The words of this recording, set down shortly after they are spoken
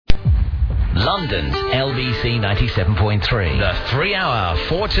London's LBC 97.3. The 3-hour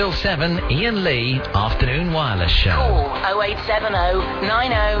 4 till 7 Ian Lee Afternoon Wireless Show. Call 0870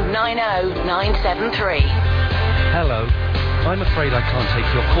 9090 973. Hello. I'm afraid I can't take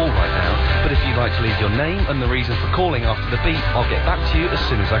your call right now, but if you'd like to leave your name and the reason for calling after the beep, I'll get back to you as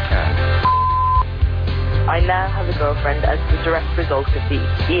soon as I can. I now have a girlfriend as the direct result of the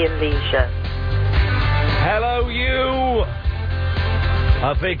Ian Lee show. Hello, you!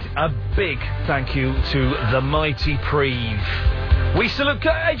 A big thank you to the mighty Preve. We salute...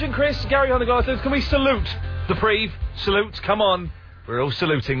 Agent Chris, Gary Hundergarth, can we salute the Preve? Salute, come on. We're all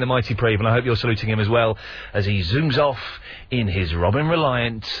saluting the mighty Preve, and I hope you're saluting him as well, as he zooms off in his Robin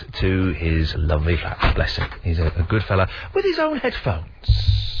Reliant to his lovely flat. Bless him. He's a good fella with his own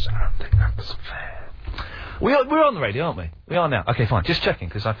headphones. I don't think that's fair. We're on the radio, aren't we? We are now. Okay, fine. Just checking,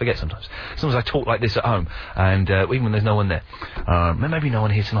 because I forget sometimes. Sometimes I talk like this at home, and even when there's no one there. Maybe no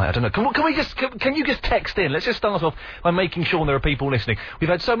one here tonight. I don't know. Can you just text in? Let's just start off by making sure there are people listening. We've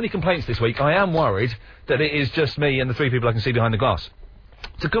had so many complaints this week. I am worried that it is just me and the 3 people I can see behind the glass.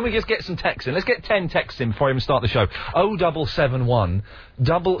 So can we just get some texts in? Let's get 10 texts in before I even start the show. 0771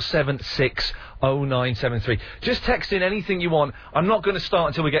 776 0973. Just text in anything you want. I'm not going to start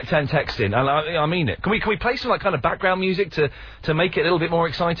until we get 10 texts in, and I mean it. Can we play some like kind of background music to make it a little bit more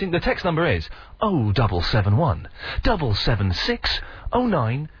exciting? The text number is 0771 776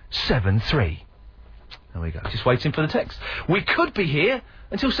 0973. There we go. Just waiting for the text. We could be here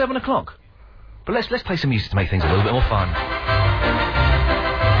until 7 o'clock, but let's play some music to make things a little bit more fun.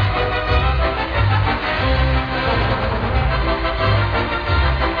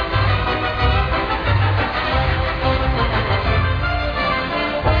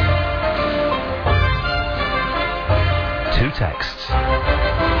 Texts. 4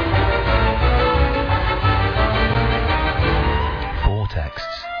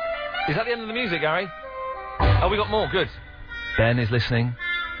 texts. Is that the end of the music, Gary? Oh, we got more. Good. Ben is listening.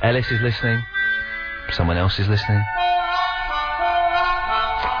 Ellis is listening. Someone else is listening.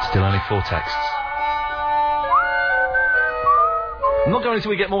 Still only 4 texts. I'm not going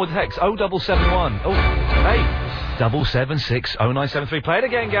until we get more texts. 0771. Oh, hey. 776 0973. Play it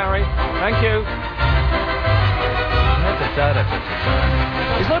again, Gary. Thank you.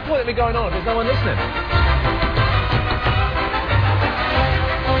 There's no point in me going on if there's no one listening.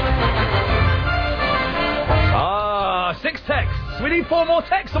 6 texts. We need 4 more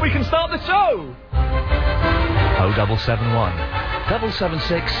texts so we can start the show. 0771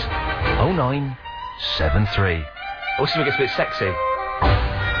 776 0973. Also, it gets a bit sexy.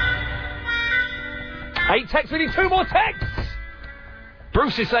 8 texts. We need 2 more texts.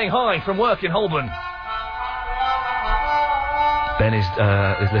 Bruce is saying hi from work in Holborn. Ben is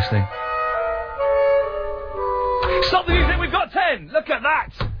listening. Stop the music, we've got 10! Look at that!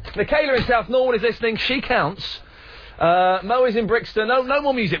 Michaela in South Norwood is listening, she counts. Mo is in Brixton, no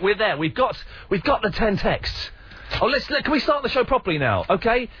more music, we're there. We've got the 10 texts. Oh, can we start the show properly now,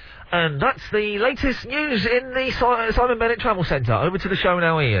 okay? And that's the latest news in the Simon Bennett Travel Centre. Over to the show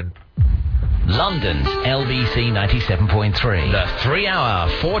now, Ian. London's LBC 97.3. The 3-hour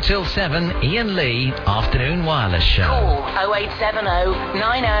 4 till 7 Ian Lee Afternoon Wireless Show. Call 0870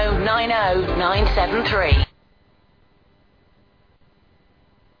 9090 973.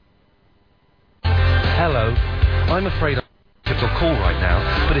 Hello. I'm afraid I can't take your call right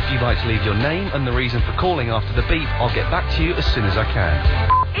now, but if you'd like to leave your name and the reason for calling after the beep, I'll get back to you as soon as I can.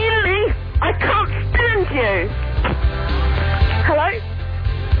 Ian Lee, I can't stand you. Hello?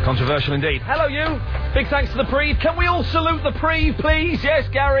 Controversial indeed. Hello, you. Big thanks to the Preve. Can we all salute the Preve, please? Yes,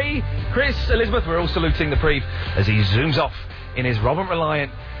 Gary, Chris, Elizabeth, we're all saluting the Preve as he zooms off in his Robin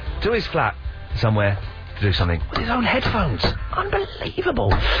Reliant to his flat somewhere to do something with his own headphones.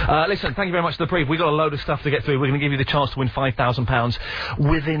 Unbelievable. Listen, thank you very much to the Preve. We've got a load of stuff to get through. We're going to give you the chance to win £5,000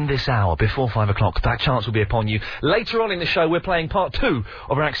 within this hour, before 5 o'clock. That chance will be upon you. Later on in the show, we're playing part 2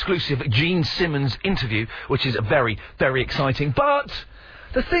 of our exclusive Gene Simmons interview, which is very, very exciting. But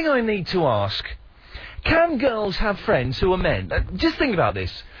the thing I need to ask, can girls have friends who are men? Just think about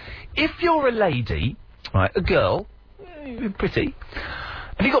this. If you're a lady, right, a girl, pretty,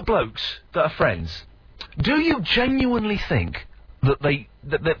 have you got blokes that are friends? Do you genuinely think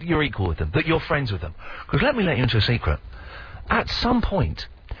that you're equal with them, that you're friends with them? Because let me let you into a secret. At some point,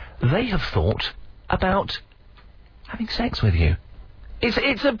 they have thought about having sex with you.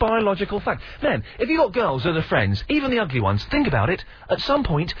 It's a biological fact. Men, if you've got girls that are friends, even the ugly ones, think about it. At some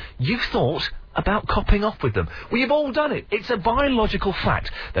point, you've thought about copping off with them. We've all done it. It's a biological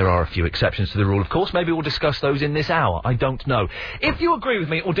fact. There are a few exceptions to the rule, of course. Maybe we'll discuss those in this hour. I don't know. If you agree with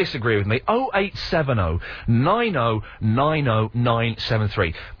me or disagree with me, 0870 90 90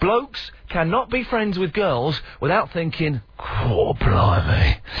 973. Blokes cannot be friends with girls without thinking, oh,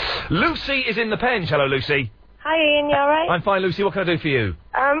 blimey. Lucy is in the Penge. Hello, Lucy. Hi Ian, you alright? I'm fine, Lucy. What can I do for you?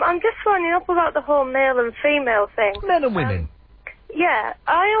 I'm just phoning up about the whole male and female thing. Men and women. Yeah,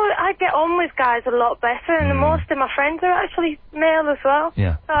 I get on with guys a lot better, and most of my friends are actually male as well.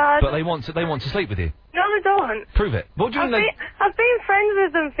 Yeah. But they want to sleep with you. No, they don't. Prove it. What do you mean? I've been friends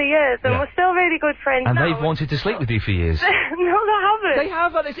with them for years, and we're still really good friends and now. they've wanted to sleep with you for years. No, they haven't. They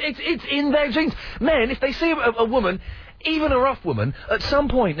haven't. It's in their genes. Men, if they see a woman, even a rough woman, at some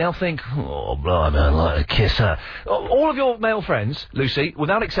point they'll think, oh, blimey, I'd like to kiss her. All of your male friends, Lucy,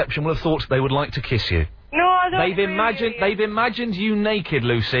 without exception, will have thought they would like to kiss you. No, I don't. They've imagined you naked,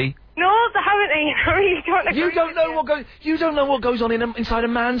 Lucy. No, they haven't. I really don't agree. You don't know what goes on inside a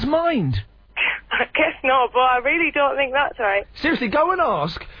man's mind. I guess not, but I really don't think that's right. Seriously, go and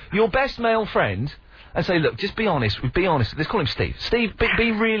ask your best male friend and say, look, just be honest. Be honest. Let's call him Steve. Steve,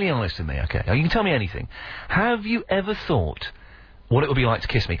 be really honest with me, okay? You can tell me anything. Have you ever thought what it would be like to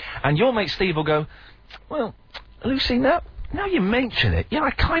kiss me? And your mate Steve will go, well, Lucy, now you mention it, yeah,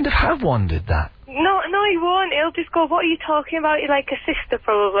 I kind of have wondered that. No, he won't. He'll just go, what are you talking about? You're like a sister,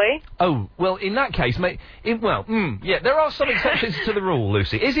 probably. Oh, well, in that case, mate, yeah, there are some exceptions to the rule,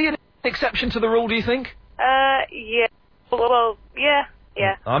 Lucy. Is he an exception to the rule, do you think? Yeah. Well, yeah.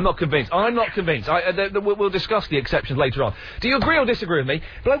 I'm not convinced. We'll discuss the exceptions later on. Do you agree or disagree with me?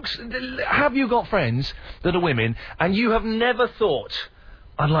 Blokes, have you got friends that are women, and you have never thought,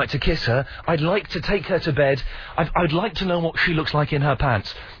 I'd like to kiss her, I'd like to take her to bed, I'd like to know what she looks like in her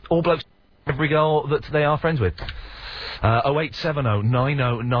pants? All blokes, every girl that they are friends with. 0870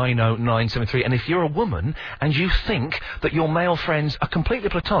 90 90 973. And if you're a woman and you think that your male friends are completely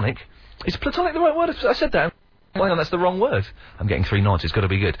platonic, is platonic the right word? I said that. Hang on, that's the wrong word. I'm getting 3 nods, it's got to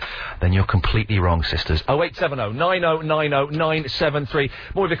be good. Then you're completely wrong, sisters. 0870 90 90 973.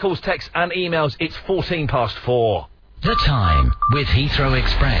 More of your calls, texts and emails. It's 4:14. The time with Heathrow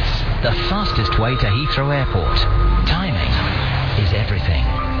Express, the fastest way to Heathrow Airport. Timing is everything.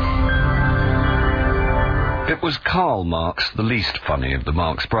 It was Karl Marx, the least funny of the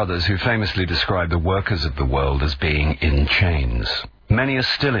Marx brothers, who famously described the workers of the world as being in chains. Many are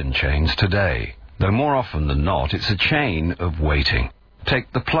still in chains today, though more often than not it's a chain of waiting.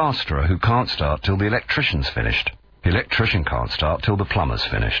 Take the plasterer who can't start till the electrician's finished. The electrician can't start till the plumber's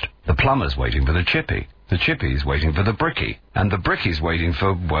finished. The plumber's waiting for the chippy. The chippy's waiting for the brickie. And the brickie's waiting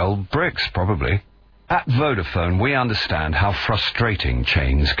for, well, bricks, probably. At Vodafone, we understand how frustrating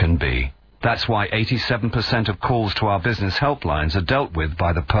chains can be. That's why 87% of calls to our business helplines are dealt with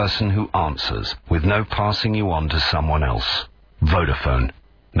by the person who answers, with no passing you on to someone else. Vodafone.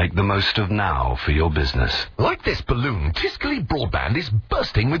 Make the most of now for your business. Like this balloon, Tiscali Broadband is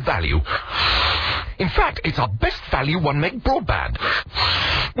bursting with value. In fact, it's our best value 1 meg broadband.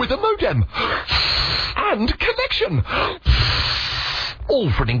 With a modem. And connection.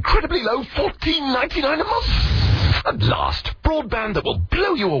 All for an incredibly low $14.99 a month. At last, broadband that will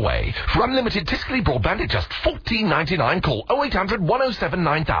blow you away. For unlimited Tiscali Broadband at just $14.99, call 0800 107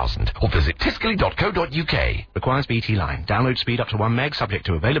 9000 or visit tiscali.co.uk. Requires BT line. Download speed up to 1 meg, subject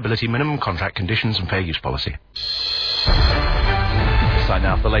to availability, minimum contract conditions and fair use policy. Time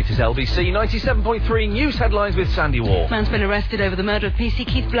now for the latest LBC 97.3 news headlines with Sandy Wall. Man's been arrested over the murder of PC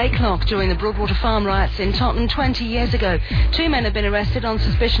Keith Blakelock during the Broadwater Farm riots in Tottenham 20 years ago. 2 men have been arrested on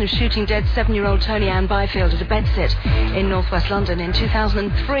suspicion of shooting dead 7-year-old Tony Ann Byfield at a bedsit in northwest London in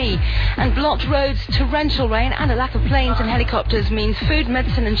 2003. And blocked roads, torrential rain and a lack of planes and helicopters means food,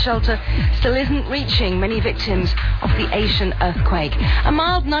 medicine and shelter still isn't reaching many victims of the Asian earthquake. A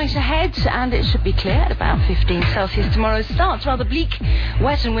mild night ahead and it should be clear at about 15 Celsius tomorrow. Starts rather bleak.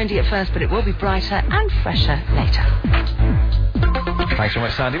 Wet and windy at first, but it will be brighter and fresher later. Thanks very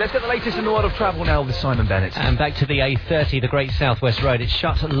much, Sandy. Let's get the latest in the world of travel now with Simon Bennett. And back to the A30, the Great South West Road. It's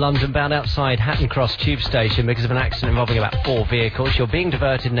shut at London bound outside Hatton Cross Tube Station because of an accident involving about 4 vehicles. You're being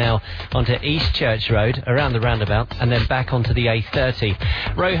diverted now onto East Church Road, around the roundabout, and then back onto the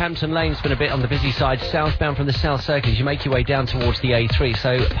A30. Roehampton Lane's been a bit on the busy side, southbound from the South Circuit. You make your way down towards the A3,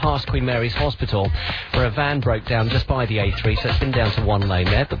 so past Queen Mary's Hospital, where a van broke down just by the A3, so it's been down to 1 lane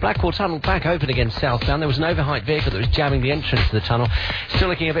there. The Blackwall Tunnel back open again southbound. There was an overheight vehicle that was jamming the entrance to the tunnel. Still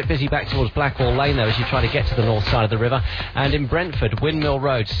looking a bit busy back towards Blackwall Lane, though, as you try to get to the north side of the river. And in Brentford, Windmill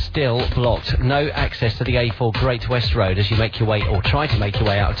Road still blocked. No access to the A4 Great West Road as you make your way, or try to make your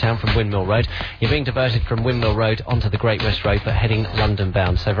way out of town from Windmill Road. You're being diverted from Windmill Road onto the Great West Road, but heading London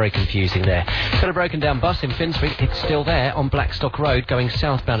bound, so very confusing there. Got a broken down bus in Finsbury. It's still there on Blackstock Road, going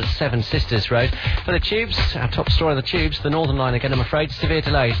southbound at Seven Sisters Road. For the tubes, our top story on the tubes, the Northern Line again, I'm afraid. Severe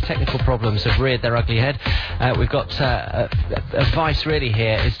delays, technical problems have reared their ugly head. We've got advice really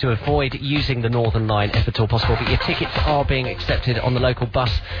here is to avoid using the Northern Line if at all possible, but your tickets are being accepted on the local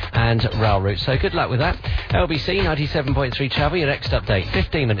bus and rail route, so good luck with that. LBC 97.3 travel, your next update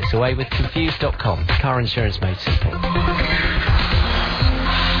 15 minutes away with Confused.com. Car insurance made simple.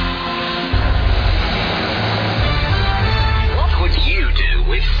 What would you do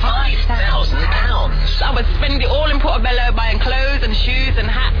with £5,000? I would spend it all in Portobello buying clothes and shoes and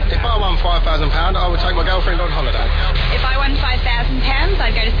hats. If I won £5,000, I would take my girlfriend on holiday. If I won £5,000,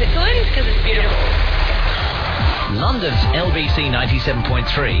 I'd go to Switzerland because it's beautiful. London's LBC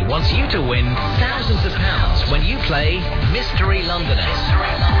 97.3 wants you to win thousands of pounds when you play Mystery Londoners.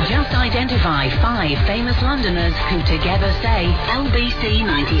 Just identify 5 famous Londoners who together say LBC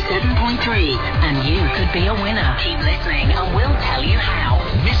 97.3 and you could be a winner. Keep listening and we'll tell you how.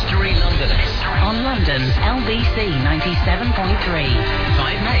 Mystery Londoners. On London's LBC 97.3.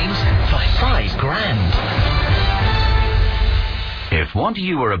 5 names for £5,000. If what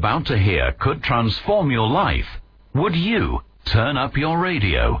you are about to hear could transform your life, would you turn up your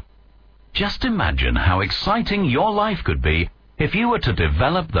radio? Just imagine how exciting your life could be if you were to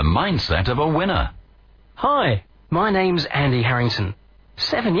develop the mindset of a winner. Hi, my name's Andy Harrington.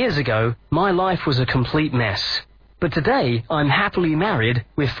 7 years ago, my life was a complete mess. But today, I'm happily married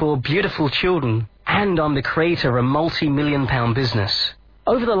with 4 beautiful children, and I'm the creator of a multi-million-pound business.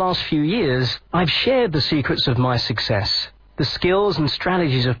 Over the last few years, I've shared the secrets of my success, the skills and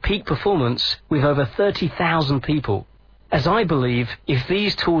strategies of peak performance with over 30,000 people. As I believe, if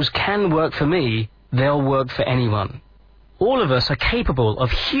these tools can work for me, they'll work for anyone. All of us are capable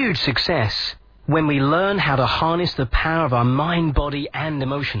of huge success when we learn how to harness the power of our mind, body, and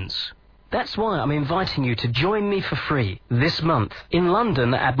emotions. That's why I'm inviting you to join me for free this month in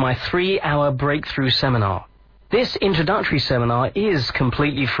London at my 3-hour breakthrough seminar. This introductory seminar is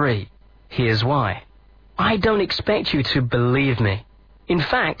completely free. Here's why. I don't expect you to believe me. In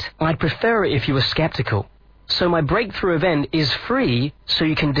fact, I'd prefer it if you were skeptical. So my breakthrough event is free so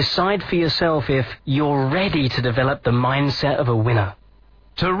you can decide for yourself if you're ready to develop the mindset of a winner.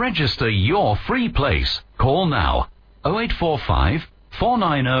 To register your free place, call now 0845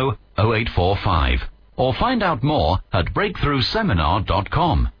 490 0845 or find out more at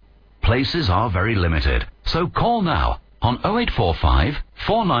breakthroughseminar.com. Places are very limited, so call now on 0845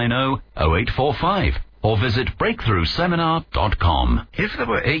 490 0845 or visit breakthroughseminar.com. If there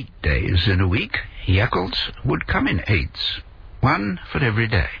were 8 days in a week, Yakults would come in 8s, 1 for every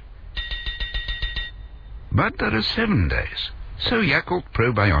day. But there are 7 days, so Yakult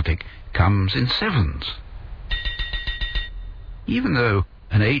Probiotic comes in 7s. Even though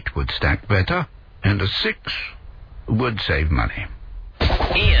an 8 would stack better, and a 6 would save money.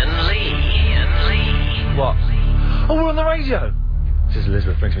 Ian Lee. What? Oh, we're on the radio. This is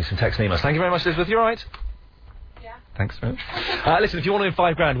Elizabeth, brings me some text and emails. Thank you very much, Elizabeth. You all right? Yeah. Thanks very much. Listen, if you want to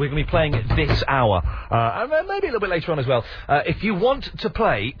win £5,000, we're going to be playing this hour. And maybe a little bit later on as well. If you want to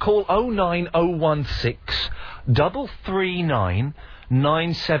play, call 09016 339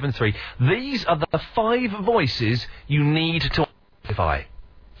 973. These are the 5 voices you need to identify.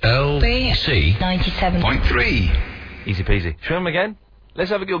 LBC 97.3. Easy peasy. Show them again.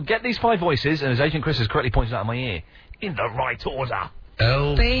 Let's have a go. Get these 5 voices, and as Agent Chris has correctly pointed out in my ear, in the right order.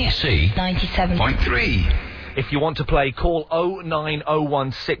 LBC 97.3. If you want to play, call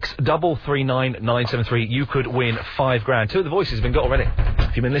 09016 339 973. You could win £5,000. 2 of the voices have been got already.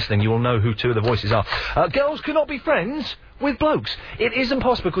 If you've been listening, you will know who 2 of the voices are. Girls cannot be friends with blokes. It isn't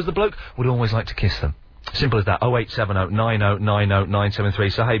possible because the bloke would always like to kiss them. Simple as that. 0870 90 90 973.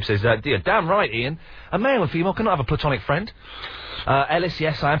 Sahib says, dear, damn right, Ian. A male and female cannot have a platonic friend. Ellis,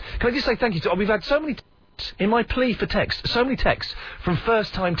 yes, I am. Can I just say thank you to... We've had so many... In my plea for text, so many texts from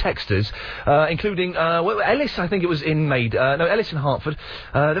first-time texters, including, Ellis, I think it was in Ellis in Hertford.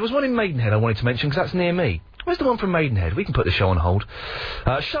 There was one in Maidenhead I wanted to mention, because that's near me. Where's the one from Maidenhead? We can put the show on hold.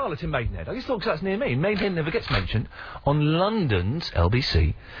 Charlotte in Maidenhead. I just thought because that's near me. Maidenhead never gets mentioned on London's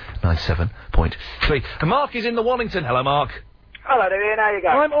LBC 97.3. And Mark is in the Wallington. Hello, Mark. Hello there, Ian. How you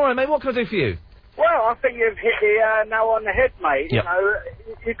going? I'm all right, mate. What can I do for you? Well, I think you've hit the nail on the head, mate. Yep. You know,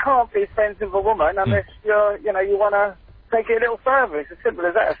 you can't be friends with a woman unless you want to take it a little further. It's as simple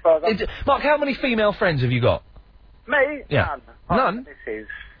as that, as far as I'm... Mark, how many female friends have you got? Me? Yeah. None. None?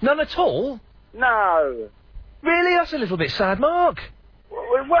 None at all? No. Really? That's a little bit sad, Mark.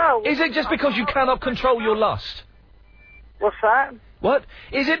 Well... Is it just because you cannot control your lust? What's that? What?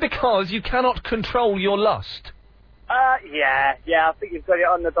 Is it because you cannot control your lust? Yeah, I think you've got it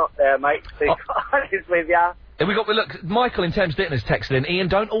on the dot there, mate, to be honest with ya. And look, Michael in Thames Ditton has texted in, Ian,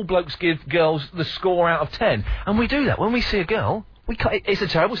 don't all blokes give girls the score out of 10? And we do that. When we see a girl, it's a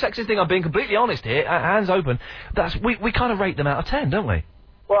terrible sexist thing, I'm being completely honest here, hands open, we kind of rate them out of 10, don't we?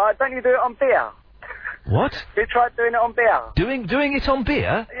 Well, don't you do it on beer? What? You tried doing it on beer? Doing it on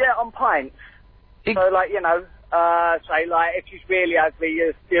beer? Yeah, on pints. So, like, you know, say, like, if she's really ugly,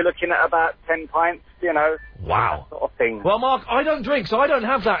 you're looking at about 10 pints, you know. Wow. That sort of thing. Well, Mark, I don't drink, so I don't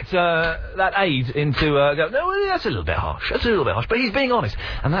have that aid into, no, that's a little bit harsh. But he's being honest.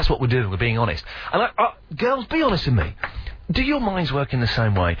 And that's what we're doing, we're being honest. And, girls, be honest with me. Do your minds work in the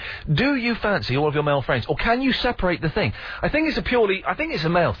same way? Do you fancy all of your male friends? Or can you separate the thing? I think it's a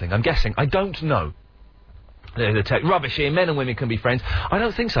male thing, I'm guessing. I don't know. The text, rubbish here, men and women can be friends. I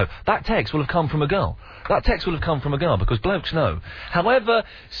don't think so. That text will have come from a girl. Because blokes know. However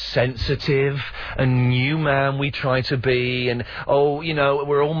sensitive and new man we try to be, and,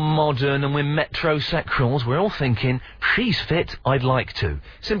 we're all modern and we're metrosexuals, we're all thinking, she's fit, I'd like to.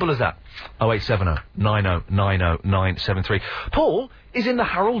 Simple as that. 0870 90 90 973. Paul is in the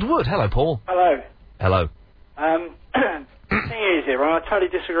Harold Wood. Hello, Paul. Hello. The thing is here, I totally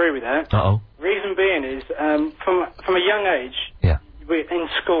disagree with that. Uh-oh. Reason being is, from a young age, in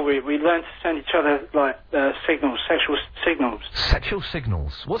school we learn to send each other, like, signals, sexual signals. Sexual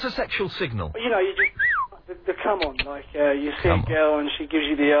signals? What's a sexual signal? Well, you just, the come on, like, you see a girl and she gives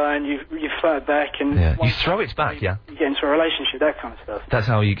you the eye and you flirt back and... Yeah, you throw it back, yeah? You get into a relationship, that kind of stuff. That's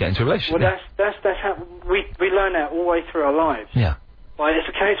how you get into a relationship? Well, that's how, we learn that all the way through our lives. Yeah. Well, it's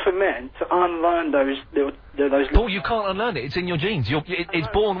a case for men to unlearn those Paul, you can't unlearn it. It's in your genes. It's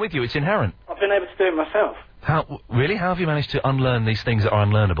born with you. It's inherent. I've been able to do it myself. Really? How have you managed to unlearn these things that are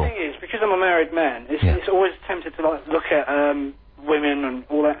unlearnable? The thing is, because I'm a married man, it's always tempted to look at women and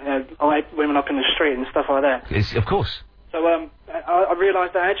all that, women up in the street and stuff like that. Of course. So I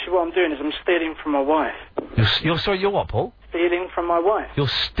realised that actually what I'm doing is I'm stealing from my wife. You're what, Paul? Stealing from my wife. You're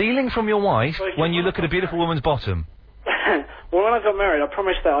stealing from your wife when you look at a beautiful woman's bottom? Well, when I got married, I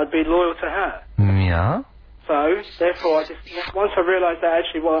promised that I'd be loyal to her. Yeah? So, therefore, once I realised that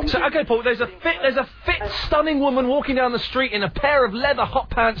actually what I'm doing... Okay, Paul, there's a fit, stunning woman walking down the street in a pair of leather hot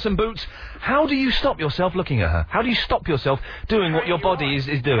pants and boots. How do you stop yourself looking at her? How do you stop yourself doing what your body is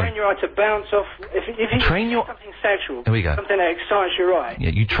doing? Train your eye to bounce off... If you train something sexual, there we go. Something that excites your eye...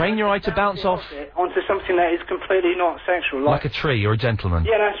 Yeah, you train your eye to bounce off... onto something that is completely not sexual. Like a tree or a gentleman.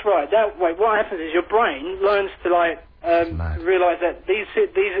 Yeah, that's right. That way, what happens is your brain learns to, like... realise that these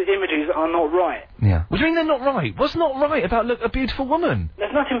images are not right. Yeah. What do you mean they're not right? What's not right about a beautiful woman?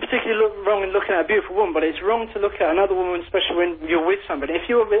 There's nothing particularly wrong in looking at a beautiful woman, but it's wrong to look at another woman, especially when you're with somebody. If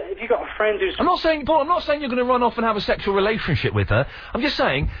you've got a friend who's... I'm not saying, Paul, you're going to run off and have a sexual relationship with her. I'm just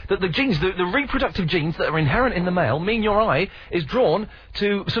saying that the genes, the reproductive genes that are inherent in the male mean your eye is drawn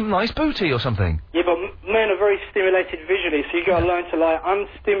to some nice booty or something. Yeah, but men are very stimulated visually, so you've got to learn to, like,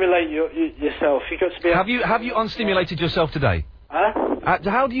 unstimulate yourself. You've got to be... Have you unstimulated yourself today? Huh?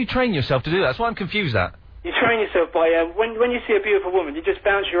 How do you train yourself to do that? That's why I'm confused at. You train yourself by, when you see a beautiful woman, you just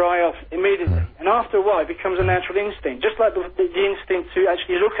bounce your eye off immediately. Yeah. And after a while, it becomes a natural instinct. Just like the instinct to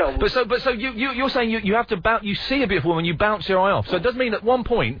actually look at a woman. But so you're saying you have to you see a beautiful woman, you bounce your eye off. So it does mean at one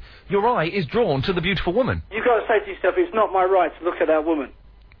point, your eye is drawn to the beautiful woman. You've got to say to yourself, it's not my right to look at that woman.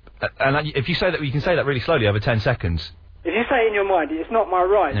 And if you say that, you can say that really slowly over 10 seconds. If you say in your mind, it's not my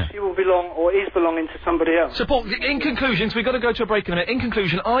right, she will belong or is belonging to somebody else. So, Paul, in conclusion, so we've got to go to a break in a minute. In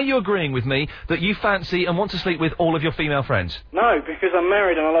conclusion, are you agreeing with me that you fancy and want to sleep with all of your female friends? No, because I'm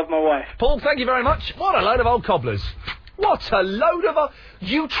married and I love my wife. Paul, thank you very much. What a load of old cobblers. What a load of...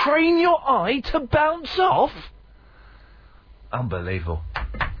 You train your eye to bounce off? Unbelievable.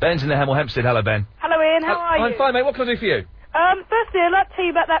 Ben's in the Hemel Hempstead. Hello, Ben. Hello, Ian. How are you? I'm fine, mate. What can I do for you? Firstly, I'd like to tell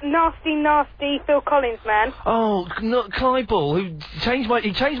you about that nasty Phil Collins man. Oh, Clive Bull, who changed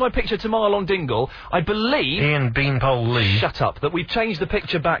my picture to Marlon Dingle. I believe... Ian Beanpole Lee. Shut up. That we've changed the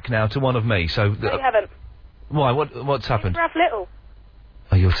picture back now to one of me, so... No, you haven't. Why? What's happened? It's Ralph Little.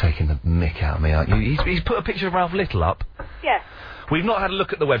 Oh, you're taking the mick out of me, aren't you? He's put a picture of Ralph Little up. Yeah. We've not had a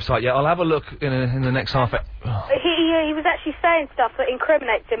look at the website yet. I'll have a look in the next half hour. Oh. He was actually saying stuff that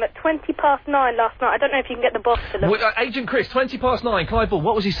incriminates him at 9:20 last night. I don't know if you can get the boss to look. Agent Chris, 9:20, Clive Bull,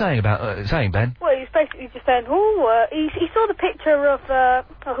 what was he saying Ben? Well, he was basically just saying, he saw the picture of,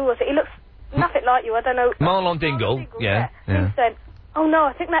 who was it? He looks nothing like you, I don't know. Marlon Dingle, yeah. He said, Oh, no,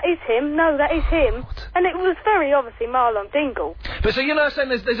 I think that is him. No, that is him. What? And it was very obviously Marlon Dingle. But so you're now saying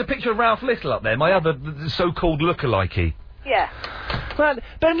there's a picture of Ralph Little up there, my other so-called lookalike. Yeah. Well,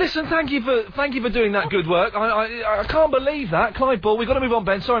 Ben, listen, thank you for doing that good work. I can't believe that. Clive Ball, we've got to move on,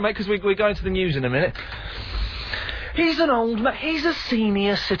 Ben. Sorry, mate, because we're going to the news in a minute. He's an old man. He's a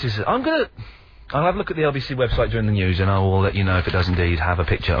senior citizen. I'll have a look at the LBC website during the news, and I will let you know if it does indeed have a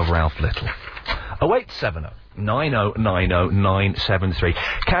picture of Ralph Little. 0870 9090973.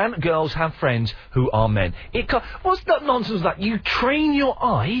 Can girls have friends who are men? What's that nonsense that you train your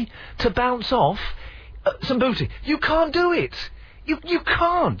eye to bounce off some booty? You can't do it. You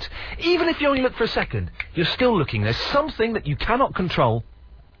can't. Even if you only look for a second, you're still looking. There's something that you cannot control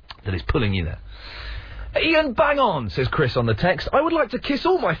that is pulling you there. Ian, bang on, says Chris on the text. I would like to kiss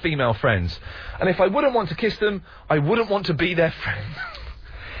all my female friends. And if I wouldn't want to kiss them, I wouldn't want to be their friend.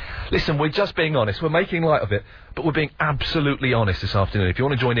 Listen, we're just being honest. We're making light of it, but we're being absolutely honest this afternoon. If you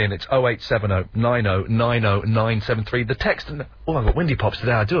want to join in, it's 0870 9090973. The text... Oh, I've got windy pops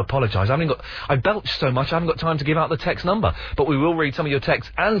today. I do apologise. I belched so much I haven't got time to give out the text number. But we will read some of your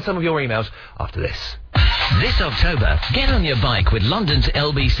texts and some of your emails after this. This October, get on your bike with London's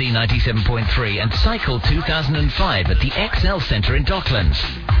LBC 97.3 and Cycle 2005 at the XL Centre in Docklands.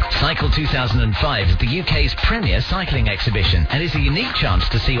 Cycle 2005 is the UK's premier cycling exhibition and is a unique chance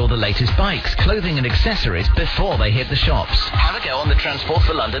to see all the latest bikes, clothing and accessories before they hit the shops. Have a go on the Transport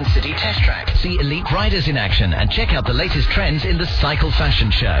for London City Test Track. See elite riders in action and check out the latest trends in the Cycle Fashion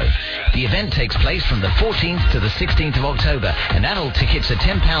Show. The event takes place from the 14th to the 16th of October, and adult tickets are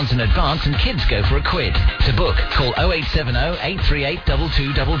 £10 in advance and kids go for a quid. To book, call 0870 838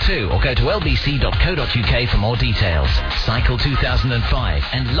 2222 or go to lbc.co.uk for more details. Cycle 2005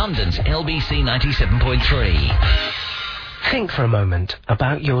 and London's LBC 97.3. Think for a moment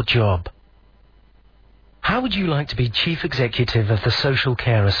about your job. How would you like to be Chief Executive of the Social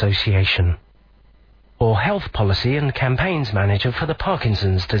Care Association? Or Health Policy and Campaigns Manager for the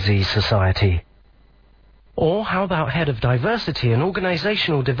Parkinson's Disease Society? Or how about Head of Diversity and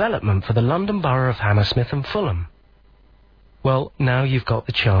Organisational Development for the London Borough of Hammersmith and Fulham? Well, now you've got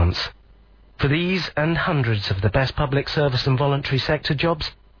the chance. For these and hundreds of the best public service and voluntary sector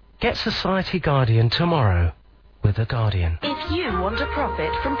jobs, get Society Guardian tomorrow with The Guardian. If you want to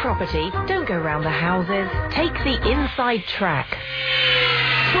profit from property, don't go round the houses. Take the Inside Track.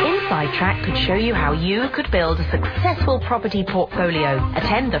 Inside Track could show you how you could build a successful property portfolio.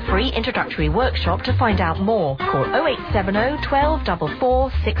 Attend the free introductory workshop to find out more. Call 0870 12 44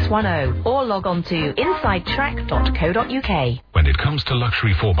 610 or log on to insidetrack.co.uk. When it comes to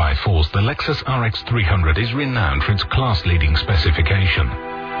luxury 4x4s, the Lexus RX 300 is renowned for its class-leading specification.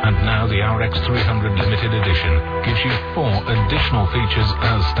 And now the RX 300 Limited Edition gives you 4 additional features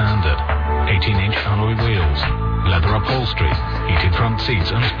as standard. 18-inch alloy wheels, leather upholstery, heated front seats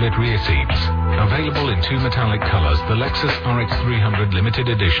and split rear seats. Available in 2 metallic colours, the Lexus RX 300 Limited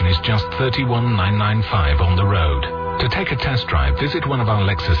Edition is just $31,995 on the road. To take a test drive, visit one of our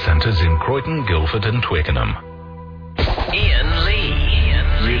Lexus centres in Croydon, Guildford and Twickenham. Ian Lee.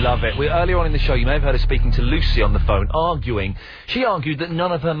 You love it. Earlier on in the show, you may have heard her speaking to Lucy on the phone, arguing. She argued that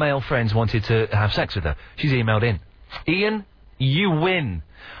none of her male friends wanted to have sex with her. She's emailed in. Ian, you win.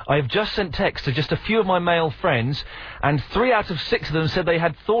 I have just sent text to just a few of my male friends, and 3 out of 6 of them said they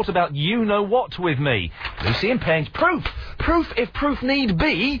had thought about you-know-what with me. Lucy and Penge, proof, if proof need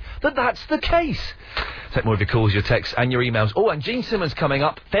be, that that's the case. Take more of your calls, your texts, and your emails. Oh, and Gene Simmons coming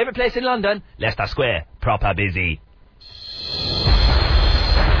up. Favourite place in London? Leicester Square. Proper busy.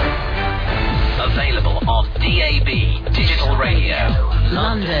 Available off DAB, digital radio.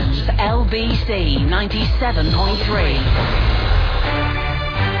 London's LBC 97.3.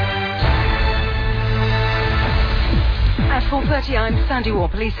 At 4:30, I'm Sandy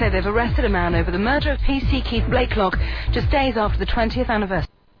Ward. Police say they've arrested a man over the murder of PC Keith Blakelock just days after the 20th anniversary.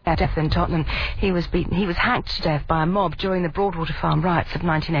 At death in Tottenham, he was hacked to death by a mob during the Broadwater Farm riots of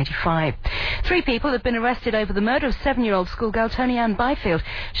 1985. 3 people have been arrested over the murder of 7-year-old schoolgirl Tony Ann Byfield.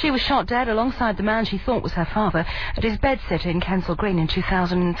 She was shot dead alongside the man she thought was her father at his bedsitter in Kensal Green in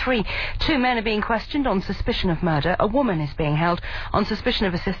 2003. 2 men are being questioned on suspicion of murder. A woman is being held on suspicion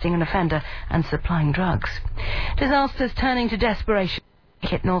of assisting an offender and supplying drugs. Disasters turning to desperation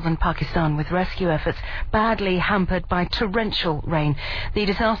hit northern Pakistan with rescue efforts badly hampered by torrential rain. The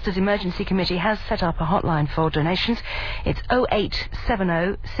Disasters Emergency Committee has set up a hotline for donations. It's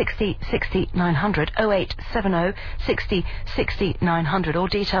 0870 60 60 900, 0870 60 60 900. All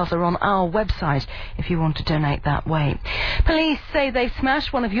details are on our website if you want to donate that way. Police say they've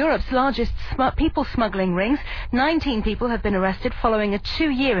smashed one of Europe's largest people smuggling rings. 19 people have been arrested following a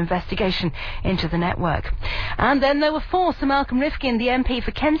 2-year investigation into the network. And then there were 4. Sir Malcolm Rifkin, the MP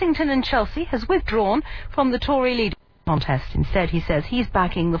for Kensington and Chelsea, has withdrawn from the Tory leadership contest. Instead, he says he's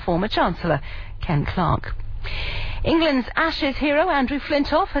backing the former Chancellor, Ken Clarke. England's Ashes hero Andrew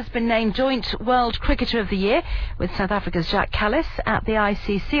Flintoff has been named Joint World Cricketer of the Year with South Africa's Jack Callis at the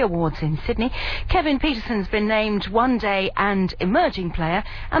ICC Awards in Sydney. Kevin Peterson's been named One Day and Emerging Player,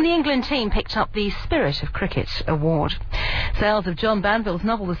 and the England team picked up the Spirit of Cricket Award. Sales of John Banville's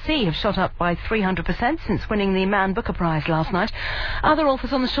novel The Sea have shot up by 300% since winning the Man Booker Prize last night. Other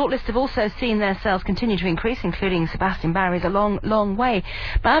authors on the shortlist have also seen their sales continue to increase, including Sebastian Barry's A Long, Long Way.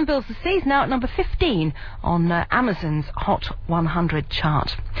 Banville's The Sea is now at number 15 on Amazon's Hot 100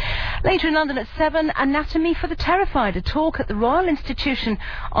 chart. Later in London at 7, Anatomy for the Terrified, a talk at the Royal Institution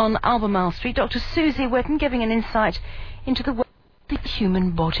on Albemarle Street. Dr. Susie Whitten giving an insight into the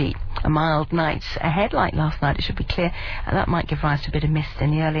human body. A mild night ahead, like last night, it should be clear, and that might give rise to a bit of mist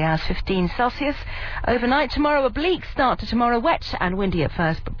in the early hours. 15 Celsius. Overnight tomorrow, a bleak start to tomorrow, wet and windy at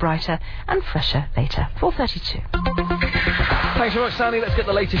first, but brighter and fresher later. 4:32. Thanks very much, Sandy. Let's get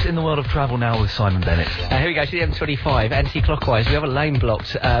the latest in the world of travel now with Simon Bennett. Here we go to the M25, anti-clockwise. We have a lane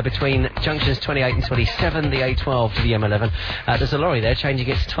blocked between junctions 28 and 27, the A12 to the M11. There's a lorry there changing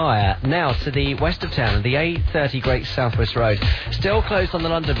its tyre. Now to the west of town, the A30 Great South West Road. Still closed on the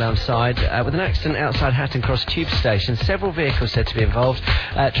London-bound side, with an accident outside Hatton Cross Tube Station. Several vehicles said to be involved.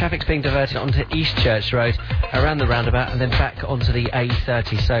 Traffic's being diverted onto East Church Road, around the roundabout, and then back onto the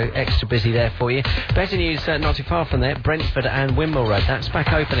A30, so extra busy there for you. Better news, not too far from there, Brentford and Wimble Road. That's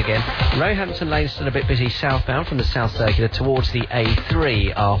back open again. Roehampton Lane's still a bit busy southbound from the South Circular towards the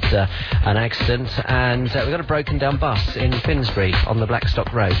A3 after an accident. And we've got a broken down bus in Finsbury on the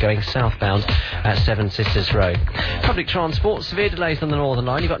Blackstock Road going southbound at Seven Sisters Road. Public transport, severe delays on the Northern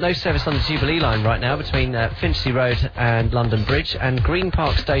Line. You've got no service on the Jubilee Line right now between Finchley Road and London Bridge, and Green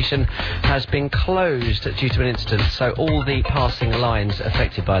Park Station has been closed due to an incident, so all the passing lines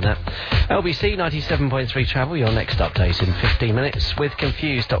affected by that. LBC 97.3 travel, your next update in 15 minutes with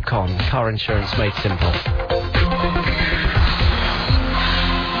Confused.com. Car insurance made simple.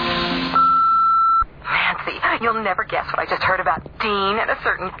 Nancy, you'll never guess what I just heard about Dean and a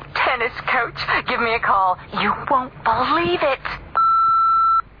certain tennis coach. Give me a call. You won't believe it.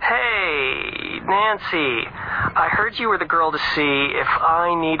 Hey, Nancy, I heard you were the girl to see if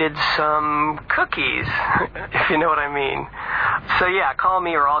I needed some cookies, if you know what I mean. So yeah, call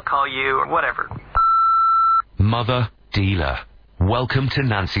me or I'll call you or whatever. Mother Dealer. Welcome to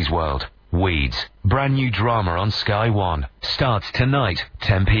Nancy's World. Weeds. Brand new drama on Sky One. Starts tonight,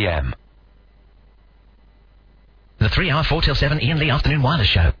 10 p.m. The 3-hour 4 till 7 Ian Lee Afternoon Wireless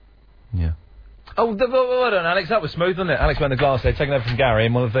Show. Yeah. Oh, well done, Alex. That was smooth, wasn't it? Alex went the glass there, taking over from Gary,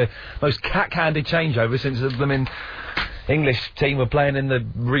 in one of the most cat-handed changeovers since the English team were playing in the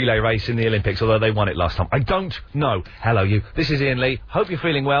relay race in the Olympics, although they won it last time. I don't know. Hello, you. This is Ian Lee. Hope you're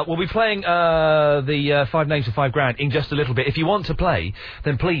feeling well. We'll be playing the 5 names for £5 in just a little bit. If you want to play,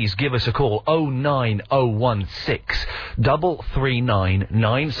 then please give us a call. 09016 339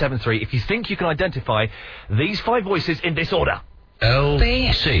 973. If you think you can identify these 5 voices in this order.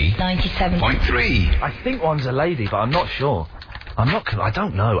 LBC 97.3. I think one's a lady, but I'm not sure. I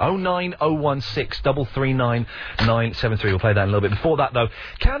don't know. 09016 339 973. We'll play that in a little bit. Before that, though,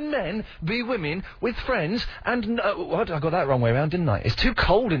 can men be women with friends and... what? I got that wrong way around, didn't I? It's too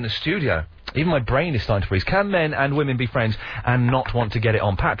cold in the studio. Even my brain is starting to freeze. Can men and women be friends and not want to get it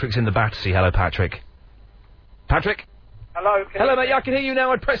on? Patrick's in the Battersea. Hello, Patrick. Patrick? Hello. Hello, mate. I can hear you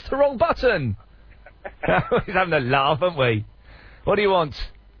now. I pressed the wrong button. He's having a laugh, haven't we? What do you want?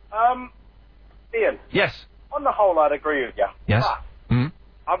 Ian. Yes. On the whole, I'd agree with you. Yes. But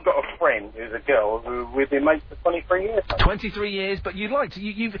I've got a friend who's a girl who we've been mates for 23 years. 23 years, but you'd like to...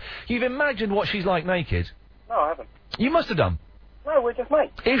 You've imagined what she's like naked? No, I haven't. You must have done. No, we're just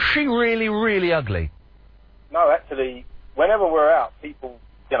mates. Is she really, really ugly? No, actually, whenever we're out, people,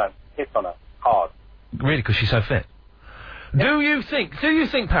 piss on her hard. Really, because she's so fit? Yeah. Do you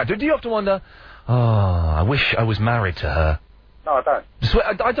think, Patrick, do you have to wonder, I wish I was married to her? No, I don't.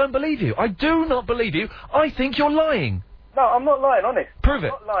 I don't believe you. I do not believe you. I think you're lying. No, I'm not lying, honest. Prove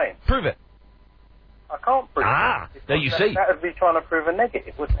it. I'm not lying. Prove it. I can't prove it. There you see. That would be trying to prove a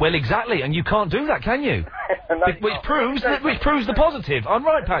negative, wouldn't it? Well, exactly, and you can't do that, can you? No, which proves the positive. I'm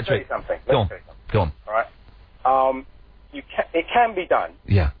right, Patrick. Go on. All right. It can be done.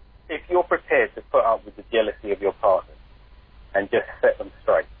 Yeah. If you're prepared to put up with the jealousy of your partner and just set them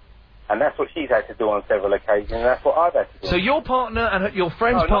straight. And that's what she's had to do on several occasions, and that's what I've had to do. So your partner and your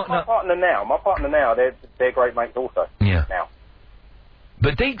friend's partner... No, not my partner now. My partner now, they're great mates also. Yeah. Now.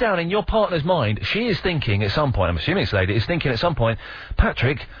 But deep down in your partner's mind, she is thinking at some point, I'm assuming this lady is thinking at some point,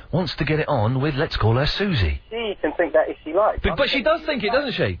 Patrick wants to get it on with, let's call her Susie. She can think that if she likes. But she does think it,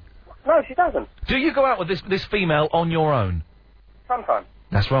 doesn't she? No, she doesn't. Do you go out with this female on your own? Sometimes.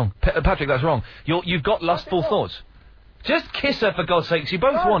 That's wrong. Patrick, that's wrong. You've got lustful thoughts. Just kiss her, for God's sakes. You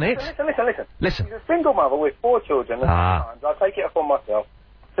both want it. Listen. She's a single mother with 4 children. And sometimes I take it upon myself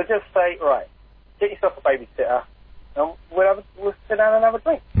to just say, right, get yourself a babysitter, and we'll sit down and have a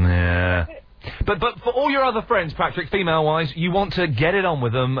drink. Yeah. But for all your other friends, Patrick, female-wise, you want to get it on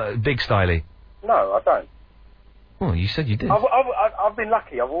with them, big styly? No, I don't. Well, you said you did. I've been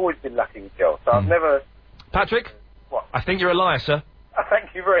lucky. I've always been lucky with girls, so I've never... Patrick? What? I think you're a liar, sir.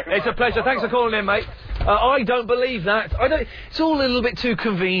 Thank you very much. It's a pleasure. Thanks for calling in, mate. I don't believe that. It's all a little bit too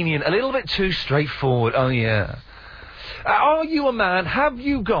convenient, a little bit too straightforward. Oh, yeah. Are you a man? Have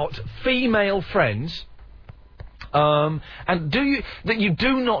you got female friends? And that you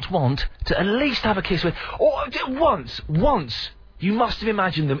do not want to at least have a kiss with, or once, you must have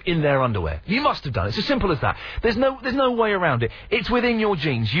imagined them in their underwear. You must have done it. It's as simple as that. There's no way around it. It's within your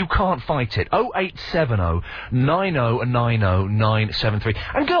genes. You can't fight it. 0870 90 90 973.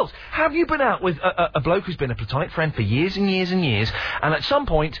 And girls, have you been out with a bloke who's been a platonic friend for years and years and years, and at some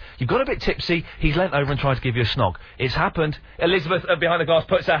point, you got a bit tipsy, he's leant over and tried to give you a snog? It's happened. Elizabeth, behind the glass,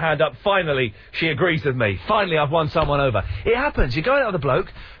 puts her hand up. Finally, she agrees with me. Finally, I've won someone over. It happens. You're going out with a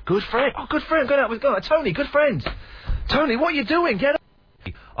bloke, good friend. Oh, good friend. Going out with Tony, good friend. Tony, what are you doing? Get up.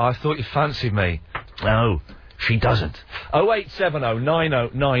 I thought you fancied me. No, she doesn't. 0870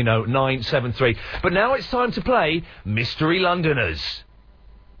 90 90 973. But now it's time to play Mystery Londoners.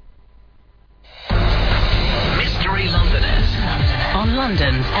 Mystery Londoners. On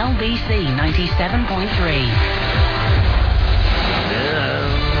London's LBC 97.3.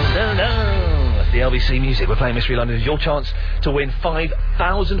 No. The LBC Music. We're playing Mystery Londoners. Your chance to win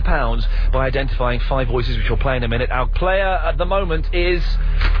 £5,000 by identifying 5 voices, which we'll play in a minute. Our player at the moment it's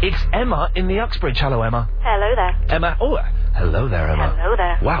Emma in the Uxbridge. Hello, Emma. Hello there. Emma. Oh, hello there, Emma. Hello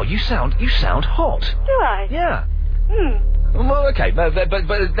there. Wow, you sound hot. Do I? Yeah. Well, okay, but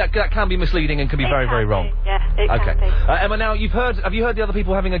that can be misleading and can be very, very wrong. Yeah, it can be. Emma, now have you heard the other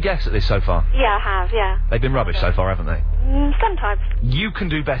people having a guess at this so far? Yeah, I have, yeah. They've been rubbish so far, haven't they? Sometimes. You can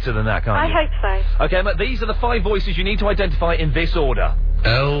do better than that, can't you? I hope so. Okay, Emma, these are the 5 voices you need to identify in this order.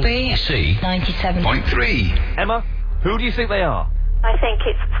 LBC 97.3. Emma, who do you think they are? I think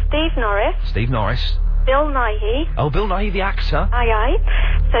it's Steve Norris. Steve Norris. Bill Nighy. Oh, Bill Nighy, the actor. Aye.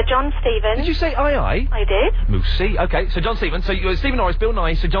 Sir John Stevens. Did you say aye? I did. Moosey. Okay, Sir John Stevens. So Stephen Norris, Bill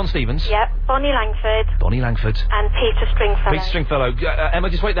Nighy, Sir John Stevens. Yep. Bonnie Langford. And Peter Stringfellow. Peter Stringfellow. Emma,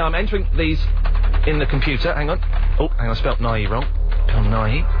 just wait there. I'm entering these in the computer. Hang on. Oh, hang on. I spelt Nighy wrong. Bill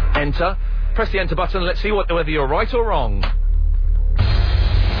Nighy. Enter. Press the enter button. Let's see whether you're right or wrong.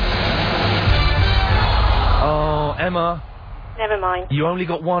 Oh, Emma. Never mind. You only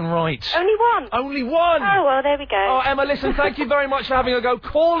got 1 right. Only 1? Only 1! Oh, well, there we go. Oh, Emma, listen, thank you very much for having a go.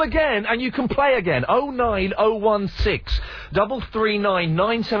 Call again, and you can play again. 09016 339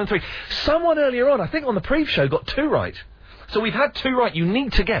 973. Someone earlier on, I think on the pre-show, got 2 right. So we've had 2 right. You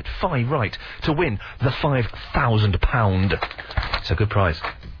need to get 5 right to win the £5,000. It's a good prize.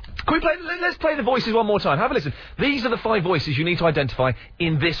 Can we play? Let's play the voices one more time. Have a listen. These are the 5 voices you need to identify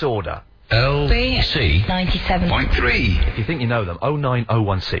in this order. LBC 97.3. If you think you know them,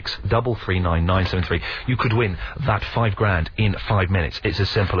 09016 339 973. You could win that £5,000 in 5 minutes. It's as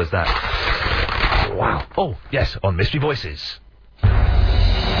simple as that. Wow. Oh, yes, on Mystery Voices.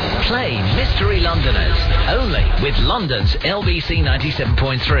 Play Mystery Londoners, only with London's LBC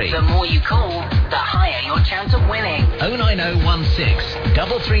 97.3. The more you call, the higher your chance of winning. 09016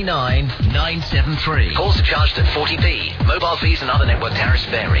 339 973. Calls are charged at 40p. Mobile fees and other network tariffs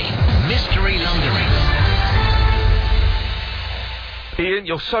vary. Mystery Londoners. Ian,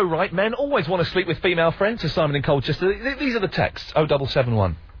 you're so right. Men always want to sleep with female friends, says Simon in Colchester. These are the texts.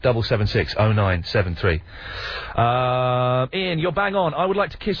 0771 776 0973. Ian, you're bang on. I would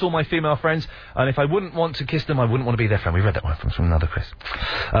like to kiss all my female friends, and if I wouldn't want to kiss them, I wouldn't want to be their friend. We read that one from another Chris.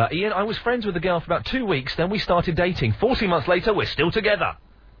 Ian, I was friends with the girl for about 2 weeks, then we started dating. 14 months later, we're still together.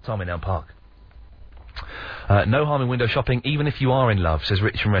 Tom in Elm Park. No harm in window shopping, even if you are in love, says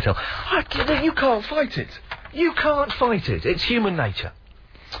Rich from Red Hill. You can't fight it. You can't fight it. It's human nature.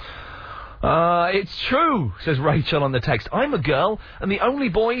 It's true, says Rachel on the text. I'm a girl, and the only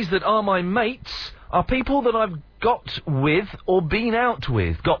boys that are my mates are people that I've got with or been out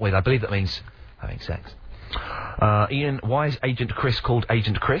with. Got with, I believe that means having sex. Ian, why is Agent Chris called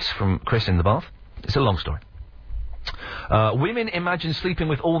Agent Chris from Chris in the Bath? It's a long story. Women imagine sleeping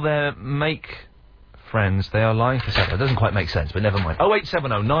with all their friends. They are lying for sex. It doesn't quite make sense, but never mind.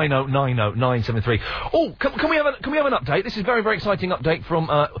 0870 9090 973. Oh, can we have an update? This is a very, very exciting update from,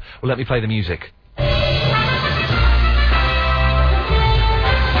 well, let me play the music.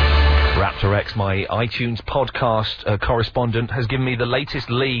 Raptor X, my iTunes podcast correspondent, has given me the latest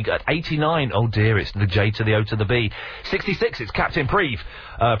league at 89. Oh dear, it's the J to the O to the B. 66, it's Captain Preve.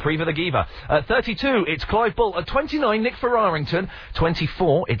 Preve the Giver. 32, it's Clive Bull. At 29, Nick Ferrarington.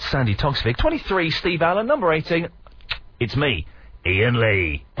 24, it's Sandy Toksvig. 23, Steve Allen. Number 18, it's me, Ian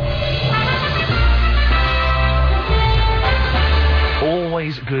Lee.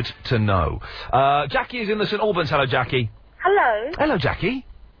 Always good to know. Jackie is in the St Albans. Hello, Jackie. Hello. Hello, Jackie.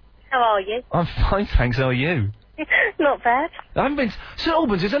 How are you? I'm fine, thanks. How are you? Not bad. I haven't been... St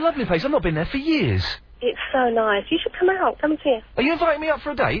Albans is a lovely place. I've not been there for years. It's so nice. You should come out. Come and see us. Are you inviting me up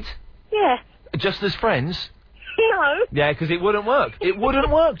for a date? Yeah. Just as friends? No. Yeah, because it wouldn't work. It wouldn't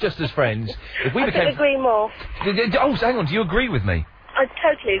work just as friends. If we I couldn't agree more. Oh, hang on. Do you agree with me? I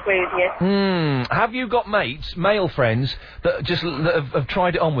totally agree with you. Have you got mates, male friends, that have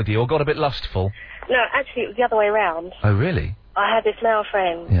tried it on with you or got a bit lustful? No, actually, it was the other way around. Oh, really? I had this male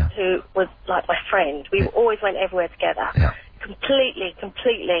friend who was like my friend. We always went everywhere together. Yeah. Completely,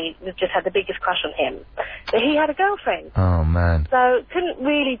 just had the biggest crush on him. But he had a girlfriend. Oh, man. So couldn't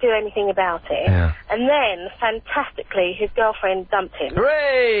really do anything about it. Yeah. And then, fantastically, his girlfriend dumped him.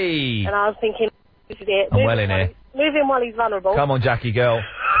 Hooray! And I was thinking, this is it. I'm well in here. Move him while he's vulnerable. Come on, Jackie, girl.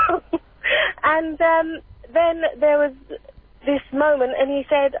 And then there was this moment, and he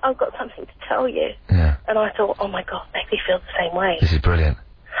said, I've got something to tell you. Yeah. And I thought, oh my God, make me feel the same way. This is brilliant.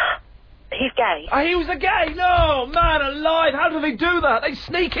 He's gay. Oh, he was a gay? No, man alive, how do they do that? They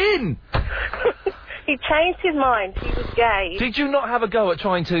sneak in. He changed his mind. He was gay. Did you not have a go at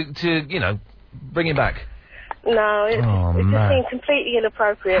trying to bring him back? No, it just seemed completely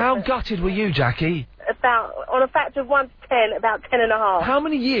inappropriate. How gutted were you, Jackie? On a factor of 1 to 10, about 10.5. How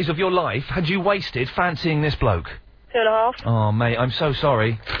many years of your life had you wasted fancying this bloke? 2.5. Oh, mate, I'm so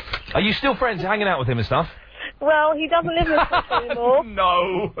sorry. Are you still friends, hanging out with him and stuff? Well, he doesn't live with us anymore.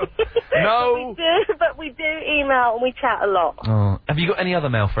 No. No. But we do email and we chat a lot. Oh. Have you got any other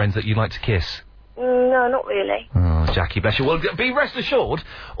male friends that you'd like to kiss? No, not really. Oh, Jackie, bless you. Well, be rest assured,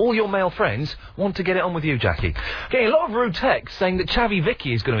 all your male friends want to get it on with you, Jackie. Getting a lot of rude texts saying that Chavvy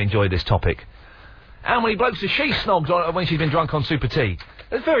Vicky is going to enjoy this topic. How many blokes has she snogged on when she's been drunk on Super Tea?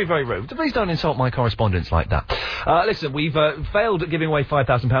 It's very, very rude. Please don't insult my correspondents like that. Listen, we've failed at giving away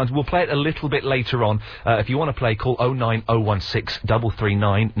 £5,000. We'll play it a little bit later on. If you want to play, call 09016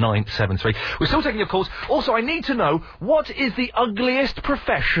 339 973. We're still taking your calls. Also, I need to know, what is the ugliest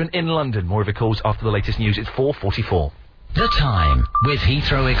profession in London? More of your calls after the latest news. It's 4:44. The time with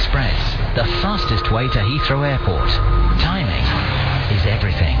Heathrow Express. The fastest way to Heathrow Airport. Timing is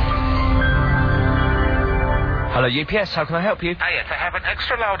everything. Hello, UPS, how can I help you? Yes, I have an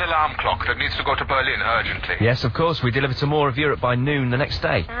extra loud alarm clock that needs to go to Berlin urgently. Yes, of course. We deliver to more of Europe by noon the next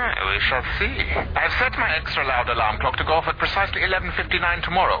day. We shall see. I've set my extra loud alarm clock to go off at precisely 11:59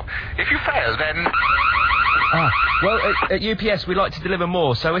 tomorrow. If you fail, then... Well, at UPS we like to deliver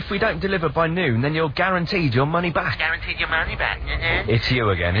more, so if we don't deliver by noon, then you're guaranteed your money back. Guaranteed your money back, It's you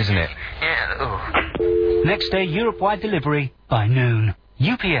again, isn't it? Yeah, Next day Europe-wide delivery by noon.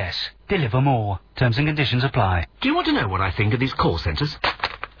 UPS. Deliver more. Terms and conditions apply. Do you want to know what I think of these call centres?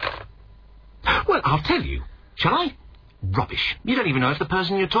 Well, I'll tell you. Shall I? Rubbish. You don't even know if the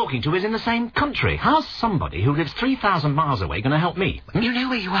person you're talking to is in the same country. How's somebody who lives 3,000 miles away going to help me? You know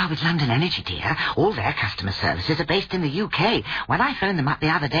where you are with London Energy, dear. All their customer services are based in the UK. When I phoned them up the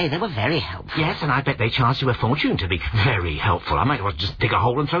other day, they were very helpful. Yes, and I bet they charge you a fortune to be very helpful. I might as well just dig a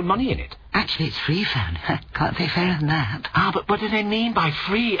hole and throw money in it. Actually, it's free phone. Can't pay fairer than that. But what do they mean by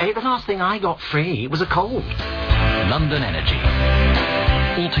free? The last thing I got free was a cold. London Energy.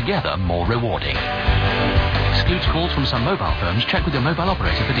 Altogether more rewarding. Excludes calls from some mobile phones. Check with your mobile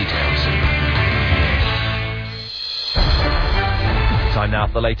operator for details. Time now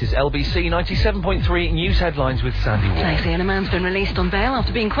for the latest LBC 97.3 news headlines with Sandy Ward. Thanks, Ian. A man's been released on bail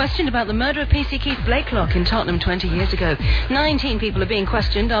after being questioned about the murder of PC Keith Blakelock in Tottenham 20 years ago. 19 people are being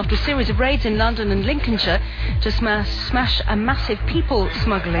questioned after a series of raids in London and Lincolnshire to smash a massive people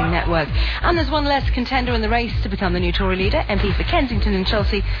smuggling network. And there's one less contender in the race to become the new Tory leader. MP for Kensington and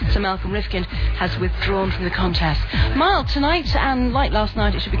Chelsea, Sir Malcolm Rifkind, has withdrawn from the contest. Mild tonight, and like last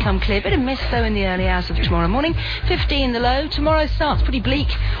night, it should become clear. Bit of mist, though, in the early hours of tomorrow morning. 15 the low. Tomorrow starts pretty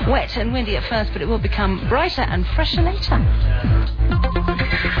bleak, wet and windy at first, but it will become brighter and fresher later.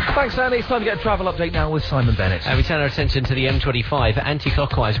 Thanks, Andy. It's time to get a travel update now with Simon Bennett. And we turn our attention to the M25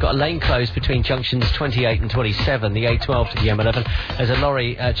 anti-clockwise. Got a lane closed between junctions 28 and 27, the A12 to the M11. There's a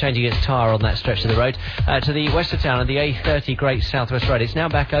lorry changing its tyre on that stretch of the road. To the west of town, and the A30 Great South West Road. It's now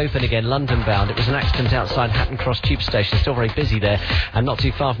back open again, London bound. It was an accident outside Hatton Cross Tube Station. Still very busy there. And not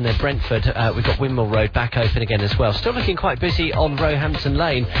too far from there, Brentford, we've got Windmill Road back open again as well. Still looking quite busy on Roehampton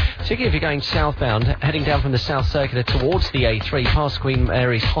Lane, particularly if you're going southbound, heading down from the South Circular towards the A3, past Queen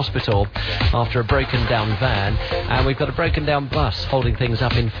Mary's Hospital, after a broken down van. And we've got a broken down bus holding things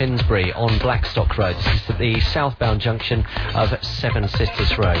up in Finsbury on Blackstock Road. This is the southbound junction of Seven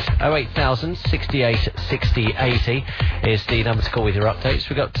Sisters Road. 08000 68 60 80 is the number to call with your updates.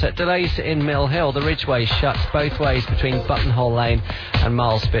 We've got delays in Mill Hill. The Ridgeway shut both ways between Buttonhole Lane and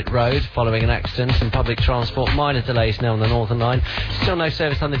Milespit Road following an accident, and public transport minor delays now on the Northern Line. Still no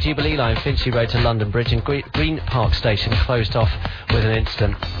service on the Jubilee Line, Finchley Road to London Bridge, and Green Park Station closed off with an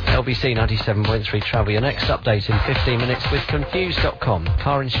incident. LBC 97.3 travel. Your next update in 15 minutes with Confused.com.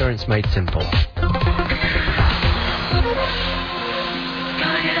 Car insurance made simple.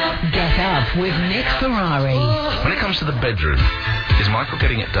 Get up with Nick Ferrari. When it comes to the bedroom, is Michael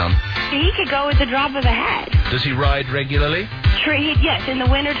getting it done? He could go at the drop of a hat. Does he ride regularly? Yes, in the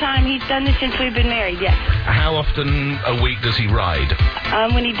wintertime, he's done this since we've been married, yes. How often a week does he ride?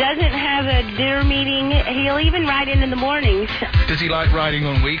 When he doesn't have a dinner meeting, he'll even ride in the mornings. Does he like riding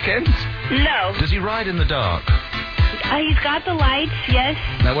on weekends? No. Does he ride in the dark? He's got the lights, yes.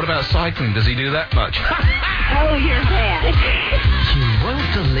 Now, what about cycling? Does he do that much? Oh, you're bad. You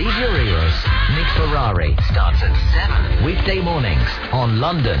won't believe your ears. Nick Ferrari starts at 7 weekday mornings on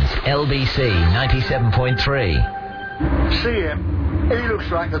London's LBC 97.3. See him. He looks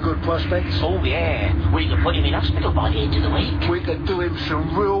like a good prospect. Oh, yeah. We could put him in hospital by the end of the week. We could do him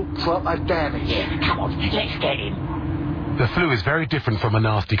some real proper damage. Yeah, come on, let's get him. The flu is very different from a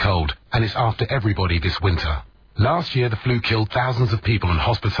nasty cold, and it's after everybody this winter. Last year, the flu killed thousands of people and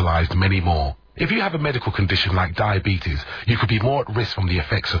hospitalized many more. If you have a medical condition like diabetes, you could be more at risk from the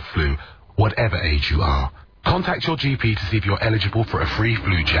effects of flu, whatever age you are. Contact your GP to see if you're eligible for a free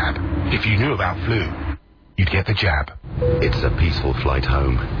flu jab. If you knew about flu, you'd get the jab. It's a peaceful flight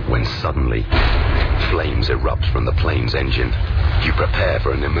home when suddenly flames erupt from the plane's engine. You prepare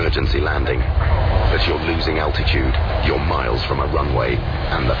for an emergency landing, but you're losing altitude, you're miles from a runway,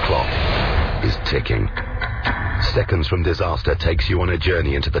 and the clock is ticking. Seconds from disaster takes you on a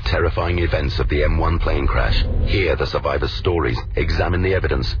journey into the terrifying events of the M1 plane crash. Hear the survivors' stories, examine the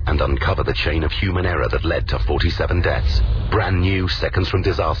evidence, and uncover the chain of human error that led to 47 deaths. Brand new Seconds from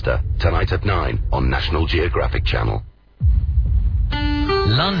Disaster, tonight at 9 on National Geographic Channel.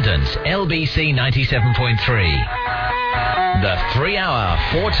 London's LBC 97.3. The 3-hour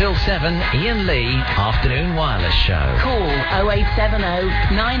 4 till 7 Ian Lee Afternoon Wireless Show. Call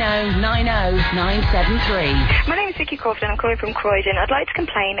 0870 9090 973. My name is Vicky Crawford and I'm calling from Croydon. I'd like to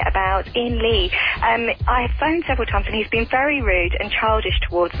complain about Ian Lee. I have phoned several times and he's been very rude and childish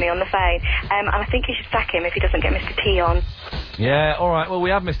towards me on the phone. And I think you should sack him if he doesn't get Mr. T on. Yeah, all right. Well, we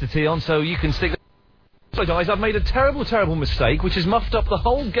have Mr. T on, so you can stick... So, guys, I've made a terrible, terrible mistake, which has muffed up the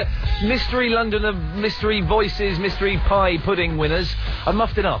whole Mystery Londoner, Mystery Voices, Mystery Pie Pudding winners. I've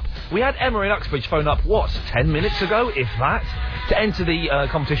muffed it up. We had Emma in Uxbridge phone up, 10 minutes ago, if that, to enter the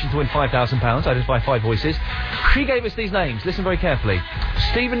competition to win £5,000, identify 5 voices. She gave us these names. Listen very carefully.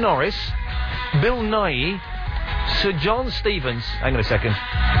 Stephen Norris, Bill Nighy, Sir John Stevens... Hang on a second.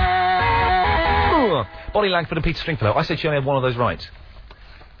 Bonnie Langford and Peter Stringfellow. I said she only had one of those right.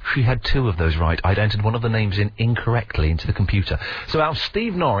 She had 2 of those right. I'd entered one of the names in incorrectly into the computer. So out of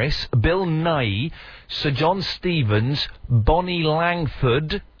Steve Norris, Bill Nighy, Sir John Stevens, Bonnie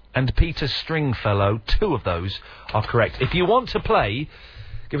Langford, and Peter Stringfellow, 2 of those are correct. If you want to play,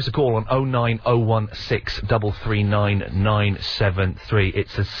 give us a call on 09016 339 973.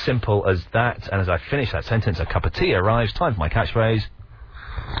 It's as simple as that. And as I finish that sentence, a cup of tea arrives. Time for my catchphrase.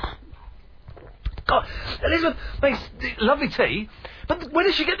 God, Elizabeth makes lovely tea, but where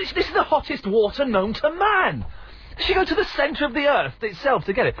does she get this? This is the hottest water known to man. Does she go to the centre of the earth itself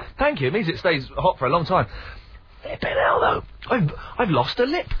to get it? Thank you. It means it stays hot for a long time. Flippin' hell, though. I've lost a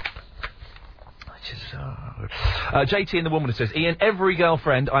lip. JT in the Woman says, Ian, every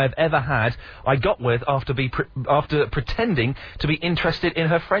girlfriend I have ever had, I got with after pretending to be interested in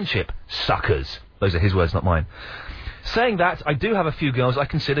her friendship. Suckers. Those are his words, not mine. Saying that, I do have a few girls I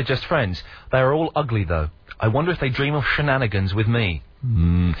consider just friends. They are all ugly, though. I wonder if they dream of shenanigans with me.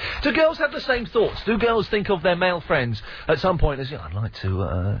 Do girls have the same thoughts? Do girls think of their male friends at some point as, I'd like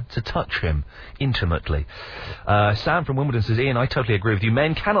to touch him intimately? Sam from Wimbledon says, Ian, I totally agree with you.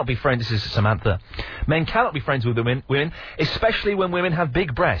 Men cannot be friends, this is Samantha. Men cannot be friends with women, especially when women have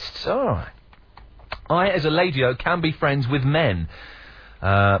big breasts. Alright. I, as a lady, can be friends with men.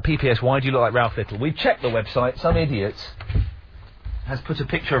 PPS, why do you look like Ralph Little? We've checked the website. Some idiot has put a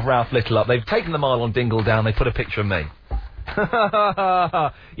picture of Ralph Little up. They've taken the mile on Dingle down. They put a picture of me.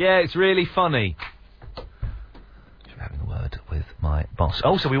 Yeah, it's really funny. I'm having a word with my boss.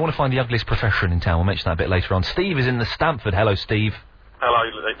 Also, we want to find the ugliest profession in town. We'll mention that a bit later on. Steve is in the Stamford. Hello, Steve. Hello,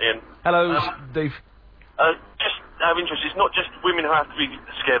 Ian. Hello, Steve. Just out of interest, it's not just women who have to be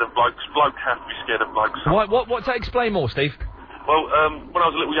scared of blokes. Blokes have to be scared of blokes. What's that? Explain more, Steve. Well, when I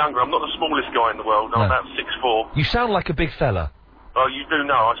was a little younger, I'm not the smallest guy in the world. I'm about 6'4". You sound like a big fella. Oh, you do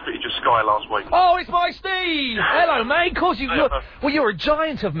know. I spitted your sky last week. Oh, it's my Steve! Hello, mate. Of course you're a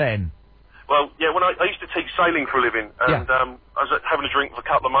giant of men. Well, yeah, when I used to teach sailing for a living, and I was having a drink with a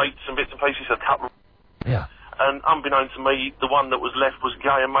couple of mates and bits and pieces, Yeah. And unbeknownst to me, the one that was left was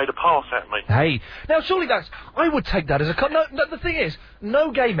gay and made a pass at me. Hey, now surely I would take that as a... No, the thing is,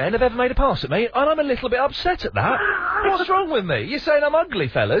 no gay men have ever made a pass at me, and I'm a little bit upset at that. What's wrong with me? You're saying I'm ugly,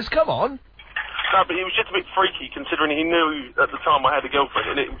 fellas? Come on. No, but it was just a bit freaky, considering he knew at the time I had a girlfriend,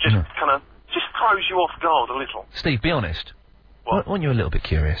 and it just kind of just throws you off guard a little. Steve, be honest. What? Weren't you a little bit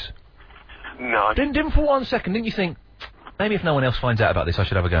curious? No. Didn't for 1 second, didn't you think, maybe if no one else finds out about this, I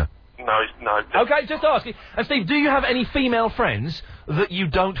should have a go? No. Okay, just asking. And Steve, do you have any female friends that you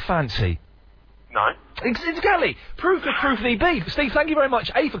don't fancy? No. Exactly. Proof thee B. Steve, thank you very much.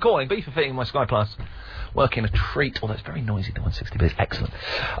 A, for calling. B, for fitting my Sky Plus. Working a treat. Oh, that's very noisy, the 160, but it's excellent.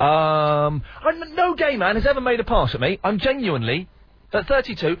 No gay man has ever made a pass at me. I'm genuinely... At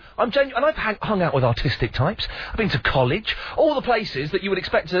 32, and I've hung out with artistic types. I've been to college. All the places that you would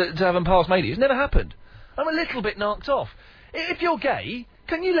expect to have them pass maybe. It's never happened. I'm a little bit knocked off. If you're gay,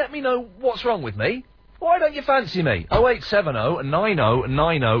 can you let me know what's wrong with me? Why don't you fancy me? 0870 90 90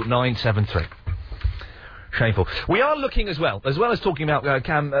 973. Shameful. We are looking as well as talking about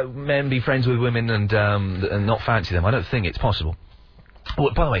can men be friends with women and not fancy them. I don't think it's possible.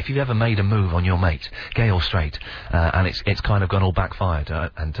 Well, by the way, if you've ever made a move on your mate, gay or straight, and it's kind of gone all backfired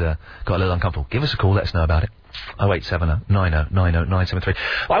and got a little uncomfortable, give us a call, let us know about it. 0870 90 90 973.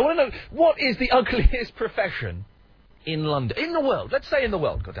 I want to know, what is the ugliest profession in London? In the world. Let's say in the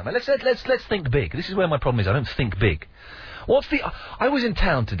world, goddammit. Let's think big. This is where my problem is, I don't think big. I was in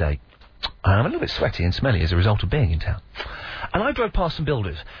town today. I'm a little bit sweaty and smelly as a result of being in town. And I drove past some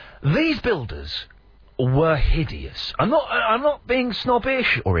builders. These builders were hideous. I'm not being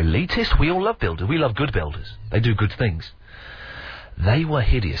snobbish or elitist. We all love builders. We love good builders. They do good things. They were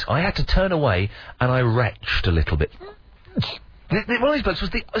hideous. I had to turn away and I retched a little bit. One of these builders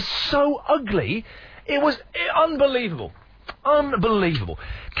was so ugly. It was unbelievable. Unbelievable.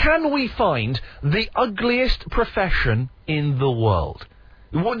 Can we find the ugliest profession in the world?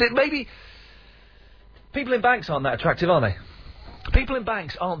 Maybe people in banks aren't that attractive, are they? People in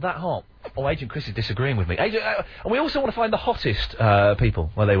banks aren't that hot. Oh, Agent Chris is disagreeing with me. And we also want to find the hottest people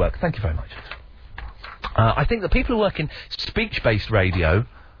where they work. Thank you very much. I think the people who work in speech-based radio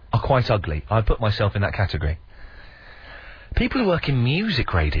are quite ugly. I put myself in that category. People who work in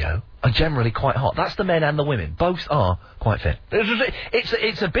music radio are generally quite hot. That's the men and the women. Both are quite fit.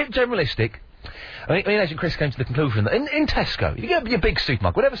 It's a bit generalistic. I mean, me and Agent Chris came to the conclusion that in Tesco, you go to your big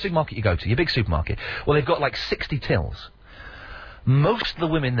supermarket, whatever supermarket you go to, your big supermarket, well, they've got like 60 tills. Most of the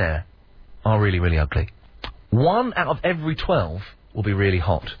women there are really, really ugly. 1 out of every 12 will be really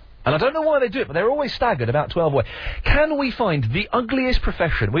hot. And I don't know why they do it, but they're always staggered about 12 away. Can we find the ugliest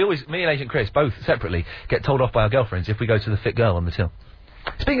profession? Me and Agent Chris, both separately, get told off by our girlfriends if we go to the fit girl on the till.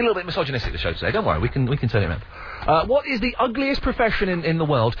 It's being a little bit misogynistic, the show today. Don't worry, we can turn it around. What is the ugliest profession in the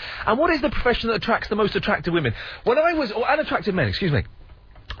world? And what is the profession that attracts the most attractive women? Unattractive men, excuse me.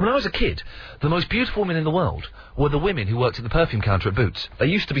 When I was a kid, the most beautiful women in the world were the women who worked at the perfume counter at Boots. They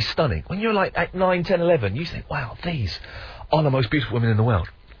used to be stunning. When you're like at 9, 10, 11, you think, wow, these are the most beautiful women in the world.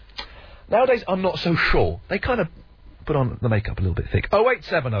 Nowadays, I'm not so sure. They kind of put on the makeup a little bit thick.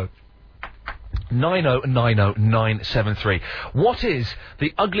 0870 90 90 973. What is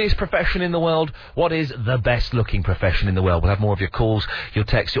the ugliest profession in the world? What is the best looking profession in the world? We'll have more of your calls, your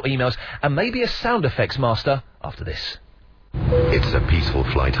texts, your emails, and maybe a sound effects master after this. It's a peaceful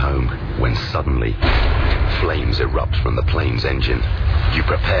flight home when suddenly flames erupt from the plane's engine. You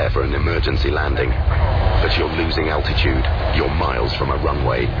prepare for an emergency landing, but you're losing altitude, you're miles from a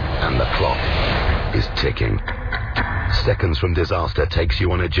runway, and the clock is ticking. Seconds from Disaster takes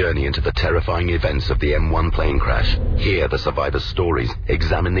you on a journey into the terrifying events of the M1 plane crash. Hear the survivors' stories,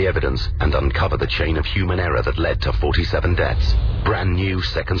 examine the evidence, and uncover the chain of human error that led to 47 deaths. Brand new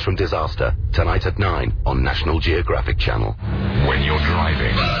Seconds from Disaster, tonight at 9 on National Geographic Channel. When you're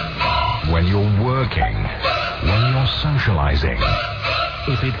driving, when you're working, when you're socializing,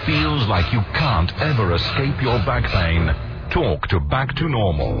 if it feels like you can't ever escape your back pain, talk to Back to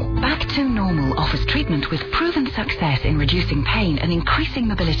Normal. Back to Normal offers treatment with proven success in reducing pain and increasing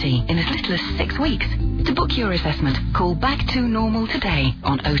mobility in as little as 6 weeks. To book your assessment, call Back to Normal today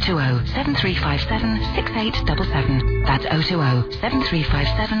on 020 7357 6877. That's 020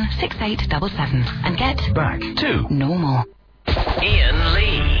 7357 6877. And get Back to Normal. Ian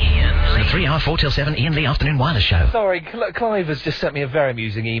Lee. The 3 hour 4 till 7 Ian Lee Afternoon Wireless Show. Sorry, Clive has just sent me a very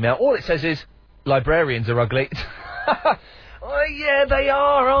amusing email. All it says is, librarians are ugly. Oh, yeah, they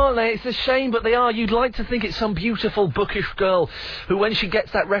are, aren't they? It's a shame, but they are. You'd like to think it's some beautiful, bookish girl who, when she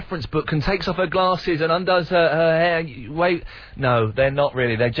gets that reference book and takes off her glasses and undoes her hair... Wait, no, they're not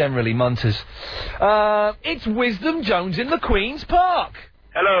really. They're generally munters. It's Wisdom Jones in the Queen's Park.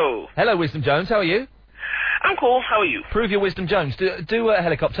 Hello. Hello, Wisdom Jones. How are you? I'm cool. How are you? Prove your Wisdom Jones. Do a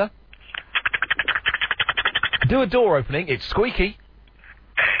helicopter. Do a door opening. It's squeaky.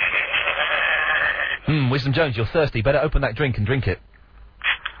 Wisdom Jones, you're thirsty. Better open that drink and drink it.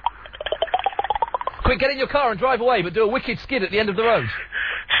 Quick, get in your car and drive away, but do a wicked skid at the end of the road.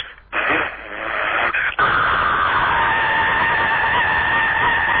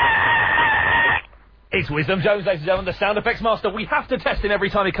 It's Wisdom Jones, ladies and gentlemen, the sound effects master. We have to test him every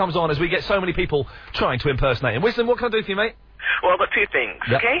time he comes on, as we get so many people trying to impersonate him. Wisdom, what can I do for you, mate? Well, I've got two things,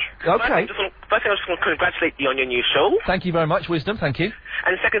 okay? Okay. First thing, I just want to congratulate you on your new show. Thank you very much, Wisdom, thank you.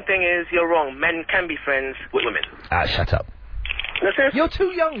 And the second thing is, you're wrong. Men can be friends with women. Shut up. No, seriously? You're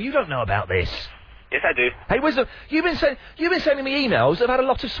too young, you don't know about this. Yes, I do. Hey, Wisdom, you've been sending me emails that have had a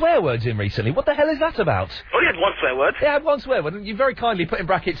lot of swear words in recently. What the hell is that about? Oh, you had one swear word? Yeah, I had one swear word, and you very kindly put in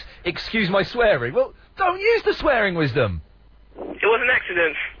brackets, excuse my swearing. Well, don't use the swearing, Wisdom. It was an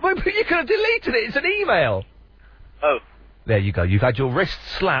accident. Well, but you could have deleted it. It's an email. Oh. There you go. You've had your wrists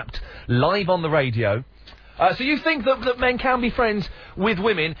slapped live on the radio. So you think that men can be friends with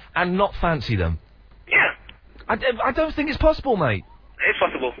women and not fancy them? Yeah. I don't think it's possible, mate. It's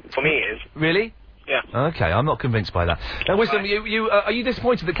possible. For me, it is. Really? Yeah. Okay, I'm not convinced by that. Now, Wisdom, are you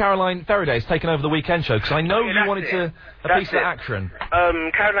disappointed that Caroline Faraday has taken over the weekend show? Because I know you wanted a piece of action.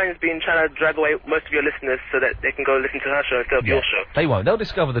 Caroline's been trying to drag away most of your listeners so that they can go listen to her show instead of your show. They won't. They'll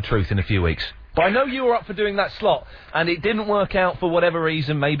discover the truth in a few weeks. But I know you were up for doing that slot, and it didn't work out for whatever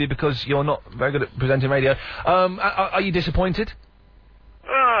reason, maybe because you're not very good at presenting radio. Are you disappointed?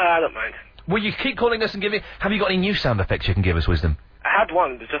 I don't mind. Will you keep calling us and giving... Have you got any new sound effects you can give us, Wisdom? I had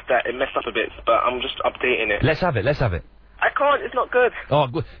one, it's just that it messed up a bit, but I'm just updating it. Let's have it. I can't, it's not good. Oh,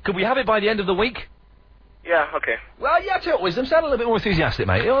 could we have it by the end of the week? Yeah, okay. Well, yeah, tell you what, Wisdom, sound a little bit more enthusiastic,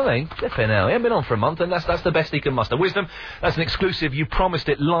 mate. You know what I mean? Flipping hell, he hasn't been on for a month, and that's the best he can muster. Wisdom, that's an exclusive. You promised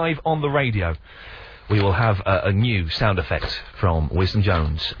it live on the radio. We will have a new sound effect from Wisdom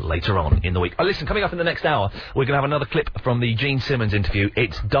Jones later on in the week. Listen, coming up in the next hour, we're going to have another clip from the Gene Simmons interview.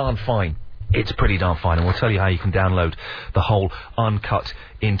 It's darn fine. It's pretty darn fine, and we'll tell you how you can download the whole uncut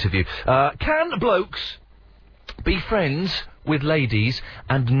interview. Can blokes be friends with ladies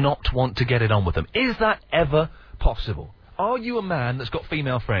and not want to get it on with them? Is that ever possible? Are you a man that's got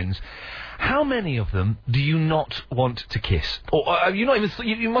female friends? How many of them do you not want to kiss? Or you not even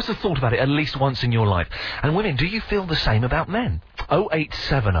you must have thought about it at least once in your life. And women, do you feel the same about men?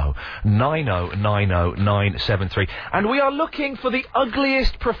 0870 9090 973. And we are looking for the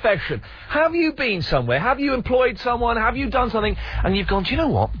ugliest profession. Have you been somewhere? Have you employed someone? Have you done something? And you've gone, do you know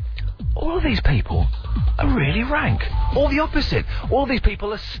what? All of these people are really rank. Or the opposite. All these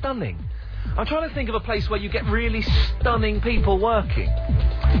people are stunning. I'm trying to think of a place where you get really stunning people working.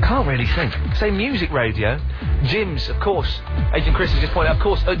 Can't really think. Say music radio, gyms, of course. Agent Chris has just pointed out, of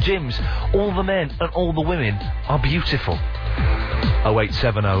course, at gyms, all the men and all the women are beautiful.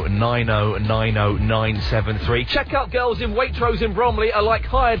 0870 9090 973. Check out girls in Waitrose in Bromley are like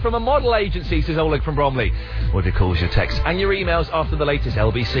hired from a model agency, says Oleg from Bromley. What it calls your texts and your emails after the latest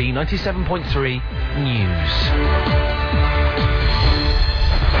LBC 97.3 news.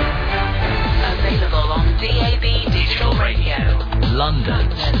 Available on DAB Digital Radio.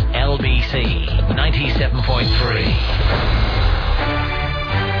 London's LBC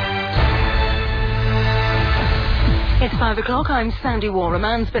 97.3. It's 5 o'clock. I'm Sandy Waugh. A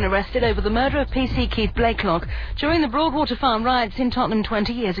man's been arrested over the murder of PC Keith Blakelock during the Broadwater Farm riots in Tottenham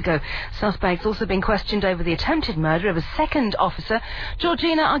 20 years ago. Suspects also been questioned over the attempted murder of a second officer.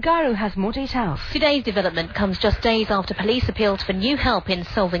 Georgina Argyrou has more details. Today's development comes just days after police appealed for new help in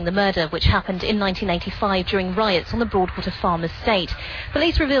solving the murder, which happened in 1985 during riots on the Broadwater Farm estate.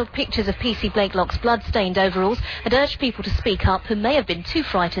 Police revealed pictures of PC Blakelock's blood-stained overalls and urged people to speak up who may have been too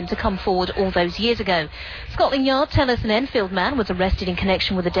frightened to come forward all those years ago. Scotland Yard tell us an Enfield man was arrested in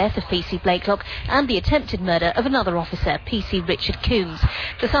connection with the death of PC Blakelock and the attempted murder of another officer, PC Richard Coombs.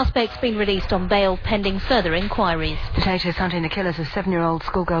 The suspect's been released on bail pending further inquiries. Detectives hunting the killers of 7-year-old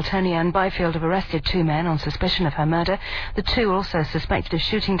schoolgirl Tony Ann Byfield have arrested 2 men on suspicion of her murder. The 2 are also suspected of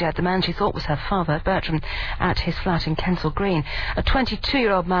shooting dead the man she thought was her father, Bertram, at his flat in Kensal Green. A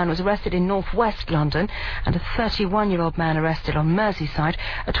 22-year-old man was arrested in north-west London and a 31-year-old man arrested on Merseyside.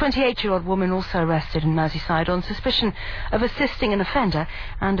 A 28-year-old woman also arrested in Merseyside on suspicion of assisting an offender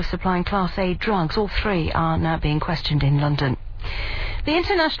and of supplying Class A drugs. All 3 are now being questioned in London. The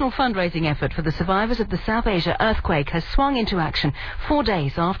international fundraising effort for the survivors of the South Asia earthquake has swung into action 4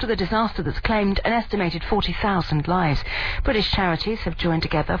 days after the disaster that's claimed an estimated 40,000 lives. British charities have joined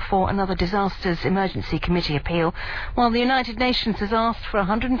together for another Disasters Emergency Committee appeal, while the United Nations has asked for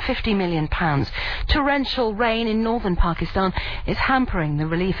 £150 million. Torrential rain in northern Pakistan is hampering the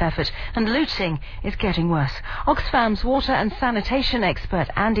relief effort, and looting is getting worse. Oxfam's water and sanitation expert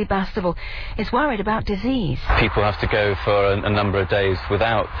Andy Bastable is worried about disease. People have to go for a number of days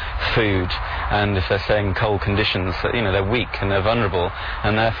without food, and if they're staying in cold conditions, they're weak and they're vulnerable,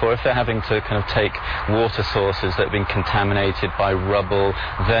 and therefore if they're having to kind of take water sources that have been contaminated by rubble,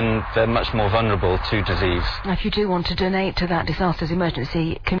 then they're much more vulnerable to disease. Now, if you do want to donate to that Disasters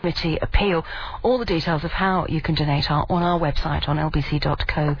Emergency Committee appeal, all the details of how you can donate are on our website on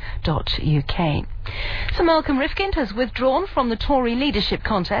lbc.co.uk. Sir Malcolm Rifkind has withdrawn from the Tory leadership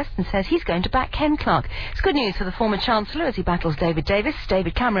contest and says he's going to back Ken Clarke. It's good news for the former Chancellor as he battles David Davis,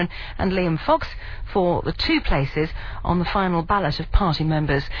 David Cameron and Liam Fox for the 2 places on the final ballot of party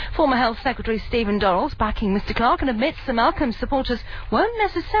members. Former Health Secretary Stephen Dorrell's backing Mr Clarke and admits Sir Malcolm's supporters won't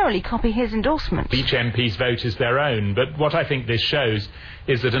necessarily copy his endorsement. Each MP's vote is their own, but what I think this shows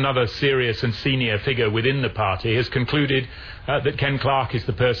is that another serious and senior figure within the party has concluded that Ken Clarke is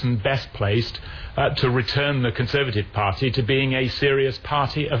the person best placed to return the Conservative Party to being a serious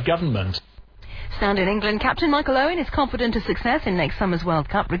party of government. Stand in England, Captain Michael Owen is confident of success in next summer's World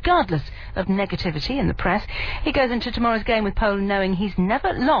Cup, regardless of negativity in the press. He goes into tomorrow's game with Poland knowing he's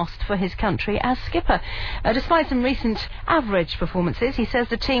never lost for his country as skipper. Despite some recent average performances, he says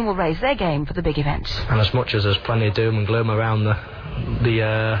the team will raise their game for the big event. And as much as there's plenty of doom and gloom around the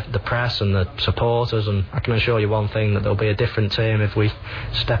press and the supporters, and I can assure you one thing, that there'll be a different team if we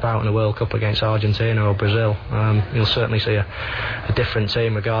step out in the World Cup against Argentina or Brazil. You'll certainly see a different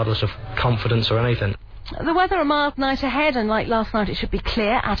team regardless of confidence or anything. The weather, a mild night ahead, and like last night it should be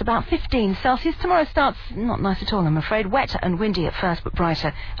clear at about 15 Celsius. Tomorrow starts not nice at all, I'm afraid. Wet and windy at first, but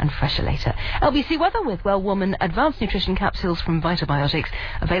brighter and fresher later. LBC weather with Wellwoman Advanced Nutrition Capsules from Vitabiotics,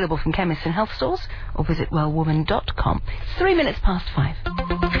 available from chemists and health stores, or visit wellwoman.com. It's 3 minutes past 5.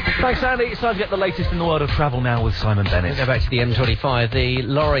 Thanks, Andy. It's time to get the latest in the world of travel now with Simon Bennett. Go back to the M25. The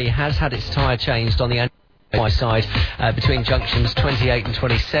lorry has had its tyre changed on the side between junctions 28 and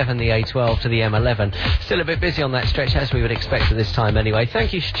 27, the A12 to the M11. Still a bit busy on that stretch, as we would expect at this time anyway.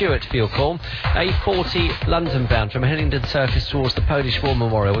 Thank you, Stuart, for your call. A40 London bound from Hillingdon Circus towards the Polish War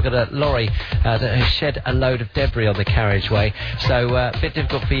Memorial. We've got a lorry that has shed a load of debris on the carriageway, so a bit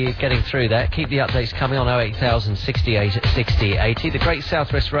difficult for you getting through that. Keep the updates coming on 08000 68 60 80. The Great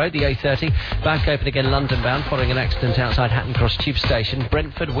South West Road, the A30, back open again London bound following an accident outside Hatton Cross Tube Station.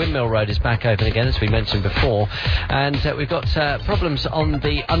 Brentford Windmill Road is back open again, as we mentioned before. And we've got problems on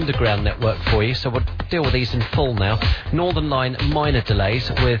the underground network for you, so we'll deal with these in full now. Northern Line, minor delays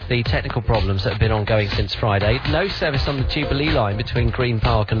with the technical problems that have been ongoing since Friday. No service on the Jubilee line between Green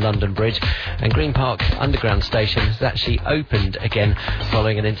Park and London Bridge, and Green Park Underground Station has actually opened again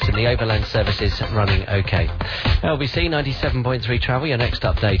following an incident. The overland service is running okay. LBC 97.3 travel, your next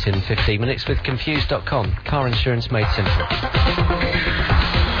update in 15 minutes with Confused.com. Car insurance made simple.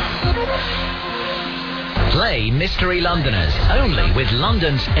 Play Mystery Londoners only with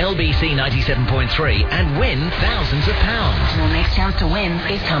London's LBC 97.3 and win thousands of pounds. Your next chance to win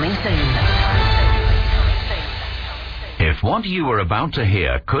is coming soon. If what you are about to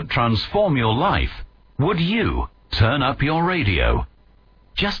hear could transform your life, would you turn up your radio?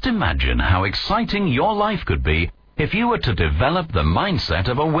 Just imagine how exciting your life could be if you were to develop the mindset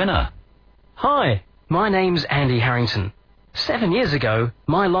of a winner. Hi, my name's Andy Harrington. 7 years ago,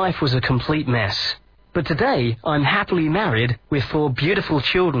 my life was a complete mess. But today, I'm happily married with 4 beautiful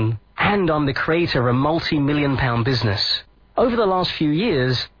children, and I'm the creator of a multi-million-pound business. Over the last few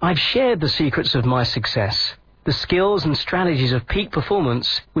years, I've shared the secrets of my success, the skills and strategies of peak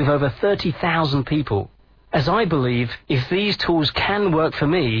performance with over 30,000 people. As I believe, if these tools can work for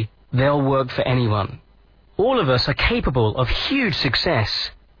me, they'll work for anyone. All of us are capable of huge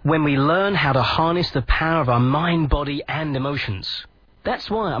success when we learn how to harness the power of our mind, body, and emotions.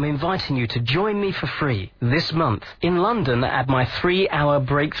 That's why I'm inviting you to join me for free this month in London at my 3-hour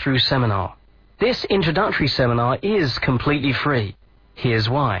breakthrough seminar. This introductory seminar is completely free. Here's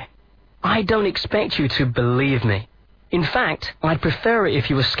why. I don't expect you to believe me. In fact, I'd prefer it if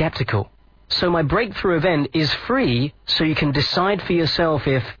you were skeptical. So my breakthrough event is free so you can decide for yourself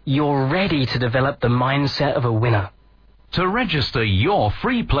if you're ready to develop the mindset of a winner. To register your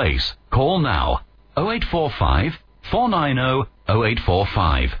free place, call now 0845 490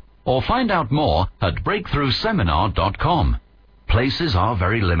 0845 or find out more at breakthroughseminar.com. Places are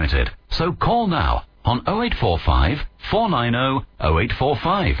very limited, so call now on 0845 490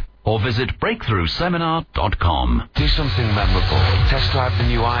 0845 or visit breakthroughseminar.com. Do something memorable. Test drive the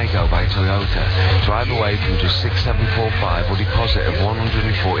new iGo by Toyota. Drive away from just 6745 or deposit of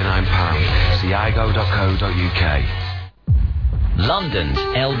 £149. See igo.co.uk. London's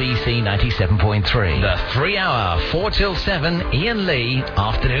LBC 97.3. The 3-hour 4 till 7 Ian Lee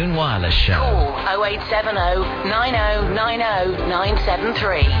Afternoon Wireless Show. Call 0870 9090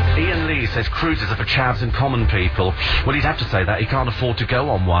 973. Ian Lee says cruises are for chavs and common people. Well, he'd have to say that. He can't afford to go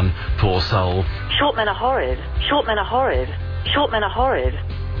on one, poor soul. Short men are horrid. Short men are horrid. Short men are horrid.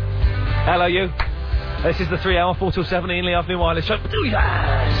 Hello, you. This is the 3-hour 4 till 7 Ian Lee Afternoon Wireless Show.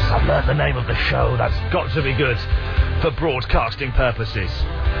 Yes, I've learned the name of the show. That's got to be good for broadcasting purposes.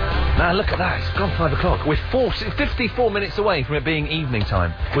 Now, look at that. It's gone 5 o'clock. We're 54 minutes away from it being evening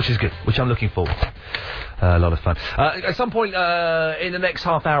time, which is good, which I'm looking forward to. A lot of fun. At some point in the next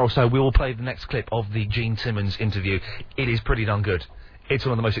half hour or so, we will play the next clip of the Gene Simmons interview. It is pretty darn good. It's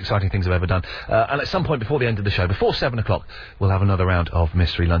one of the most exciting things I've ever done. And at some point before the end of the show, before 7 o'clock, we'll have another round of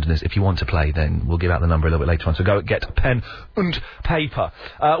Mystery Londoners. If you want to play, then we'll give out the number a little bit later on. So go get a pen and paper.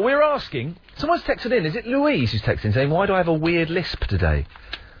 We're asking... Someone's texted in. Is it Louise who's texted in saying, why do I have a weird lisp today?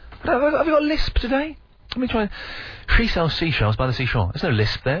 Have I got a lisp today? Let me try. She sells seashells by the seashore. There's no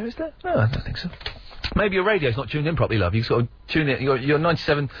lisp there, is there? No, I don't think so. Maybe your radio's not tuned in properly, love. You've got to tune in. You're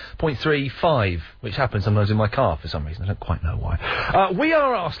 97.35, which happens sometimes in my car for some reason. I don't quite know why. We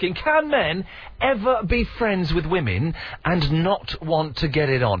are asking, can men ever be friends with women and not want to get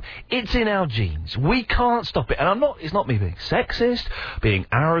it on? It's in our genes. We can't stop it. And it's not me being sexist, being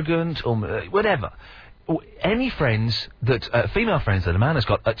arrogant, or whatever. Any friends that, female friends that a man has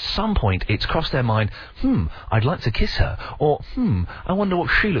got, at some point it's crossed their mind, I'd like to kiss her, or, I wonder what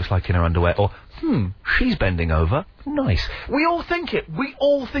she looks like in her underwear, or, she's bending over. Nice. We all think it. We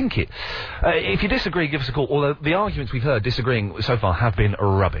all think it. If you disagree, give us a call. Although the arguments we've heard disagreeing so far have been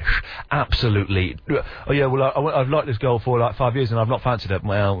rubbish. Absolutely. Oh, yeah, well, I've liked this girl for like 5 years and I've not fancied her.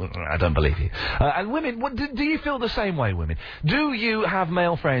 Well, I don't believe you. And women, do you feel the same way, women? Do you have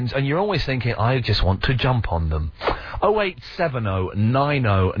male friends and you're always thinking, I just want to jump on them? 0870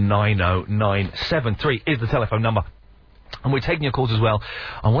 9090 973 is the telephone number. And we're taking your calls as well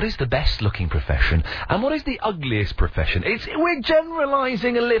on what is the best-looking profession and what is the ugliest profession. We're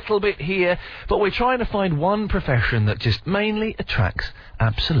generalising a little bit here, but we're trying to find one profession that just mainly attracts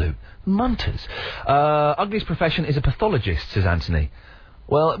absolute munters. Ugliest profession is a pathologist, says Anthony.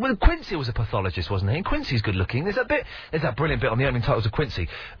 Well, Quincy was a pathologist, wasn't he? And Quincy's good-looking. There's that brilliant bit on the opening titles of Quincy.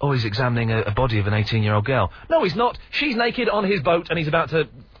 Oh, he's examining a body of an 18-year-old girl. No, he's not. She's naked on his boat and he's about to...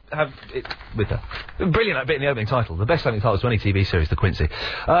 have it with her. Brilliant, that bit in the opening title. The best opening title to any TV series, The Quincy.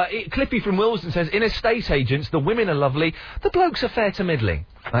 Clippy from Willesden says, in estate agents, the women are lovely, the blokes are fair to middling.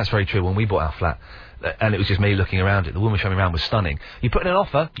 That's very true. When we bought our flat, and it was just me looking around it, the woman showing me around was stunning. You put in an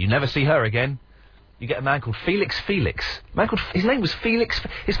offer, you never see her again. You get a man called Felix. His name was Felix.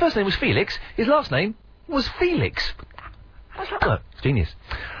 His first name was Felix. His last name was Felix. How's that work? Genius.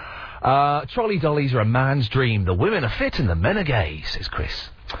 Trolley dollies are a man's dream. The women are fit and the men are gay, says Chris.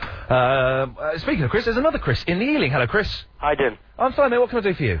 Speaking of Chris, there's another Chris in the Ealing. Hello, Chris. Hi, Dan. I'm fine, mate. What can I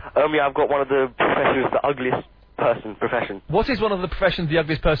do for you? Yeah, I've got one of the professions, the ugliest profession. What is one of the professions, the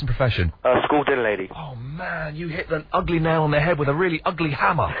ugliest profession? School dinner lady. Oh, man, you hit an ugly nail on the head with a really ugly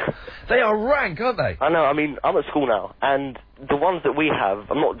hammer. They are rank, aren't they? I know. I mean, I'm at school now, and the ones that we have,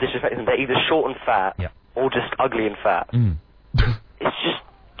 I'm not disrespecting them, they're either short and fat, or just ugly and fat. It's just...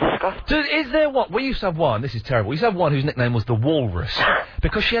 So is there one? We used to have one. This is terrible. We used to have one whose nickname was the Walrus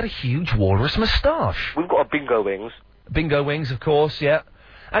because she had a huge walrus moustache. We've got a Bingo Wings. Bingo Wings, of course. Yeah.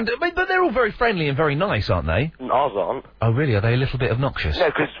 But they're all very friendly and very nice, aren't they? Ours aren't. Oh, really? Are they a little bit obnoxious? No,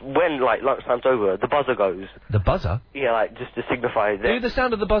 because when, like, lunchtime's over, the buzzer goes. The buzzer? Yeah, like, just to signify that... Do the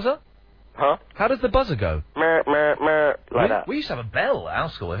sound of the buzzer? Huh? How does the buzzer go? Mer, mer, mer, like that. We used to have a bell at our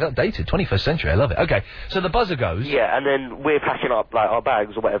school. It's outdated, 21st century. I love it. Okay, so the buzzer goes. Yeah, and then we're packing up, like, our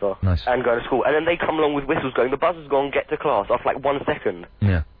bags or whatever. Nice. And going to school. And then they come along with whistles going, the buzzer's gone, get to class, after, like, 1 second.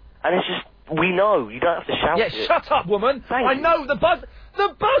 Yeah. And it's just, we know, you don't have to shout it. Yeah, shut up, woman! Thank I you. know, the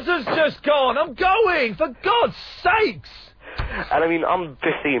buzzer's just gone! I'm going! For God's sakes! And I mean, I'm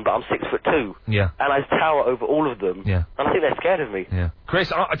 15, but I'm 6'2". Yeah. And I tower over all of them. Yeah. And I think they're scared of me. Yeah. Chris,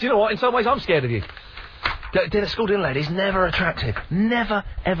 do you know what? In some ways, I'm scared of you. School dinner ladies, never attractive. Never,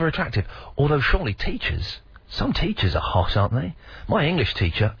 ever attractive. Although, surely some teachers are hot, aren't they? My English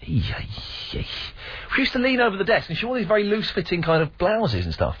teacher, she used to lean over the desk and she wore these very loose-fitting kind of blouses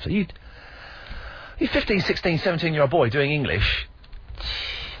and stuff. So you're 15, 16, 17-year-old boy doing English.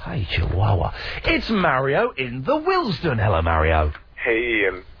 Hey, Chihuahua. It's Mario in the Willesden. Hello, Mario. Hey,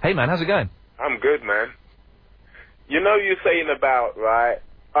 Ian. Hey, man, how's it going? I'm good, man. You know you're saying about, right,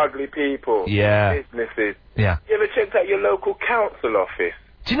 ugly people, businesses. Yeah. You ever checked out your local council office?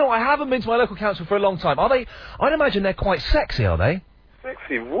 Do you know, I haven't been to my local council for a long time. Are they... I'd imagine they're quite sexy, are they?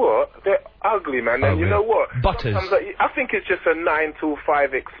 Sexy what? They're ugly, man. And you know what? Butters. Sometimes I think it's just a 9 to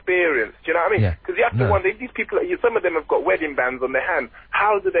 5 experience. Do you know what I mean? Yeah. Because you have to wonder, these people, some of them have got wedding bands on their hand.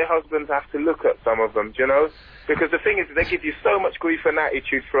 How do their husbands have to look at some of them, do you know? Because the thing is, they give you so much grief and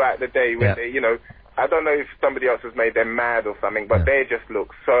attitude throughout the day when they, you know, I don't know if somebody else has made them mad or something, but they just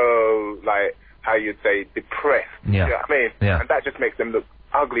look so, like, how you'd say, depressed. Yeah. You know what I mean? Yeah. And that just makes them look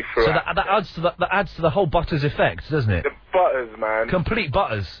ugly throughout. So that adds to the whole Butters effect, doesn't it? The butters, man. Complete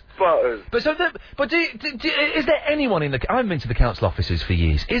butters. Butters. But is there anyone in the... I haven't been to the council offices for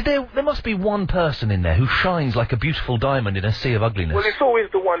years. There must be one person in there who shines like a beautiful diamond in a sea of ugliness. Well, it's always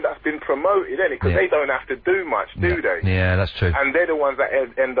the one that's been promoted, isn't it? Because they don't have to do much, do they? Yeah, that's true. And they're the ones that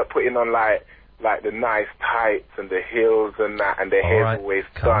end up putting on, like the nice tights and the heels and that, and their hair's always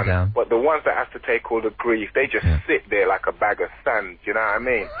calm done. down. But the ones that have to take all the grief, they just sit there like a bag of sand, you know what I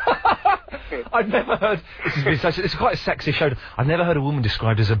mean? I've never heard... It's quite a sexy show. I've never heard a woman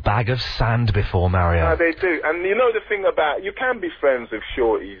described as a bag of sand before, Mario. No, they do. And you know the thing about... You can be friends with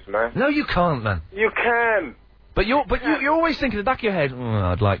shorties, man. No, you can't, man. You can. But you're always thinking in the back of your head,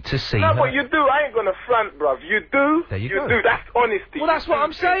 I'd like to see No, her. but you do. I ain't gonna front, bruv. You do. There you You go. do. That's honesty. Well, that's what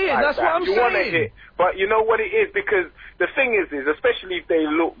I'm saying. Like That's what I'm you wanna saying. hit. But you know what it is? Because the thing is, especially if they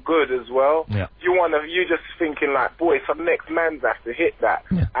look good as well, you're just thinking like, boy, some next man's have to hit that.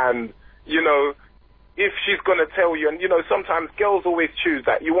 Yeah. And, you know, if she's going to tell you, and, you know, sometimes girls always choose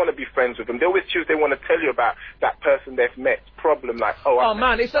that you want to be friends with them. They always choose they want to tell you about that person they've met problem, like,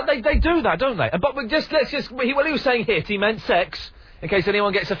 man, it's that they do that, don't they? But he was saying hit, he meant sex, in case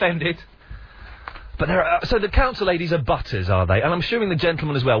anyone gets offended. But so the council ladies are butters, are they? And I'm assuming the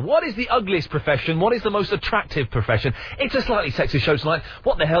gentlemen as well. What is the ugliest profession? What is the most attractive profession? It's a slightly sexy show tonight.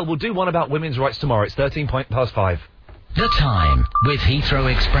 What the hell? We'll do one about women's rights tomorrow. It's 5:13. The Time with Heathrow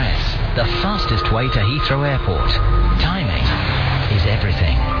Express. The fastest way to Heathrow Airport. Timing is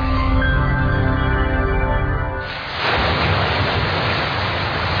everything.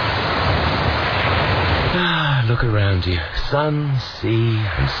 Look around you. Sun, sea,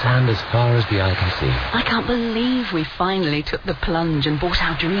 and sand as far as the eye can see. I can't believe we finally took the plunge and bought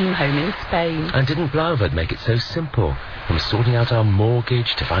our dream home in Spain. And didn't Blauvert make it so simple? From sorting out our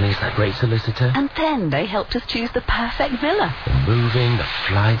mortgage to finding us that great solicitor. And then they helped us choose the perfect villa. The moving, the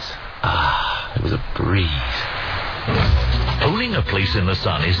flights. It was a breeze. Owning a place in the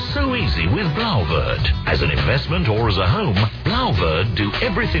sun is so easy with Blauvert. As an investment or as a home, Blauvert do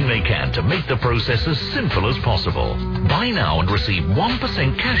everything they can to make the process as simple as possible. Buy now and receive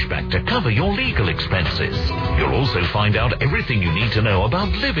 1% cashback to cover your legal expenses. You'll also find out everything you need to know about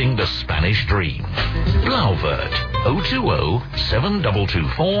living the Spanish dream. Blauvert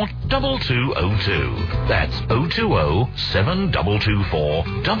 020-7224-2202. That's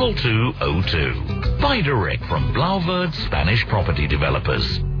 020-7224-2202. Buy direct from Blauvert Spanish Property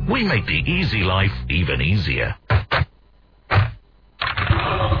Developers. We make the easy life even easier.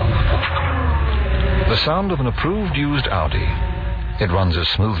 The sound of an approved used Audi. It runs as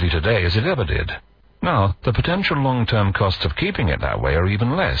smoothly today as it ever did. Now, the potential long-term costs of keeping it that way are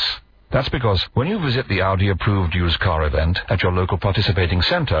even less. That's because when you visit the Audi approved used car event at your local participating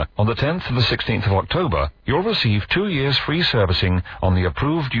centre on the 10th to the 16th of October, you'll receive 2 years free servicing on the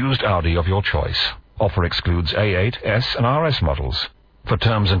approved used Audi of your choice. Offer excludes A8, S and RS models. For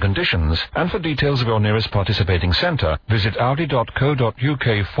terms and conditions, and for details of your nearest participating centre, visit audi.co.uk/used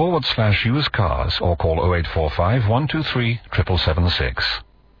cars or call 0845 123 776.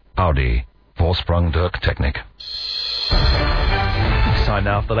 Audi. Vorsprung durch Technik. Time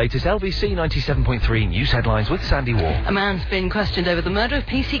now for the latest LBC 97.3 news headlines with Sandy Wall. A man's been questioned over the murder of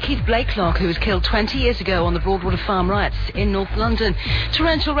PC Keith Blakelock, who was killed 20 years ago on the Broadwater Farm riots in North London.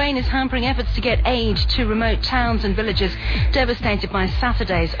 Torrential rain is hampering efforts to get aid to remote towns and villages devastated by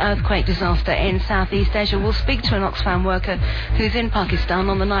Saturday's earthquake disaster in Southeast Asia. We'll speak to an Oxfam worker who's in Pakistan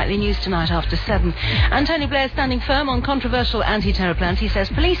on the nightly news tonight after 7. And Tony Blair standing firm on controversial anti-terror plans. He says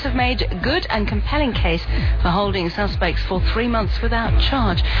police have made good and compelling case for holding suspects for 3 months without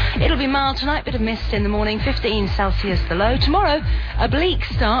charge. It'll be mild tonight, bit of mist in the morning, 15 Celsius the low. Tomorrow, a bleak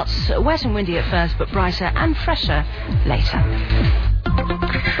start, wet and windy at first, but brighter and fresher later.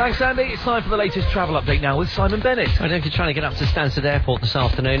 Thanks, Andy. It's time for the latest travel update now with Simon Bennett. I don't know if you're trying to get up to Stansted Airport this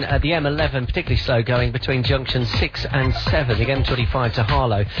afternoon. The M11 particularly slow going between junctions 6 and 7, the M25 to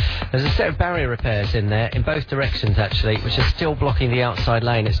Harlow. There's a set of barrier repairs in there, in both directions actually, which are still blocking the outside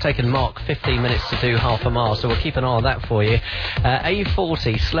lane. It's taken Mark 15 minutes to do half a mile, so we'll keep an eye on that for you.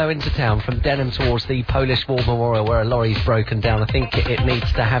 A40 slow into town from Denham towards the Polish War Memorial, where a lorry's broken down. I think it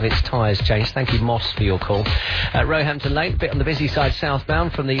needs to have its tyres changed. Thank you, Moss, for your call. Roehampton Lane, a bit on the busy side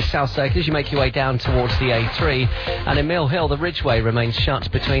southbound from the South Circuit as you make your way down towards the A3. And in Mill Hill, the Ridgeway remains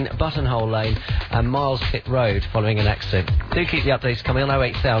shut between Buttonhole Lane and Miles Pit Road following an accident. Do keep the updates coming on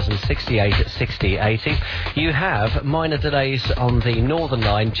 08000 68 60 80. You have minor delays on the Northern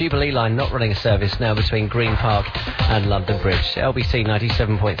Line. Jubilee Line not running a service now between Green Park and London Bridge. LBC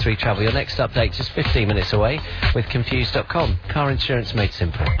 97.3 travel. Your next update is 15 minutes away with Confused.com. Car insurance made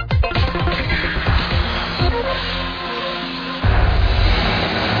simple.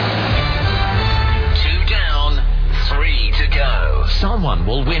 Someone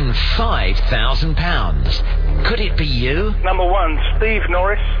will win £5,000. Could it be you? Number 1, Steve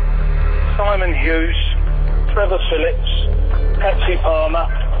Norris, Simon Hughes, Trevor Phillips, Patsy Palmer,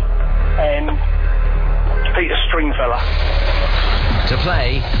 and Peter Stringfellow. To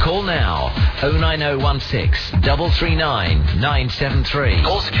play, call now 09016 339 973.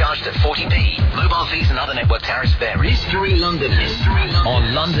 Calls are charged at 40p. Mobile fees and other network tariffs vary. Mystery London.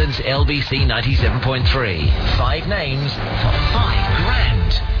 On London's LBC 97.3. 5 names for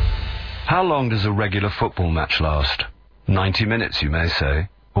 £5,000. How long does a regular football match last? 90 minutes, you may say.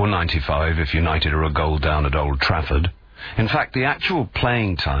 Or 95 if United are a goal down at Old Trafford. In fact, the actual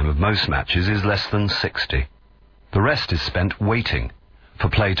playing time of most matches is less than 60. The rest is spent waiting. For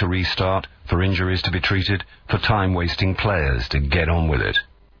play to restart, for injuries to be treated, for time-wasting players to get on with it.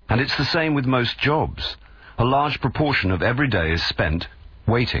 And it's the same with most jobs. A large proportion of every day is spent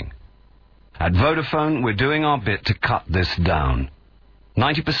waiting. At Vodafone, we're doing our bit to cut this down.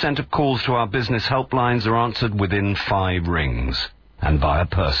 90% of calls to our business helplines are answered within 5 rings. And by a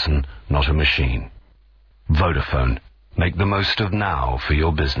person, not a machine. Vodafone. Make the most of now for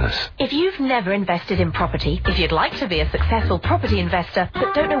your business. If you've never invested in property, if you'd like to be a successful property investor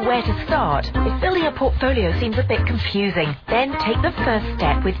but don't know where to start, if building a portfolio seems a bit confusing, then take the first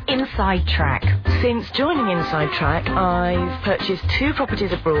step with Inside Track. Since joining Inside Track, I've purchased 2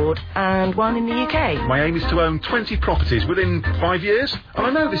 properties abroad and 1 in the UK. My aim is to own 20 properties within 5 years, and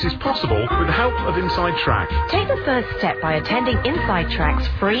I know this is possible with the help of Inside Track. Take the first step by attending Inside Track's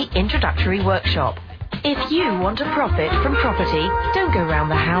free introductory workshop. If you want to profit from property, don't go round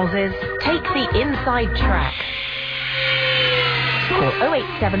the houses. Take the Inside Track. Call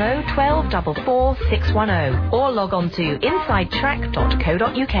 0870 12 44 610 or log on to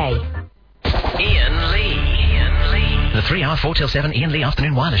insidetrack.co.uk. Ian Lee. The 3-hour 4 till 7 Ian Lee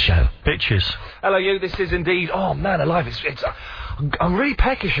Afternoon Wireless Show. Pictures. Hello, you. This is indeed... Oh, man alive. I'm really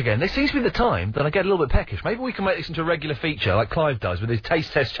peckish again. This seems to be the time that I get a little bit peckish. Maybe we can make this into a regular feature like Clive does with his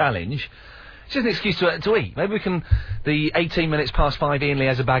taste test challenge. It's just an excuse to eat. Maybe we can... The 18 minutes past 5 Ian Lee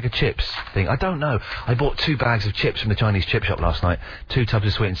has a bag of chips thing. I don't know. I bought 2 bags of chips from the Chinese chip shop last night. 2 tubs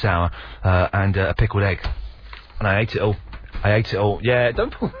of sweet and sour, and a pickled egg. And I ate it all. Yeah,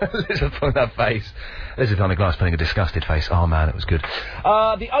 don't pull that face. Elizabeth on the glass putting a disgusted face. Oh, man, it was good.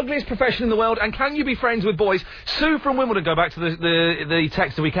 The ugliest profession in the world, and can you be friends with boys? Sue from Wimbledon, go back to the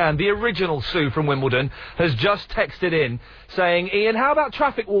text that we can. The original Sue from Wimbledon has just texted in saying, Ian, how about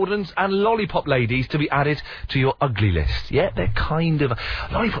traffic wardens and lollipop ladies to be added to your ugly list? Yeah, they're kind of...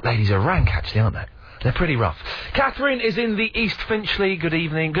 Lollipop ladies are rank, actually, aren't they? They're pretty rough. Catherine is in the East Finchley. Good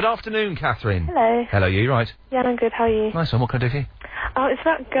evening. Good afternoon, Catherine. Hello. Hello, you right? Yeah, I'm good. How are you? Nice one. What can I do for you? It's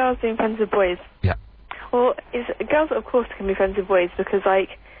about girls being friends with boys. Yeah. Well, girls, of course, can be friends with boys because,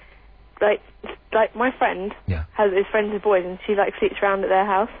 like my friend is friends with boys and she, sleeps around at their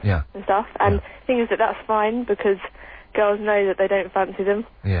house and stuff. And the thing is that's fine because girls know that they don't fancy them.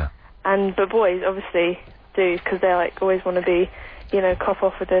 Yeah. But boys, obviously, do because they, always want to be... cop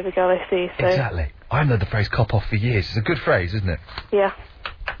off with every girl I see. So. Exactly. I've known the phrase "cop off" for years. It's a good phrase, isn't it? Yeah.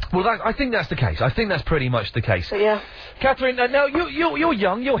 Well, I think that's the case. I think that's pretty much the case. But yeah. Catherine, now you're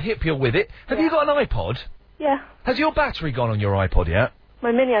young, you're hip, you're with it. Have you got an iPod? Yeah. Has your battery gone on your iPod yet?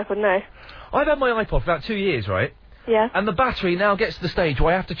 My mini iPod, no. I've had my iPod for about 2 years, right? Yeah. And the battery now gets to the stage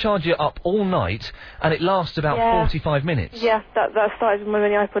where I have to charge it up all night, and it lasts about 45 minutes. Yeah, that started with my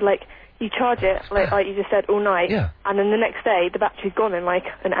mini iPod. Like, you charge it, like you just said, all night. Yeah. And then the next day, the battery's gone in, like,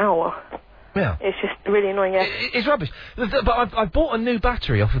 an hour. Yeah. It's just really annoying, yeah. It's rubbish. But I've bought a new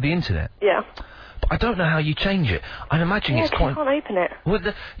battery off of the internet. Yeah. But I don't know how you change it. I'm imagining it's quite... you can't open it. Well,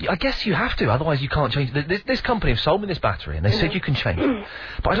 I guess you have to, otherwise you can't change it. This company have sold me this battery, and they said you can change it.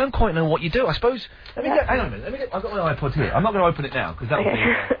 But I don't quite know what you do. I suppose... hang on a minute. I've got my iPod here. I'm not going to open it now, because that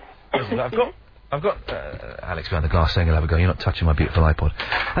would be... I've got Alex behind the glass saying he'll have a go. You're not touching my beautiful iPod.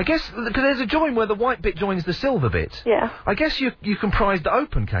 I guess, because there's a join where the white bit joins the silver bit. Yeah. I guess you can prise that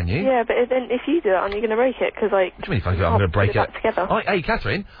open, can you? Yeah, but then if you do it, aren't you going to break it? Because, like... What do you mean if I'm going to break it? Together. Hey,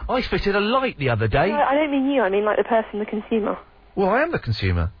 Catherine, I fitted a light the other day. No, I don't mean you, I mean, like, the person, the consumer. Well, I am the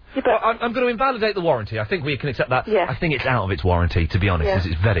consumer. Yeah, but... I'm going to invalidate the warranty. I think we can accept that. Yeah. I think it's out of its warranty, to be honest, because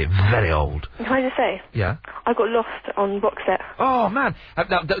it's very, very old. Can I just say? Yeah? I got lost on box set. Oh, man.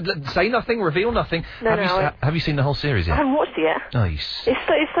 Now, say nothing, reveal nothing. No, have you seen the whole series yet? I haven't watched it yet. Nice.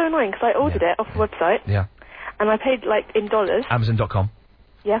 It's so annoying, because I ordered it off the website. Yeah. And I paid, like, in dollars. Amazon.com.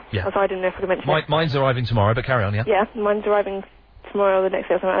 Yeah? Yeah. So I didn't know if I could mention it. Mine's arriving tomorrow, but carry on, yeah? Yeah, mine's arriving tomorrow or the next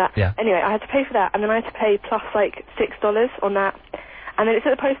day or something like that. Yeah. Anyway, I had to pay for that, and then I had to pay plus, like, $6 on that. And then it's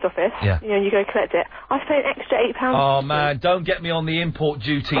at the post office. Yeah. And you go collect it. I have to pay an extra £8. Oh, man, don't get me on the import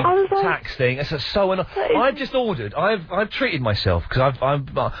duty tax thing. It's so annoying. I've just ordered. I've treated myself, because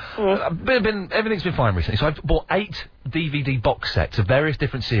everything's been fine recently. So I've bought 8 DVD box sets of various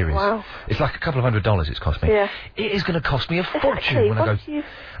different series. Wow. It's like a couple of $100 it's cost me. Yeah. It is going to cost me a fortune when I go...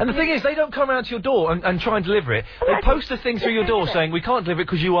 And the thing is, they don't come around to your door and try and deliver it. They post a thing through your door saying, we can't deliver it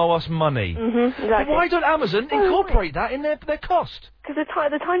because you owe us money. Exactly. But why don't Amazon incorporate that in their cost? Because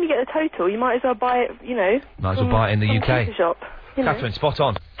the time you get the total, you might as well buy it, Might as well buy it in the UK. Shop, Catherine, spot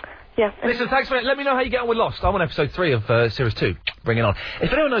on. Yeah. Listen, thanks for it. Let me know how you get on with Lost. I'm on episode 3 of Series 2. Bring it on.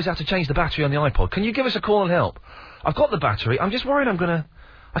 If anyone knows how to change the battery on the iPod, can you give us a call and help? I've got the battery. I'm just worried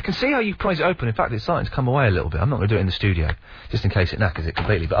I can see how you prise it open. In fact, it's starting to come away a little bit. I'm not going to do it in the studio, just in case it knackers it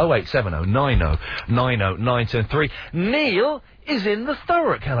completely. But 0870 90 90 973. Neil is in the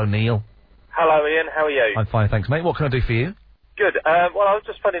Thurrock. Hello, Neil. Hello, Ian. How are you? I'm fine, thanks, mate. What can I do for you? Good. Well, I was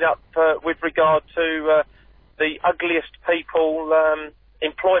just phoning up with regard to the ugliest people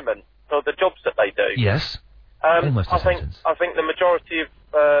employment, or the jobs that they do. Yes. I think the majority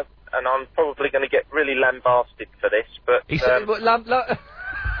of, and I'm probably going to get really lambasted for this, but...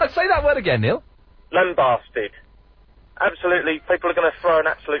 Say that word again, Neil. Lambasted. Absolutely, people are going to throw an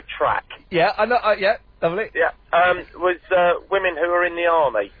absolute track. Yeah, I know, yeah, lovely. Yeah, with women who are in the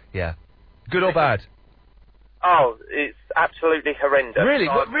army. Yeah. Good or bad? Oh, it's absolutely horrendous. Really?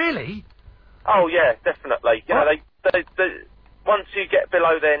 Really? Oh, yeah, definitely. You know, they once you get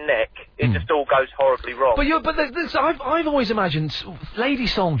below their neck, it just all goes horribly wrong. But I've always imagined lady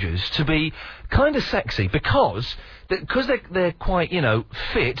soldiers to be kind of sexy because they're quite,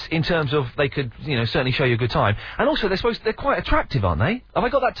 fit in terms of they could, certainly show you a good time. And also they're quite attractive, aren't they? Have I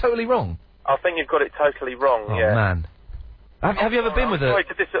got that totally wrong? I think you've got it totally wrong, yeah. Oh, man. Have you ever been with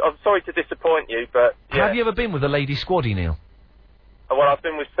I'm sorry to disappoint you, but... Yeah. Have you ever been with a lady squaddy, Neil? Well, I've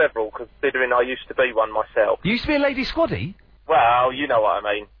been with several, considering I used to be one myself. You used to be a lady squaddy? Well, you know what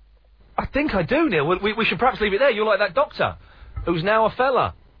I mean. I think I do, Neil. We should perhaps leave it there. You're like that doctor, who's now a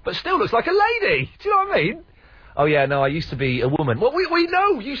fella, but still looks like a lady. Do you know what I mean? Oh, yeah, no, I used to be a woman. Well, we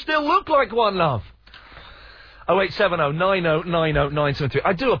know. You still look like one, love. 0870 90 90 973.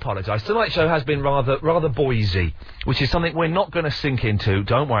 I do apologise. Tonight's show has been rather boysy, which is something we're not going to sink into.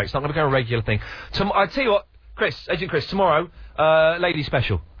 Don't worry, it's not going to become a regular thing. I tell you what, Agent Chris, tomorrow, lady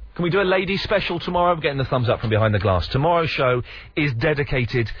special. Can we do a lady special tomorrow? I'm getting the thumbs up from behind the glass. Tomorrow's show is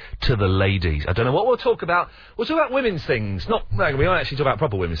dedicated to the ladies. I don't know what we'll talk about. We'll talk about women's things. We won't actually talk about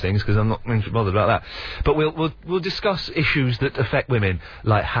proper women's things, because I'm not bothered about that. But we'll discuss issues that affect women,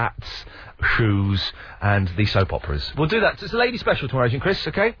 like hats, shoes, and the soap operas. We'll do that. It's a lady special tomorrow, Agent Chris,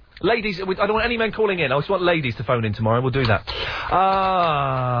 okay? Ladies, I don't want any men calling in. I just want ladies to phone in tomorrow. We'll do that.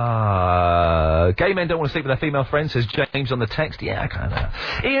 Gay men don't want to sleep with their female friends, says James on the text. Yeah, I kind of.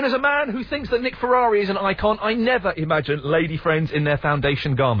 Ian, as a man who thinks that Nick Ferrari is an icon, I never imagine lady friends in their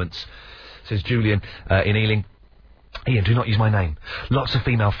foundation garments, says Julian in Ealing. Ian, do not use my name. Lots of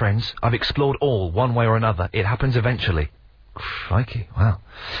female friends. I've explored all, one way or another. It happens eventually. Crikey, wow.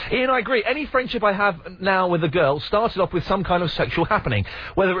 Ian, I agree. Any friendship I have now with a girl started off with some kind of sexual happening,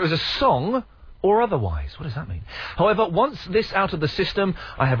 whether it was a song or otherwise. What does that mean? However, once this out of the system,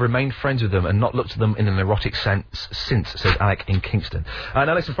 I have remained friends with them and not looked at them in an erotic sense since, says Alec in Kingston.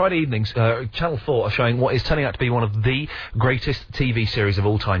 Now listen, Friday evenings, Channel 4 are showing what is turning out to be one of the greatest TV series of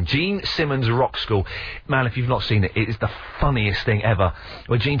all time. Gene Simmons Rock School. Man, if you've not seen it, it is the funniest thing ever,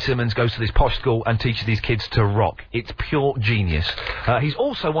 where Gene Simmons goes to this posh school and teaches these kids to rock. It's pure genius. He's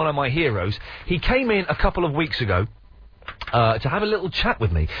also one of my heroes. He came in a couple of weeks ago to have a little chat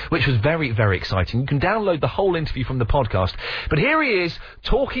with me, which was very, very exciting. You can download the whole interview from the podcast. But here he is,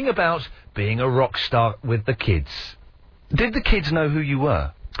 talking about being a rock star with the kids. Did the kids know who you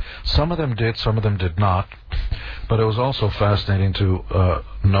were? Some of them did, some of them did not. But it was also fascinating to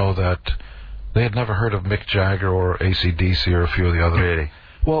know that they had never heard of Mick Jagger or AC/DC or a few of the other... Really?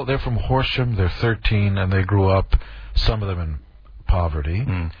 Well, they're from Horsham, they're 13, and they grew up, some of them in poverty.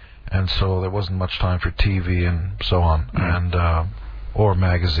 And so there wasn't much time for TV and so on, and or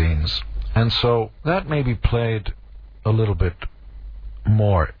magazines. And so that maybe played a little bit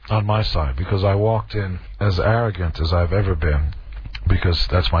more on my side, because I walked in as arrogant as I've ever been, because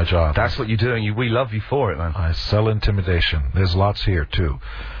that's my job. That's what you're doing. We love you for it, man. I sell intimidation. There's lots here, too.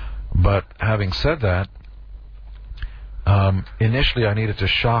 But having said that, initially I needed to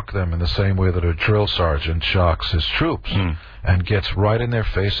shock them in the same way that a drill sergeant shocks his troops and gets right in their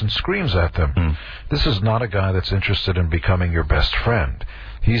face and screams at them. This is not a guy that's interested in becoming your best friend.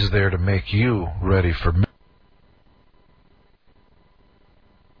 He's there to make you ready for me.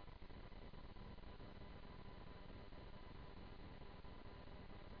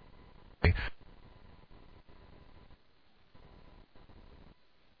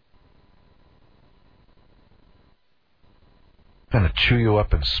 Gonna chew you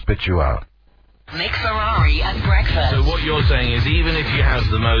up and spit you out. Nick Ferrari at breakfast. So what you're saying is, even if you have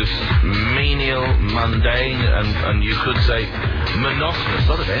the most menial, mundane, and you could say monotonous, a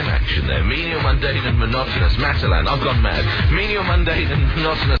lot of M action there, menial, mundane and monotonous, Matalan, I've gone mad, menial, mundane and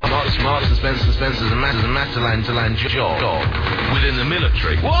monotonous, Marks and Spencers and Matalan job within the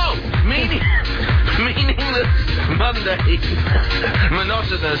military. Whoa! Meaningless, mundane,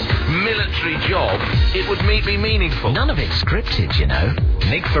 monotonous military job, it would be meaningful. None of it's scripted, you know.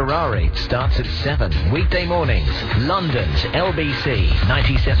 Nick Ferrari starts at 7 weekday mornings. London's LBC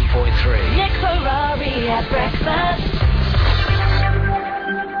 97.3. Nick Ferrari at breakfast.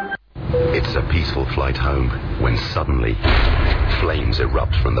 It's a peaceful flight home when suddenly flames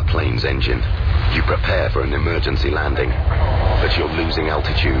erupt from the plane's engine. You prepare for an emergency landing, but you're losing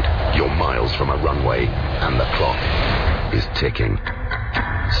altitude. You're miles from a runway, and the clock is ticking.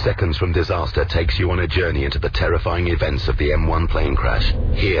 Seconds from disaster takes you on a journey into the terrifying events of the M1 plane crash.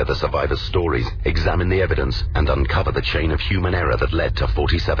 Hear the survivors' stories, examine the evidence, and uncover the chain of human error that led to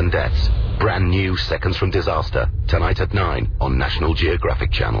 47 deaths. Brand new Seconds from Disaster, tonight at 9 on National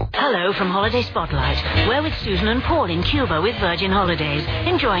Geographic Channel. Hello from Holiday Spotlight. We're with Susan and Paul in Cuba with Virgin Holidays.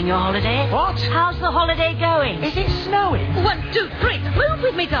 Enjoying your holiday? What? How's the holiday going? Is it snowing? 1, 2, 3. Move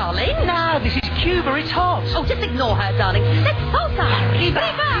with me, darling. No, this is Cuba. It's hot. Oh, just ignore her, darling. Let's salsa.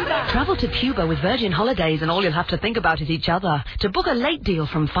 Viva. Travel to Cuba with Virgin Holidays and all you'll have to think about is each other. To book a late deal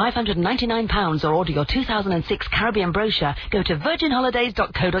from £599 or order your 2006 Caribbean brochure, go to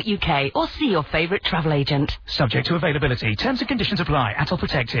virginholidays.co.uk or see your favourite travel agent. Subject to availability. Terms and conditions apply. ATOL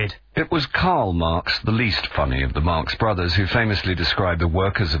protected. It was Karl Marx, the least funny of the Marx brothers, who famously described the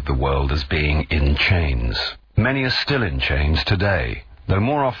workers of the world as being in chains. Many are still in chains today, though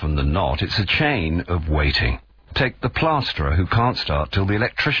more often than not it's a chain of waiting. Take the plasterer who can't start till the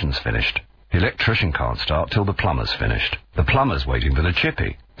electrician's finished. The electrician can't start till the plumber's finished. The plumber's waiting for the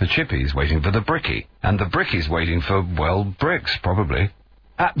chippy. The chippy's waiting for the brickie. And the brickie's waiting for, well, bricks, probably.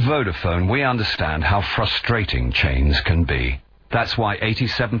 At Vodafone, we understand how frustrating chains can be. That's why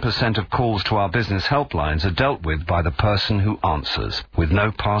 87% of calls to our business helplines are dealt with by the person who answers, with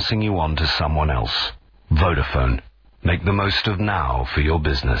no passing you on to someone else. Vodafone. Make the most of now for your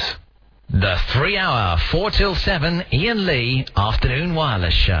business. The 3-hour, 4 till 7, Ian Lee Afternoon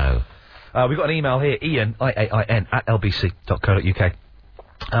Wireless Show. We've got an email here, Ian, IAIN, at lbc.co.uk.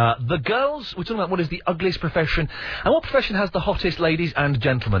 The girls, we're talking about what is the ugliest profession, and what profession has the hottest ladies and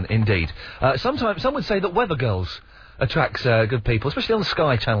gentlemen, indeed. Sometimes, some would say that weather girls attracts good people, especially on the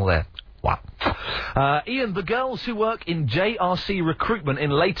Sky Channel there. Wow. Ian, the girls who work in JRC Recruitment in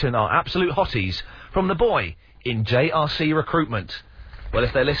Leighton are absolute hotties from the boy in JRC Recruitment. Well,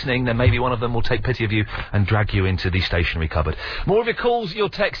 if they're listening, then maybe one of them will take pity of you and drag you into the stationery cupboard. More of your calls, your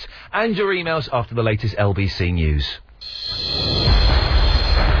texts, and your emails after the latest LBC news.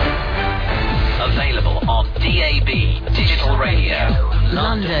 Available on DAB Digital Radio.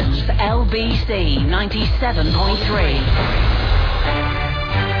 London's LBC 97.3.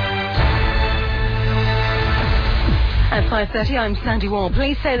 At 5:30, I'm Sandy Wall.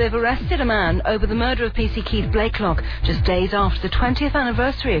 Police say they've arrested a man over the murder of PC Keith Blakelock just days after the 20th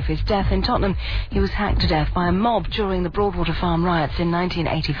anniversary of his death in Tottenham. He was hacked to death by a mob during the Broadwater Farm riots in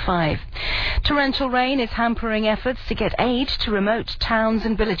 1985. Torrential rain is hampering efforts to get aid to remote towns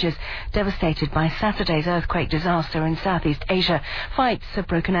and villages devastated by Saturday's earthquake disaster in Southeast Asia. Fights have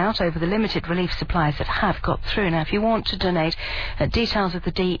broken out over the limited relief supplies that have got through. Now, if you want to donate, details of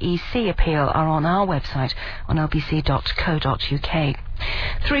the DEC appeal are on our website on lbc.co.uk.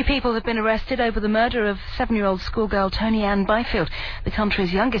 3 people have been arrested over the murder of 7-year-old schoolgirl Tony Ann Byfield. The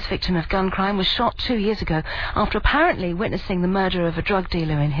country's youngest victim of gun crime was shot 2 years ago after apparently witnessing the murder of a drug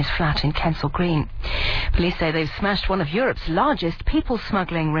dealer in his flat in Kensal Green. Police say they've smashed one of Europe's largest people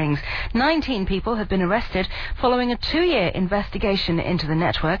smuggling rings. 19 people have been arrested following a 2-year investigation into the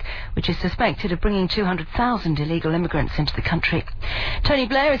network, which is suspected of bringing 200,000 illegal immigrants into the country. Tony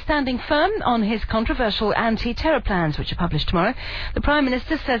Blair is standing firm on his controversial anti-terror plans, which are published tomorrow. The Prime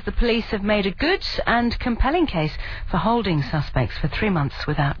Minister says the police have made a good and compelling case for holding suspects for 3 months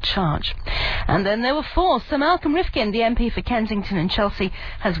without charge. And then there were 4. Sir Malcolm Rifkin, the MP for Kensington and Chelsea,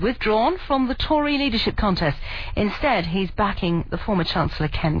 has withdrawn from the Tory leadership contest. Instead, he's backing the former Chancellor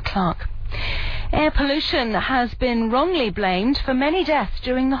Ken Clarke. Air pollution has been wrongly blamed for many deaths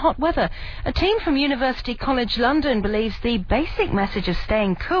during the hot weather. A team from University College London believes the basic message of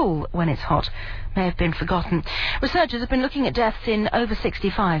staying cool when it's hot may have been forgotten. Researchers have been looking at deaths in over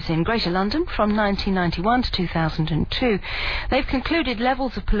 65s in Greater London from 1991 to 2002. They've concluded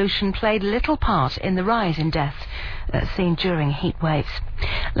levels of pollution played little part in the rise in deaths seen during heat waves.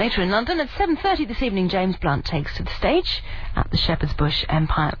 Later in London at 7:30 this evening, James Blunt takes to the stage at the Shepherd's Bush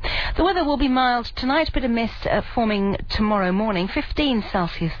Empire. The weather will be mild tonight, bit of mist forming tomorrow morning, 15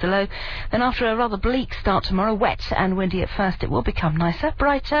 Celsius the low. Then after a rather bleak start tomorrow, wet and windy at first, it will become nicer,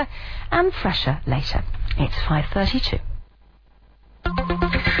 brighter and fresher later. It's 5:32.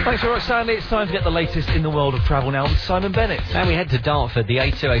 Thanks very much, Sandy. It's time to get the latest in the world of travel now with Simon Bennett. And we head to Dartford, the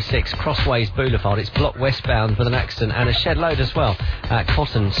A206 Crossways Boulevard. It's blocked westbound with an accident and a shed load as well at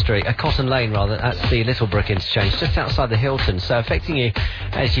Cotton Lane, rather. That's the Littlebrook interchange, just outside the Hilton. So affecting you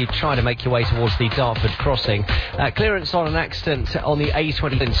as you try to make your way towards the Dartford crossing. Clearance on an accident on the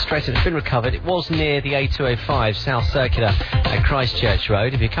A20 in Streatham has been recovered. It was near the A205 South Circular at Christchurch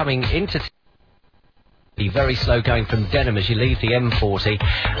Road. If you're coming into very slow going from Denham as you leave the M40.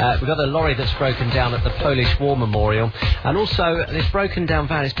 We've got a lorry that's broken down at the Polish War Memorial, and also this broken down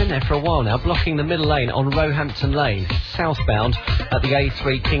van, it's been there for a while now, blocking the middle lane on Roehampton Lane, southbound at the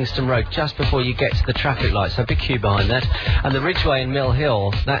A3 Kingston Road, just before you get to the traffic lights, so big queue behind that. And the Ridgeway in Mill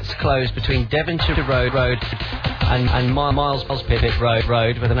Hill, that's closed between Devonshire Road and Miles Pivot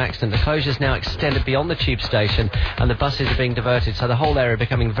Road with an accident. The closure's now extended beyond the tube station and the buses are being diverted, so the whole area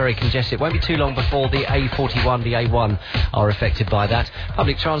becoming very congested. It won't be too long before the A41, the A1 are affected by that.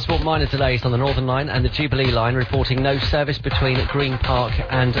 Public transport, minor delays on the Northern Line and the Jubilee Line, reporting no service between Green Park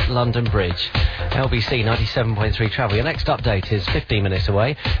and London Bridge. LBC 97.3 travel. Your next update is 15 minutes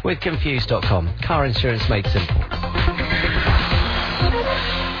away with Confused.com. Car insurance made simple.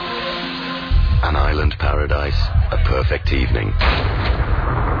 An island paradise, a perfect evening.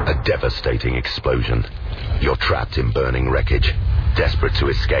 A devastating explosion. You're trapped in burning wreckage, desperate to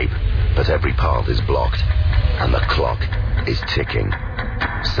escape, but every path is blocked, and the clock is ticking.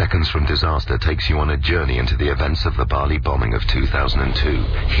 Seconds from Disaster takes you on a journey into the events of the Bali bombing of 2002.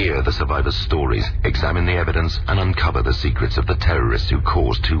 Hear the survivors' stories, examine the evidence, and uncover the secrets of the terrorists who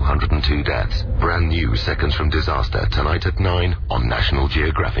caused 202 deaths. Brand new Seconds from Disaster, tonight at 9 on National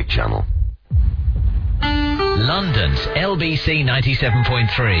Geographic Channel. London's LBC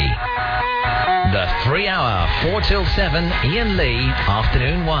 97.3. The 3-hour, 4 till 7 Ian Lee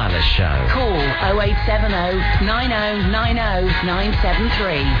Afternoon Wireless Show. Call 0870 9090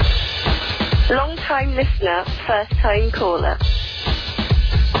 973. Long-time listener, first-time caller.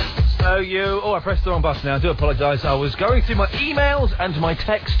 I pressed the wrong button now. I do apologise. I was going through my emails and my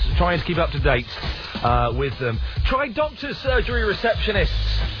texts, trying to keep up to date with them. Try doctors, surgery receptionists.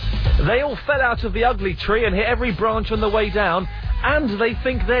 They all fell out of the ugly tree and hit every branch on the way down, and they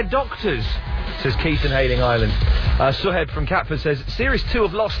think they're doctors, says Keith in Hayling Island. Suhed from Catford says, Series 2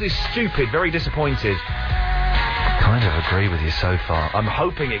 of Lost is stupid, very disappointed. Kind of agree with you so far. I'm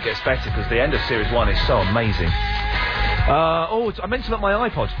hoping it gets better, because the end of Series 1 is so amazing. I mentioned about my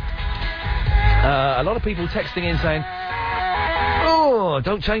iPod. A lot of people texting in saying,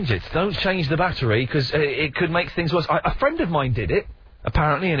 don't change it. Don't change the battery, because it could make things worse. A friend of mine did it,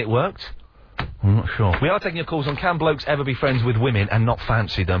 apparently, and it worked. I'm not sure. We are taking your calls on can blokes ever be friends with women and not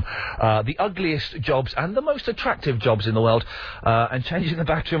fancy them? The ugliest jobs and the most attractive jobs in the world, and changing the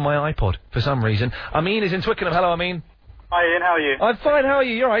battery on my iPod for some reason. Amin is in Twickenham. Hello, Amin. Hi, Ian. How are you? I'm fine. How are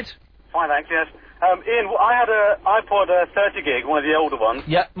you? You all right? Fine, thanks. Yes. Ian, I had a iPod 30 gig, one of the older ones.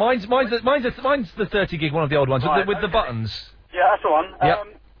 Yeah, mine's the 30 gig, one of the old ones Right, with the buttons. Yeah, that's the one. Yep.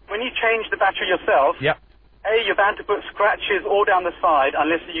 When you change the battery yourself, Yep. you're bound to put scratches all down the side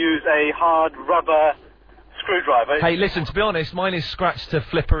unless you use a hard rubber screwdriver. Hey, listen, to be honest, mine is scratched to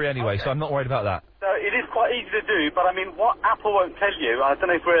flippery anyway, so I'm not worried about that. So it is quite easy to do, but I mean, what Apple won't tell you, I don't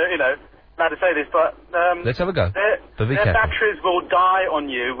know if we're, allowed to say this, but Let's have a go. But be their careful. batteries will die on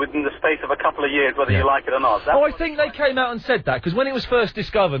you within the space of a couple of years, whether you like it or not. That's I think they came out and said that, because when it was first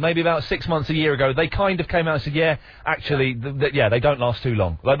discovered, maybe about 6 months, a year ago, they kind of came out and said, yeah, actually, they don't last too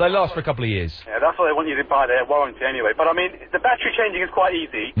long. Like, they last for a couple of years. Yeah, that's why they want you to buy their warranty anyway. But I mean, the battery changing is quite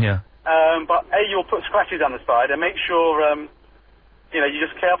easy. Yeah. But you'll put scratches down the side and make sure, you're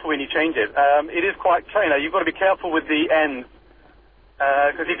just careful when you change it. It is quite, you've got to be careful with the ends.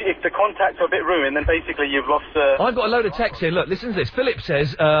 Because if the contacts are a bit ruined, then basically you've lost... I've got a load of texts here. Look, listen to this. Philip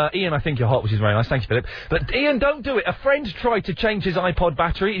says, Ian, I think you're hot, which is very nice. Thank you, Philip. But, Ian, don't do it. A friend tried to change his iPod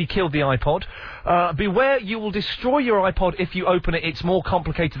battery. He killed the iPod. Beware, you will destroy your iPod if you open it. It's more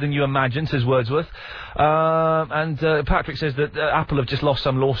complicated than you imagine, says Wordsworth. And Patrick says that Apple have just lost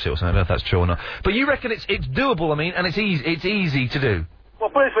some lawsuits. I don't know if that's true or not. But you reckon it's doable, I mean, and it's easy to do. Well,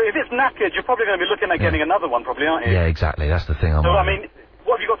 put it this way, if it's knackered, you're probably going to be looking at getting another one, probably, aren't you? Yeah, exactly. That's the thing. So, I mean,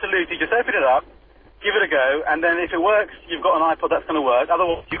 what have you got to lose? You just open it up, give it a go, and then if it works, you've got an iPod that's going to work.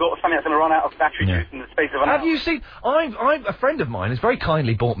 Otherwise, you've got something that's going to run out of battery juice in the space of an hour. Have you seen... a friend of mine has very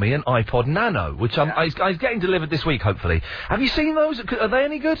kindly bought me an iPod Nano, which I'm getting delivered this week, hopefully. Have you seen those? Are they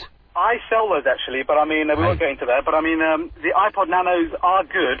any good? I sell those, actually, but I mean, we won't get into that. But I mean, the iPod Nanos are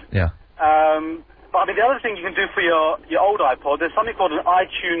good. Yeah. But I mean, the other thing you can do for your old iPod, there's something called an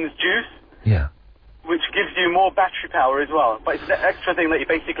iTunes Juice. Yeah. Which gives you more battery power as well. But it's an extra thing that you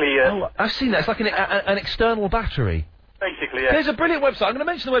basically... I've seen that. It's like an external battery. Basically, yeah. There's a brilliant website. I'm going to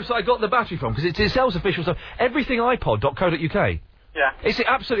mention the website I got the battery from, because it sells official stuff. EverythingiPod.co.uk. Yeah. It's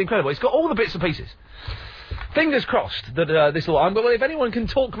absolutely incredible. It's got all the bits and pieces. Fingers crossed that this will... Well, if anyone can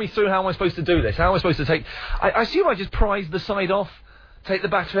talk me through how am I supposed to do this, how am I supposed to take... I assume I just prise the side off, take the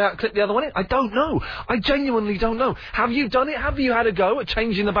battery out, clip the other one in. I don't know. I genuinely don't know. Have you done it? Have you had a go at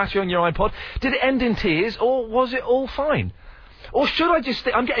changing the battery on your iPod? Did it end in tears, or was it all fine? Or should I just...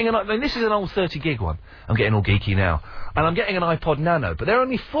 I'm getting this is an old 30 gig one. I'm getting all geeky now. And I'm getting an iPod Nano, but they're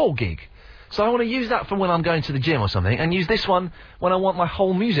only 4 gig. So I want to use that for when I'm going to the gym or something, and use this one when I want my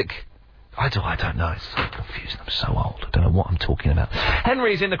whole music... I don't know. It's so confusing. I'm so old. I don't know what I'm talking about.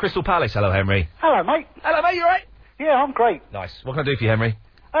 Henry's in the Crystal Palace. Hello, Henry. Hello, mate. Hello, mate. You all right? Yeah, I'm great. Nice. What can I do for you, Henry?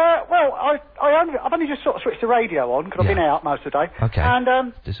 Well, I've only just sort of switched the radio on, because I've been out most of the day. Okay. And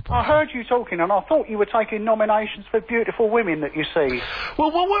I heard you talking, and I thought you were taking nominations for beautiful women that you see.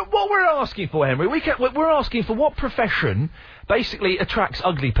 Well, what we're asking for, Henry, we're asking for what profession basically attracts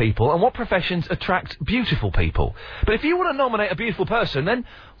ugly people, and what professions attract beautiful people. But if you want to nominate a beautiful person, then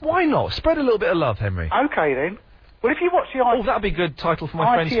why not? Spread a little bit of love, Henry. Okay, then. Well, if you watch the... Oh, that'd be a good title for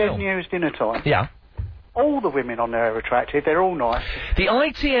my friend's film. ITN News Dinner Time. Yeah. All the women on there are attractive. They're all nice. The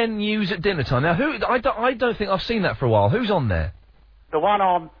ITN News at dinner time. Now, I don't think I've seen that for a while. Who's on there? The one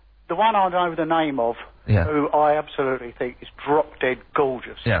I know the name of, who I absolutely think is drop dead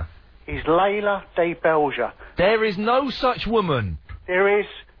gorgeous. Yeah. Is Layla de Belger. There is no such woman. There is.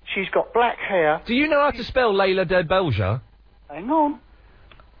 She's got black hair. Do you know how to spell Layla de Belger? Hang on.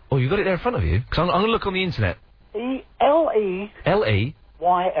 Oh, you got it there in front of you? Because I'm going to look on the internet. E-L-E... L-E...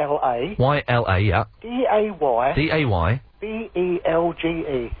 Y-L-A... Y-L-A, yeah. D-A-Y... D-A-Y...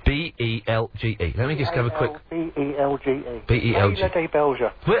 B-E-L-G-E... B-E-L-G-E. Let me just have a quick... B-E-L-G-E... B-E-L-G... Layla de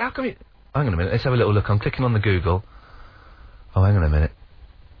Belger. Wait, how come you... Hang on a minute, let's have a little look. I'm clicking on the Google. Oh, hang on a minute.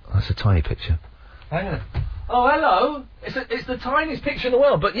 That's a tiny picture. Hang on. Oh, hello! It's the tiniest picture in the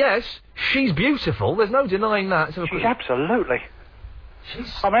world, but yes, she's beautiful. There's no denying that. She's absolutely...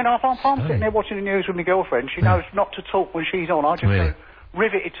 I mean, if I'm sitting there watching the news with my girlfriend, she knows not to talk when she's on. I just go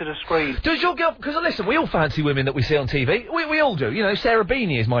riveted to the screen. Does your girl... Because, listen, we all fancy women that we see on TV. We all do. You know, Sarah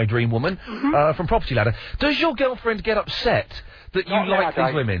Beanie is my dream woman from Property Ladder. Does your girlfriend get upset that you like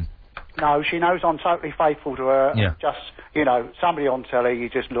these women? No, she knows I'm totally faithful to her. Yeah. Just, somebody on telly, you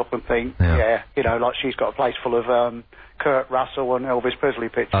just look and think, like she's got a place full of Kurt Russell and Elvis Presley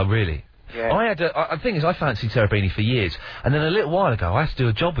pictures. Oh, really? Yeah. The thing is, I fancied Sarah Beanie for years, and then a little while ago, I had to do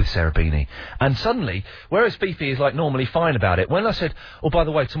a job with Sarah Beanie, and suddenly, whereas Fifi is, like, normally fine about it, when I said, oh, by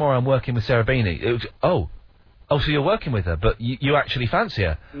the way, tomorrow I'm working with Sarah Beanie, it was, oh, Oh, so you're working with her, but you actually fancy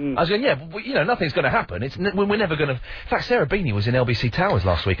her? I was going, yeah, but, you know, nothing's going to happen. We're never going to... In fact, Sarah Beanie was in LBC Towers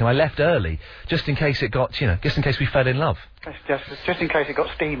last week, and I left early, just in case it got, you know, just in case we fell in love. Just in case it got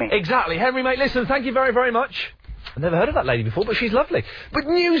steamy. Exactly. Henry, mate, listen, thank you very, very much. I've never heard of that lady before, but she's lovely. But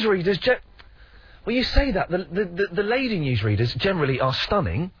newsreaders... Well, you say that. The lady newsreaders generally are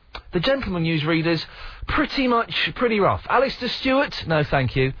stunning. The gentleman newsreaders, pretty rough. Alistair Stewart? No,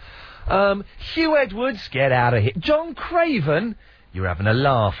 thank you. Hugh Edwards? Get out of here. John Craven? You're having a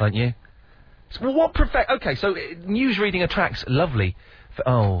laugh, aren't you? So what Okay, so newsreading attracts lovely...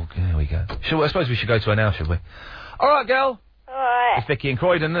 Oh, here we go. I suppose we should go to her now, should we? All right, girl. All right. It's Vicky in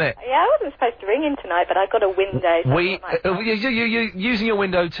Croydon, isn't it? Yeah, I wasn't supposed to ring in tonight, but I got a window. So You're using your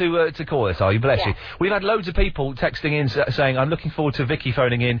window to call us, are you? Bless you. We've had loads of people texting in saying, I'm looking forward to Vicky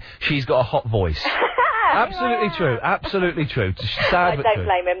phoning in. She's got a hot voice. Absolutely true. Absolutely true. Sad but don't true.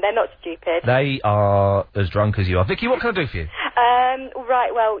 blame them. They're not stupid. They are as drunk as you are. Vicky, what can I do for you?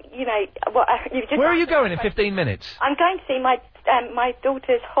 Right, well, you know... you just Where are you going in 15 minutes? I'm going to see my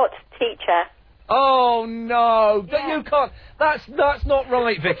daughter's hot teacher. Oh, no. Yeah. You can't... That's not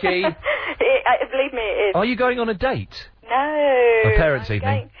right, Vicky. Believe me, it is. Are you going on a date? No. A parents'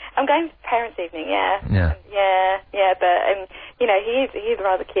 evening? I'm going to parents' evening, yeah. Yeah. Yeah, but, you know, he's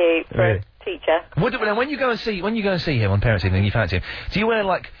rather cute for a teacher. When you go and see him on parents' evening, you fancy him, do you wear,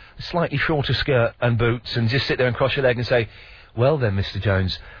 like, a slightly shorter skirt and boots and just sit there and cross your leg and say, well then, Mr.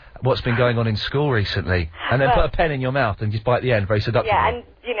 Jones, what's been going on in school recently? And then put a pen in your mouth and just bite the end very seductively. Yeah, and,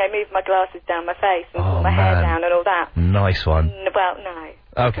 you know, move my glasses down my face and pull my hair down and all that. Nice one. Well, no.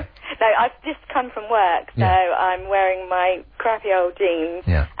 Okay. No, I've just come from work, so I'm wearing my crappy old jeans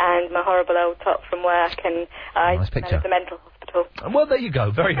and my horrible old top from work, and I nice picture. at the mental hospital. Well, there you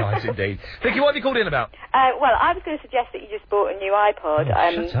go. Very nice indeed. Vicky, what have you called in about? Well, I was going to suggest that you just bought a new iPod.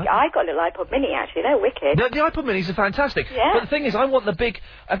 Shut up. I got a little iPod Mini, actually. They're wicked. The iPod Minis are fantastic. Yeah. But the thing is, I want the big...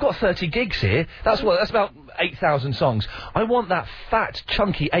 I've got 30 gigs here. That's about 8,000 songs. I want that fat,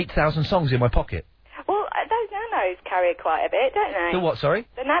 chunky 8,000 songs in my pocket. Well, those nanos carry quite a bit, don't they? The what, sorry?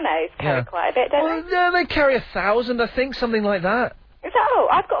 The nanos carry quite a bit, don't they? Yeah, they carry 1,000, I think, something like that. Is that all?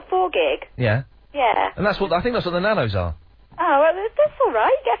 I've got 4 gig. Yeah. Yeah. And I think that's what the nanos are. Oh, well, that's all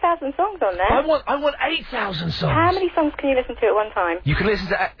right. You get 1,000 songs on there. I want 8,000 songs. How many songs can you listen to at one time? You can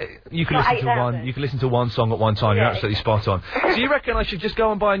listen to one song at one time. You're absolutely spot on. So you reckon I should just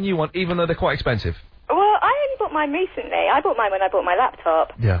go and buy a new one, even though they're quite expensive? Well, I only bought mine recently. I bought mine when I bought my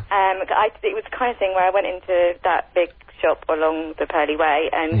laptop. Yeah. It was the kind of thing where I went into that big shop along the Pearly Way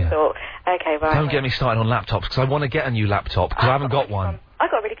and thought, okay, right. Don't get me started on laptops, because I want to get a new laptop, because I haven't got one. I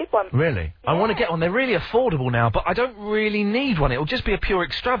got a really good one. Really? Yeah. I want to get one. They're really affordable now, but I don't really need one. It'll just be a pure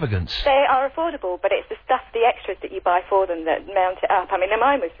extravagance. They are affordable, but it's the stuff, the extras that you buy for them that mount it up. I mean,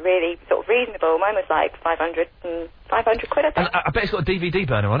 mine was really sort of reasonable. Mine was like 500 quid, I think. And I bet it's got a DVD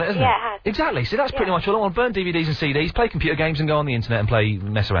burner on it, hasn't it? Yeah, it has. Exactly. So that's pretty much all I want. Burn DVDs and CDs, play computer games and go on the internet and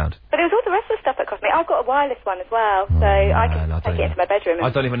mess around. But it was all the rest of the stuff that cost me. I've got a wireless one as well, so I can take it into my bedroom.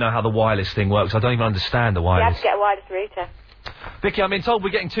 I don't even know how the wireless thing works. I don't even understand the wireless. You have to get a wireless router. Vicky, I'm being told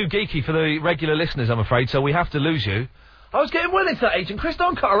we're getting too geeky for the regular listeners, I'm afraid, so we have to lose you. I was getting well into that, Agent Chris.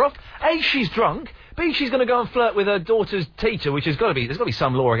 Don't cut her off. A, she's drunk. B, she's going to go and flirt with her daughter's teacher, which there's got to be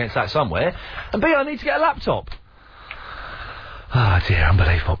some law against that somewhere. And B, I need to get a laptop. Ah, dear,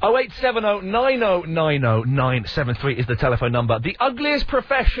 unbelievable. 0870 9090 973 is the telephone number. The ugliest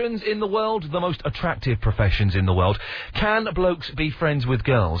professions in the world, the most attractive professions in the world. Can blokes be friends with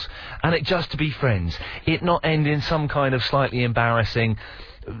girls? And it just to be friends. It not end in some kind of slightly embarrassing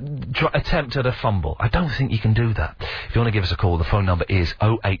attempt at a fumble. I don't think you can do that. If you want to give us a call, the phone number is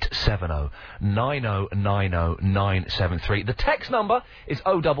 0870 9090 973. The text number is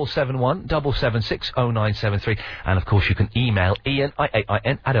 0771 776 0973. And of course you can email Ian,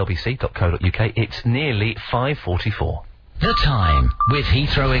 IAIN, @lbc.co.uk. It's nearly 5:44. The time with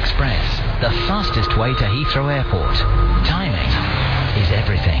Heathrow Express, the fastest way to Heathrow Airport. Timing is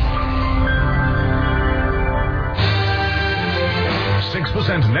everything.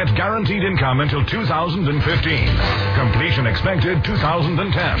 6% net guaranteed income until 2015. Completion expected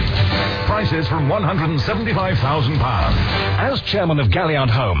 2010. Prices from £175,000. As chairman of Galliard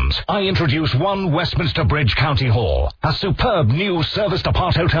Homes, I introduce 1 Westminster Bridge County Hall, a superb new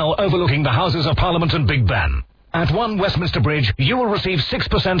serviced-apart hotel overlooking the Houses of Parliament and Big Ben. At 1 Westminster Bridge, you will receive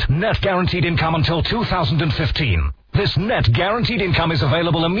 6% net guaranteed income until 2015. This net guaranteed income is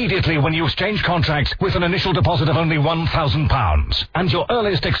available immediately when you exchange contracts with an initial deposit of only £1,000. And your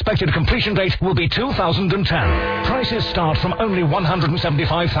earliest expected completion date will be 2010. Prices start from only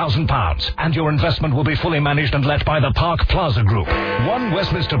 £175,000. And your investment will be fully managed and let by the Park Plaza Group. One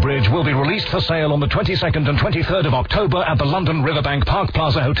Westminster Bridge will be released for sale on the 22nd and 23rd of October at the London Riverbank Park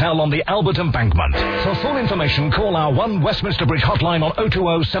Plaza Hotel on the Albert Embankment. For full information, call our One Westminster Bridge hotline on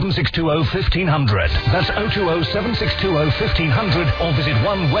 020-7620-1500. That's 020-7620-1500 or visit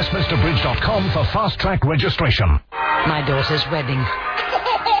onewestminsterbridge.com for fast-track registration. My daughter's wedding.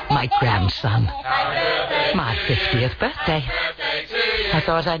 My grandson. My 50th birthday. I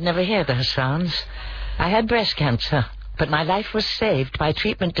thought I'd never hear those sounds. I had breast cancer, but my life was saved by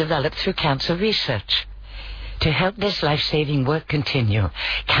treatment developed through cancer research. To help this life-saving work continue,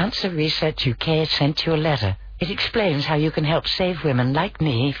 Cancer Research UK sent you a letter. It explains how you can help save women like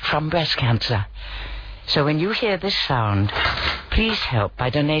me from breast cancer. So when you hear this sound, please help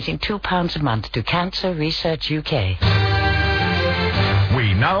by donating £2 a month to Cancer Research UK.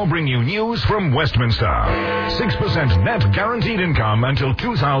 We now bring you news from Westminster. 6% net guaranteed income until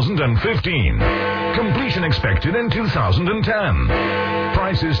 2015. Completion expected in 2010.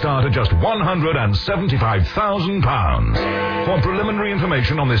 Prices start at just £175,000. For preliminary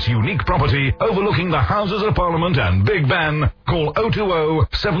information on this unique property overlooking the Houses of Parliament and Big Ben, call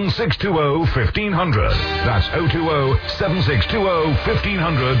 020-7620-1500. That's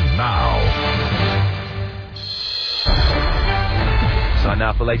 020-7620-1500 now. Time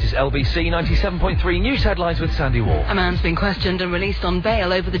now for latest LBC 97.3 news headlines with Sandy Wall. A man's been questioned and released on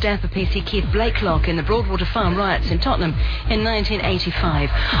bail over the death of PC Keith Blakelock in the Broadwater Farm riots in Tottenham in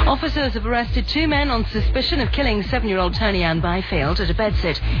 1985. Officers have arrested 2 men on suspicion of killing 7-year-old Tony Ann Byfield at a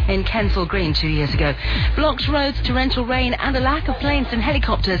bedsit in Kensal Green 2 years ago. Blocked roads, torrential rain and a lack of planes and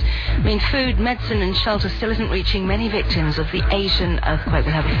helicopters mean food, medicine and shelter still isn't reaching many victims of the Asian earthquake.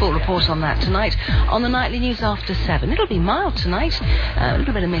 We'll have a full report on that tonight on the nightly news after 7. It'll be mild tonight. A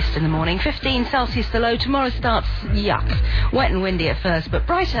little bit of mist in the morning. 15 Celsius the low. Tomorrow starts yuck. Wet and windy at first, but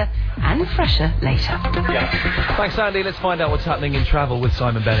brighter and fresher later. Thanks, Andy. Let's find out what's happening in travel with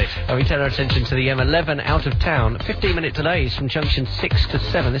Simon Bennett. We turn our attention to the M11 out of town. 15-minute delays from junction 6 to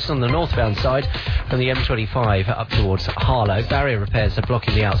 7. This is on the northbound side from the M25 up towards Harlow. Barrier repairs are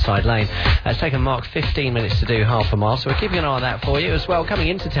blocking the outside lane. It's taken Mark 15 minutes to do half a mile, so we're keeping an eye on that for you as well. Coming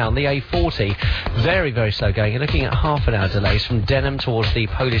into town, the A40, very, very slow going. You're looking at half an hour delays from Denham towards the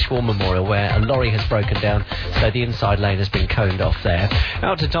Polish War Memorial, where a lorry has broken down, so the inside lane has been coned off there.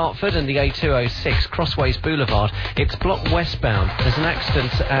 Out to Dartford and the A206, Crossways Boulevard, it's blocked westbound. There's an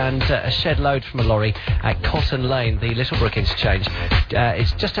accident and a shed load from a lorry at Cotton Lane, the Littlebrook interchange.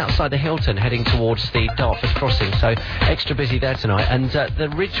 It's just outside the Hilton, heading towards the Dartford crossing, so extra busy there tonight. And the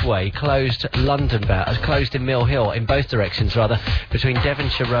Ridgeway closed closed in Mill Hill, in both directions rather, between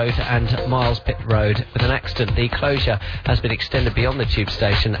Devonshire Road and Miles Pit Road. With an accident, the closure has been extended beyond the tube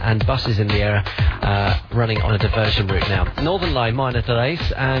station, and buses in the area running on a diversion route now. Northern Line, minor delays,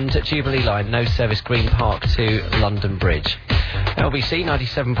 and Jubilee Line, no service Green Park to London Bridge. LBC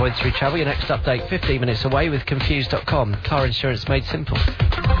 97.3 travel, your next update 15 minutes away with Confused.com. Car insurance made simple.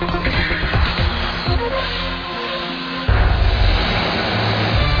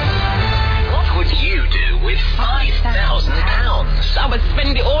 What would you do with £5,000? I would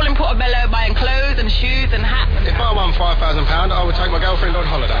spend it all in Portobello buying clothes and shoes and hats. If I won £5,000, I would take my girlfriend on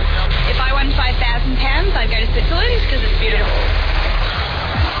holiday. If I won £5,000, I'd go to Switzerland because it's beautiful.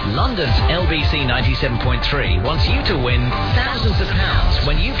 London's LBC 97.3 wants you to win thousands of pounds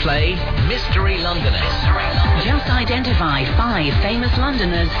when you play Mystery Londoners. Just identify 5 famous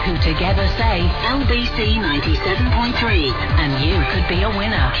Londoners who together say LBC 97.3, and you could be a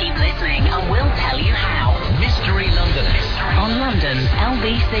winner. Keep listening and we'll tell you how. Mystery Londoners. On London's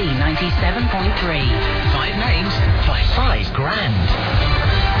LBC 97.3. 5 names, $5 grand.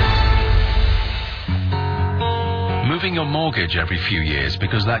 Moving your mortgage every few years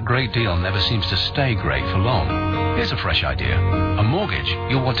because that great deal never seems to stay great for long. Here's a fresh idea. A mortgage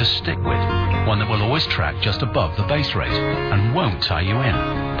you'll want to stick with. One that will always track just above the base rate and won't tie you in.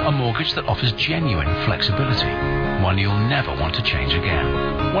 A mortgage that offers genuine flexibility. One you'll never want to change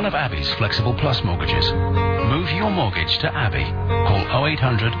again. One of Abbey's Flexible Plus mortgages. Move your mortgage to Abbey. Call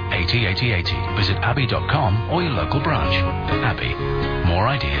 0800 80 80 80. Visit abbey.com or your local branch. Abbey. More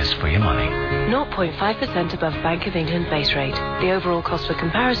ideas for your money. 0.5% above Bank of England base rate. The overall cost for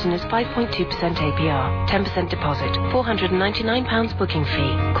comparison is 5.2% APR. 10% deposit. £499 booking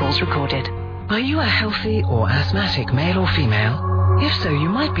fee. Calls recorded. Are you a healthy or asthmatic male or female? If so, you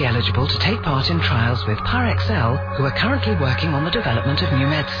might be eligible to take part in trials with PowerXL, who are currently working on the development of new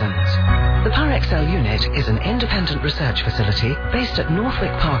medicines. The PowerXL unit is an independent research facility based at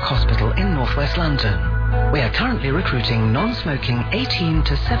Northwick Park Hospital in northwest London. We are currently recruiting non-smoking 18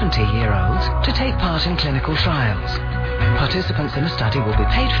 to 70-year-olds to take part in clinical trials. Participants in the study will be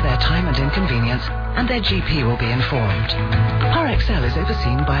paid for their time and inconvenience, and their GP will be informed. PowerXL is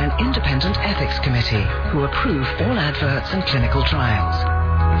overseen by an independent ethics committee who approve all adverts and clinical trials.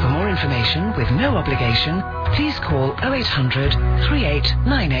 For more information, with no obligation, please call 0800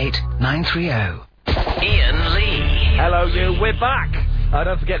 3898 930. Ian Lee. Hello, you. We're back.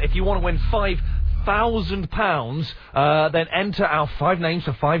 Don't forget, if you want to win £5,000, then enter our 5 names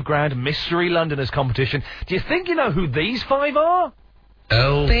for £5 Mystery Londoners competition. Do you think you know who these 5 are?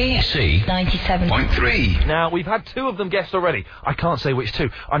 LBC 97.3. Now, we've had 2 of them guessed already. I can't say which 2.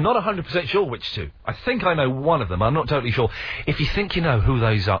 I'm not 100% sure which 2. I think I know one of them. I'm not totally sure. If you think you know who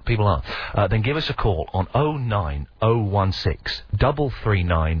those people are, then give us a call on 09016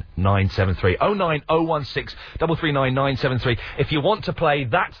 339 973. 09016 339 973. If you want to play,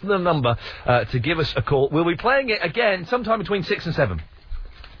 that's the number to give us a call. We'll be playing it again sometime between 6 and 7.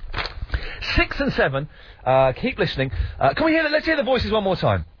 6 and 7. Keep listening. Can we hear let's hear the voices one more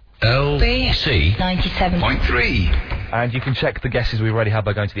time. LBC 97.3. And you can check the guesses we already have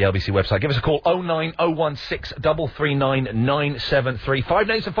by going to the LBC website. Give us a call, 09016 339 973. 5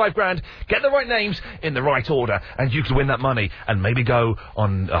 names for £5. Get the right names in the right order, and you could win that money and maybe go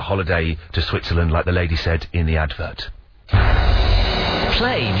on a holiday to Switzerland like the lady said in the advert.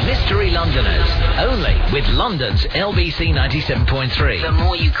 Play Mystery Londoners, only with London's LBC 97.3. The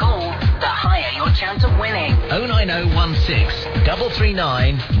more you call, the higher your chance of winning. 09016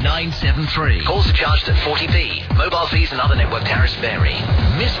 339 973. Calls are charged at 40p. Mobile fees and other network tariffs vary.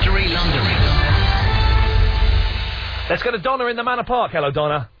 Mystery Londoners. Let's go to Donna in the Manor Park. Hello,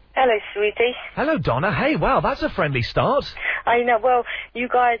 Donna. Hello, sweetie. Hello, Donna. Hey, wow, that's a friendly start. I know. Well, you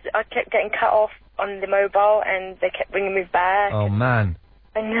guys, I kept getting cut off on the mobile, and they kept bringing me back. Oh, man.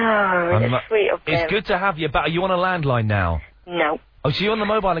 I know. It's sweet of them. It's good to have you back. Are you on a landline now? No. Oh, so you're on the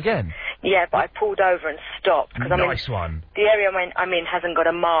mobile again? Yeah, but I pulled over and stopped. Nice one. The area I'm in hasn't got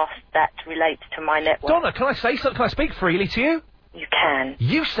a mast that relates to my network. Donna, can I say something? Can I speak freely to you? You can.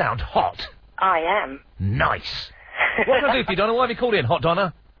 You sound hot. I am. Nice. What can I do for you, Donna? Why have you called in, hot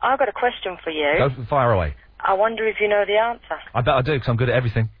Donna? I've got a question for you. Go fire away. I wonder if you know the answer. I bet I do, because I'm good at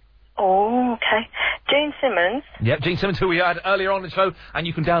everything. Oh, okay. Gene Simmons. Yep, Gene Simmons, who we had earlier on the show, and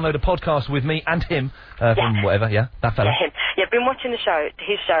you can download a podcast with me and him from whatever, that fella. Yeah, him. Yeah, been watching his show. I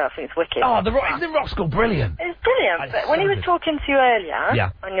think it's wicked. Oh, the Rock School, brilliant. It's brilliant, but when he was talking to you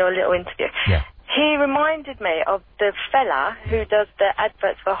earlier, on your little interview, he reminded me of the fella who does the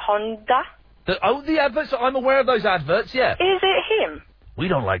adverts for Honda. The adverts? I'm aware of those adverts, yeah. Is it him? We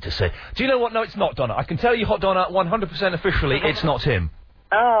don't like to say. Do you know what? No, it's not, Donna. I can tell you, hot Donna, 100% officially, it's not him.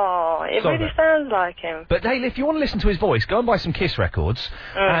 Oh, it really sounds like him. But, hey, if you want to listen to his voice, go and buy some Kiss records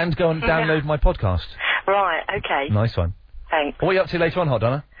and go and download my podcast. Right, okay. Nice one. Thanks. What are you up to later on, hot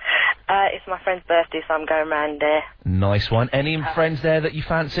Donna? It's my friend's birthday, so I'm going round there. Nice one. Any friends there that you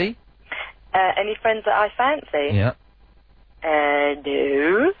fancy? Any friends that I fancy? Yeah.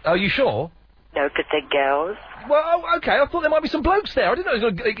 No. Are you sure? No, because they're girls. Well, okay, I thought there might be some blokes there. I didn't know it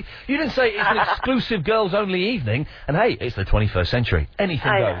was going to... You didn't say it's an exclusive girls-only evening, and hey, it's the 21st century.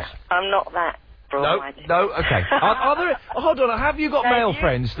 Anything goes. I'm not that broad-minded. No, okay. Are there... Hold on, have you got male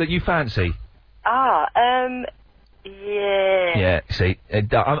friends that you fancy? Yeah. Yeah, see,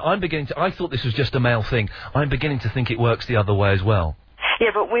 I'm beginning to... I thought this was just a male thing. I'm beginning to think it works the other way as well.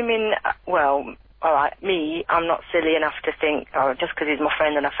 Yeah, but women... all right, me, I'm not silly enough to think, just because he's my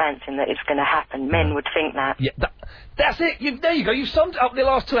friend and I fancy him, that it's going to happen. Men would think that. Yeah, that's it. There you go. You summed up the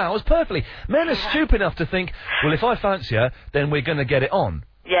last 2 hours perfectly. Men are stupid enough to think, well, if I fancy her, then we're going to get it on.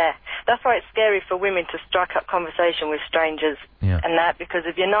 Yeah, that's why it's scary for women to strike up conversation with strangers and that, because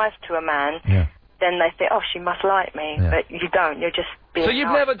if you're nice to a man, then they think, oh, she must like me. Yeah. But you don't. You're just being So you've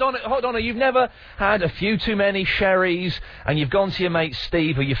nice. never done it, hold on, you've never had a few too many sherries and you've gone to your mate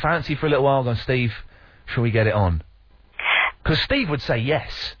Steve, who you fancy for a little while, gone, Steve, shall we get it on? Because Steve would say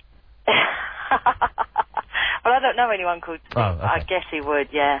yes. Well, I don't know anyone called Steve. Oh, okay. I guess he would,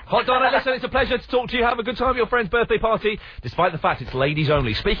 yeah. Hot Donna, listen, it's a pleasure to talk to you. Have a good time at your friend's birthday party, despite the fact it's ladies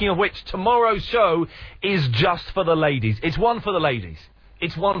only. Speaking of which, tomorrow's show is just for the ladies. It's one for the ladies.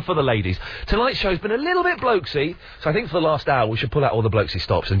 It's one for the ladies. Tonight's show's been a little bit blokesy, so I think for the last hour we should pull out all the blokesy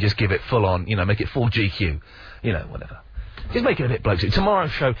stops and just give it full on, make it full GQ. Whatever. Just make it a bit blokesy.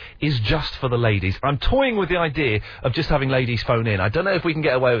 Tomorrow's show is just for the ladies. I'm toying with the idea of just having ladies phone in. I don't know if we can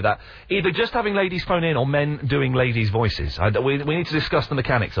get away with that. Either just having ladies phone in or men doing ladies' voices. We need to discuss the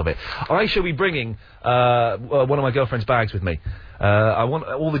mechanics of it. I shall be bringing one of my girlfriend's bags with me. I want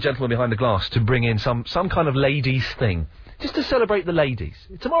all the gentlemen behind the glass to bring in some kind of ladies' thing. Just to celebrate the ladies.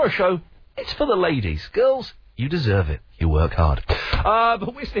 Tomorrow's show, it's for the ladies. Girls, you deserve it. You work hard.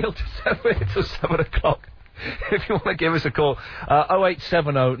 But we're still till 7 o'clock. If you want to give us a call,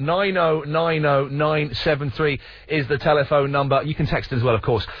 0870 9090 973 is the telephone number. You can text it as well, of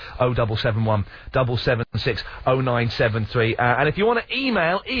course, 0771 776 0973. And if you want to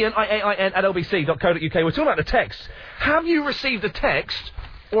email Ian, IAIN, at lbc.co.uk. We're talking about the text. Have you received a text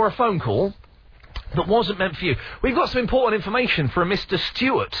or a phone call that wasn't meant for you? We've got some important information from Mr.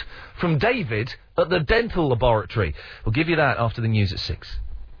 Stewart from David at the dental laboratory. We'll give you that after the news at 6.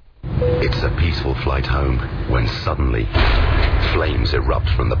 It's a peaceful flight home when suddenly flames erupt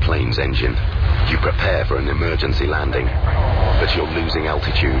from the plane's engine. You prepare for an emergency landing, but you're losing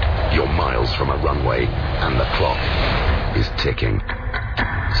altitude, you're miles from a runway, and the clock is ticking.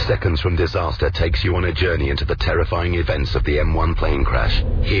 Seconds from disaster takes you on a journey into the terrifying events of the M1 plane crash.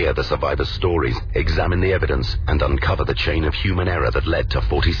 Hear the survivors' stories, examine the evidence, and uncover the chain of human error that led to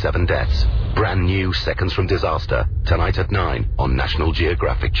 47 deaths. Brand new Seconds from Disaster, tonight at 9 on National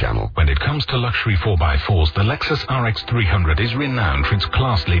Geographic Channel. When it comes to luxury 4x4s, the Lexus RX 300 is renowned for its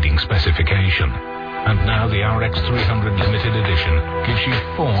class-leading specification. And now the RX 300 Limited Edition gives you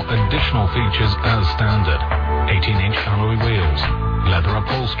 4 additional features as standard. 18-inch alloy wheels, leather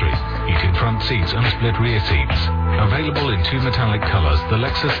upholstery, heated front seats and split rear seats. Available in 2 metallic colours, the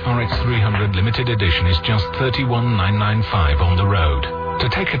Lexus RX 300 Limited Edition is just $31,995 on the road. To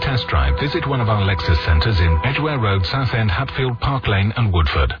take a test drive, visit one of our Lexus centres in Edgware Road, Southend, Hatfield, Park Lane and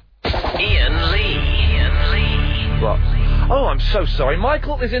Woodford. Ian Lee. What? Oh, I'm so sorry.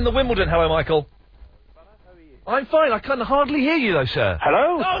 Michael is in the Wimbledon. Hello, Michael. I'm fine. I can hardly hear you, though, sir.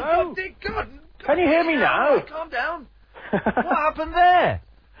 Hello? Oh, Hello? God. Can you hear me now? Calm down. What happened there?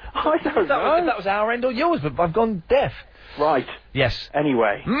 I don't know. That was our end or yours, but I've gone deaf. Right. Yes.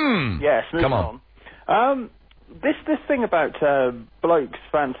 Anyway. Yes, moving Come on. This thing about blokes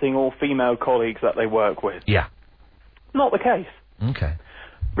fancying all female colleagues that they work with. Yeah. Not the case. Okay.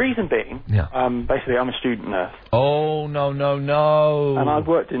 Reason being, basically I'm a student nurse. Oh, no. And I've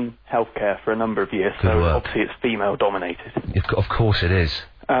worked in healthcare for a number of years, Good work. Obviously it's female dominated. Of course it is.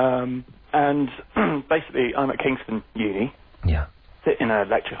 And basically I'm at Kingston Uni. Yeah. Sit in a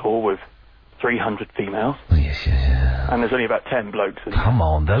lecture hall with 300 females. Oh, yes. And there's only about 10 blokes. Come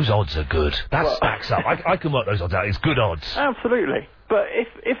on, those odds are good. That stacks up. I can work those odds out. It's good odds. Absolutely. But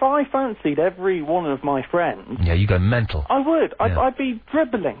if I fancied every one of my friends... Yeah, you go mental. I would. I'd be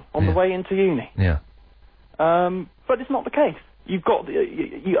dribbling on the way into uni. Yeah. But it's not the case. You've got...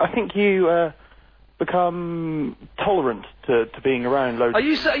 I think you become tolerant to being around loads... Are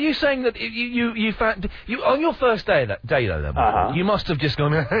you saying that you found... on your first day though, you must have just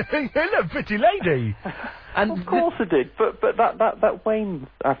gone, hello, pretty lady. And of course I did. But that wanes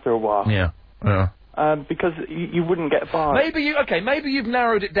after a while. Yeah. Because you wouldn't get by. Maybe you've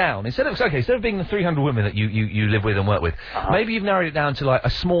narrowed it down. Instead of being the 300 women that you live with and work with, maybe you've narrowed it down to like a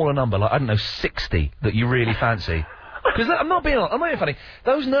smaller number, like, I don't know, 60 that you really fancy. Because I'm not being funny.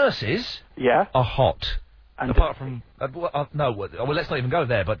 Those nurses are hot. And apart from... let's not even go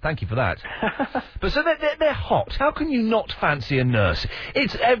there, but thank you for that. But so they're hot. How can you not fancy a nurse?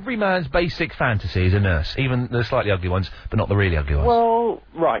 It's every man's basic fantasy is a nurse. Even the slightly ugly ones, but not the really ugly ones. Well,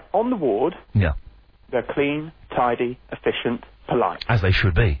 right. On the ward... Yeah. They're clean, tidy, efficient, polite. As they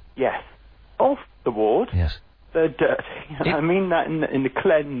should be. Yes. Off the ward... Yes. They're dirty. I mean that in the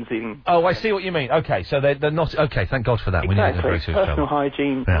cleansing. Oh, I see what you mean. Okay, so they're not... Okay, thank God for that. Exactly. We need to Personal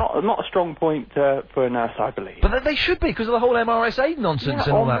hygiene, not a strong point for a nurse, I believe. But they should be, because of the whole MRSA nonsense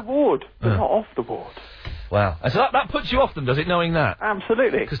and all that. on the ward, but not off the ward. Wow. And so that puts you off them, does it, knowing that?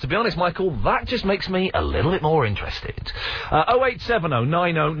 Absolutely. Because to be honest, Michael, that just makes me a little bit more interested. 0870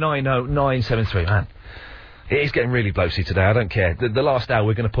 9090 973. Man, it is getting really blokesy today, I don't care. The last hour,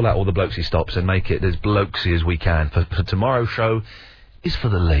 we're going to pull out all the blokesy stops and make it as blokesy as we can. For tomorrow's show is for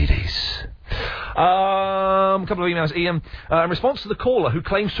the ladies. A couple of emails, Ian. In response to the caller who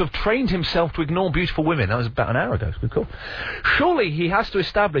claims to have trained himself to ignore beautiful women. That was about an hour ago. Good call. Surely he has to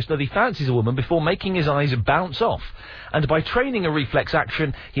establish that he fancies a woman before making his eyes bounce off. And by training a reflex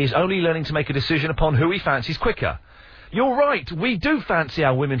action, he is only learning to make a decision upon who he fancies quicker. You're right, we do fancy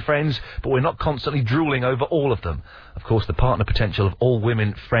our women friends, but we're not constantly drooling over all of them. Of course, the partner potential of all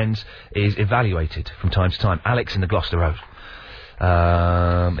women friends is evaluated from time to time. Alex in the Gloucester Road.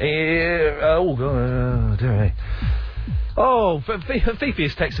 Oh, Fifi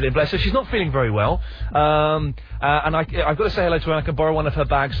has texted in, bless her. She's not feeling very well. And I've got to say hello to her, and I can borrow one of her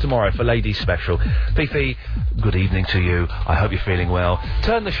bags tomorrow for Ladies Special. Fifi, good evening to you. I hope you're feeling well.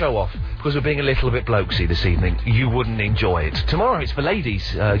 Turn the show off, because we're being a little bit blokesy this evening. You wouldn't enjoy it. Tomorrow it's for ladies,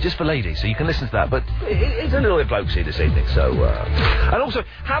 just for ladies, so you can listen to that. But it's a little bit blokesy this evening, so... And also,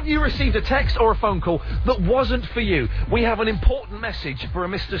 have you received a text or a phone call that wasn't for you? We have an important message for a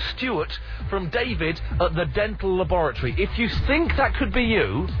Mr. Stewart from David at the Dental Laboratory. If you think that could be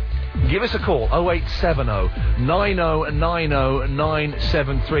you, give us a call. 0870 9090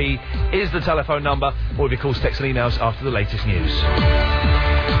 973 is the telephone number, or if you call, text and emails after the latest news.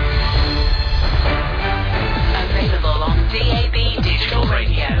 Available on DAB Digital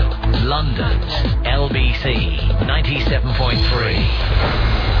Radio. London's LBC 97.3.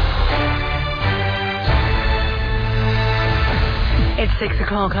 It's 6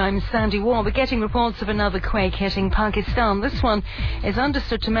 o'clock. I'm Sandy Wall. We're getting reports of another quake hitting Pakistan. This one is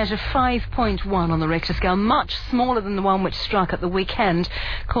understood to measure 5.1 on the Richter scale, much smaller than the one which struck at the weekend,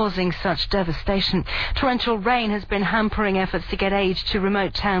 causing such devastation. Torrential rain has been hampering efforts to get aid to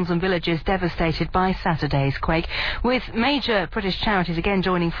remote towns and villages devastated by Saturday's quake, with major British charities again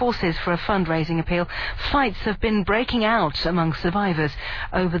joining forces for a fundraising appeal. Fights have been breaking out among survivors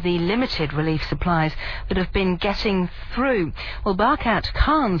over the limited relief supplies that have been getting through. Well, Barkat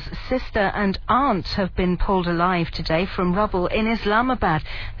Khan's sister and aunt have been pulled alive today from rubble in Islamabad.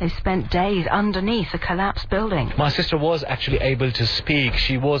 They've spent days underneath a collapsed building. My sister was actually able to speak.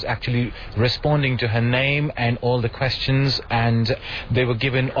 She was actually responding to her name and all the questions, and they were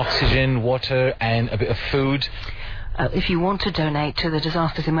given oxygen, water and a bit of food. If you want to donate to the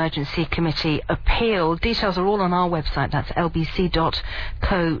Disasters Emergency Committee appeal, details are all on our website. That's lbc.co.uk.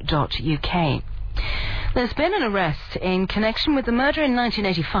 There's been an arrest in connection with the murder in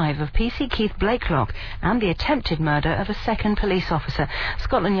 1985 of PC Keith Blakelock and the attempted murder of a second police officer.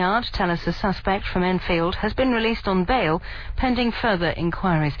 Scotland Yard tell us the suspect from Enfield has been released on bail pending further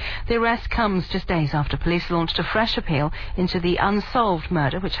inquiries. The arrest comes just days after police launched a fresh appeal into the unsolved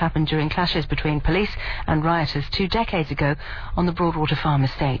murder which happened during clashes between police and rioters 2 decades ago on the Broadwater Farm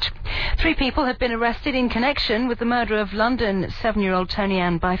estate. 3 people have been arrested in connection with the murder of London 7-year-old Tony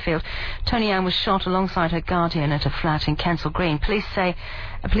Ann Byfield. Tony Ann was shot alongside her guardian at a flat in Kensal Green. Police said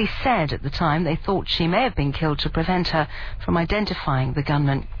at the time they thought she may have been killed to prevent her from identifying the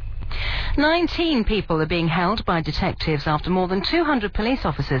gunman. 19 people are being held by detectives after more than 200 police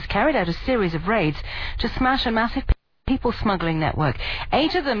officers carried out a series of raids to smash a massive people smuggling network.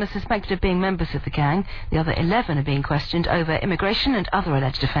 8 of them are suspected of being members of the gang. The other 11 are being questioned over immigration and other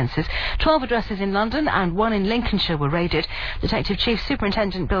alleged offences. 12 addresses in London and 1 in Lincolnshire were raided. Detective Chief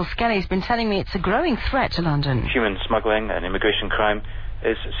Superintendent Bill Skelly has been telling me it's a growing threat to London. Human smuggling and immigration crime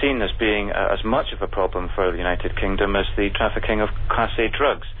is seen as being as much of a problem for the United Kingdom as the trafficking of Class A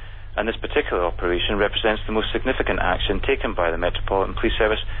drugs. And this particular operation represents the most significant action taken by the Metropolitan Police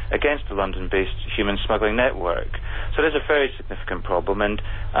Service against the London-based human smuggling network. So it is a very significant problem, and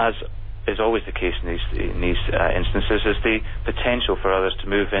as is always the case in these instances, is the potential for others to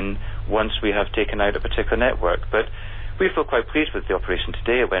move in once we have taken out a particular network. But we feel quite pleased with the operation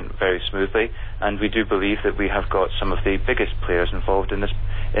today. It went very smoothly, and we do believe that we have got some of the biggest players involved in this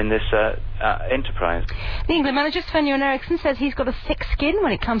enterprise. The England manager Sven-Göran Eriksson says he's got a thick skin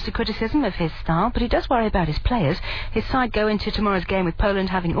when it comes to criticism of his style, but he does worry about his players. His side go into tomorrow's game with Poland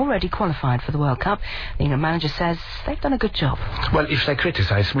having already qualified for the World Cup. The England manager says they've done a good job. Well, if they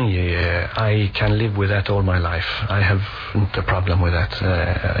criticise me, I can live with that all my life. I haven't a problem with that.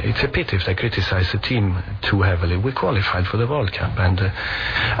 It's a pity if they criticise the team too heavily. We qualified for the World Cup, and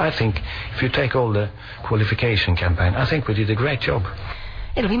I think if you take all the qualification campaign, I think we did a great job.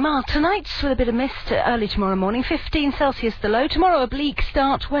 It'll be mild tonight with a bit of mist early tomorrow morning. 15 Celsius the low. Tomorrow a bleak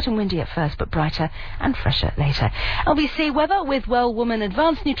start, wet and windy at first, but brighter and fresher later. LBC weather with Well Woman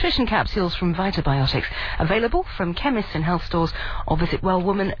advanced nutrition capsules from Vitabiotics. Available from chemists and health stores, or visit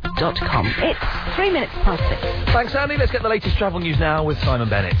wellwoman.com. It's 3 minutes past 6. Thanks, Andy. Let's get the latest travel news now with Simon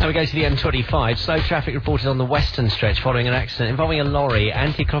Bennett. Now we go to the M25. Slow traffic reported on the western stretch following an accident involving a lorry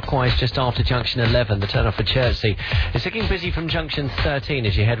anti-clockwise just after junction 11, the turn-off for Chertsey. It's looking busy from junction 13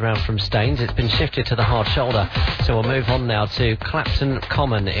 as you head round from Staines. It's been shifted to the hard shoulder, so we'll move on now to Clapton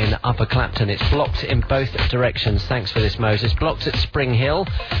Common in Upper Clapton. It's blocked in both directions. Thanks for this, Moses. Blocked at Spring Hill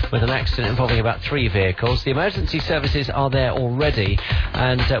with an accident involving about 3 vehicles. The emergency services are there already,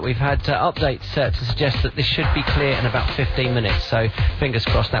 and we've had updates to suggest that this should be clear in about 15 minutes, so fingers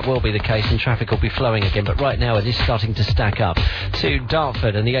crossed that will be the case and traffic will be flowing again. But right now it is starting to stack up. To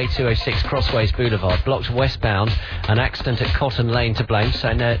Dartford and the A206 Crossways Boulevard, blocked westbound, an accident at Cotton Lane to blame.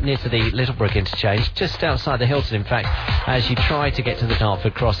 time, so near to the Littlebrook interchange, just outside the Hilton, in fact, as you try to get to the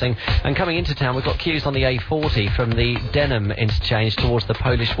Dartford crossing. And coming into town, we've got queues on the A40 from the Denham interchange towards the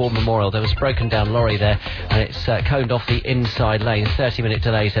Polish War Memorial. There was a broken down lorry there, and it's coned off the inside lane. 30-minute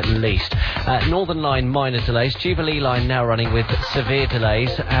delays at least. Northern Line, minor delays. Jubilee Line now running with severe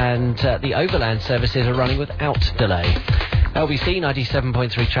delays, and the Overland services are running without delay. LBC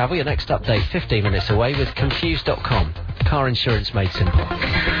 97.3 travel, your next update 15 minutes away with Confused.com. Car insurance made simple.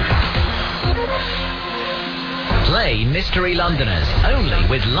 Play Mystery Londoners only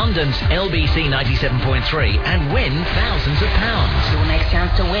with London's LBC 97.3 and win thousands of pounds. Your next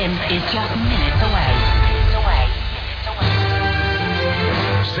chance to win is just minutes away.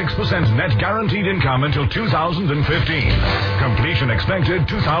 6% net guaranteed income until 2015. Completion expected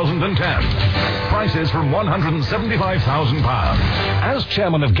 2010. Prices from £175,000. As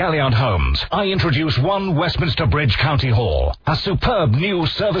chairman of Galliard Homes, I introduce 1 Westminster Bridge County Hall, a superb new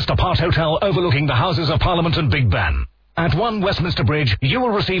serviced-apart hotel overlooking the Houses of Parliament and Big Ben. At 1 Westminster Bridge, you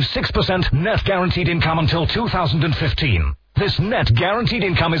will receive 6% net guaranteed income until 2015. This net guaranteed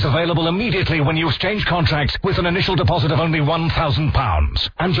income is available immediately when you exchange contracts with an initial deposit of only £1,000.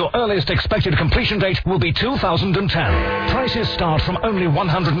 And your earliest expected completion date will be 2010. Prices start from only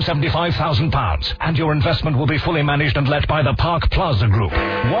 £175,000. And your investment will be fully managed and let by the Park Plaza Group.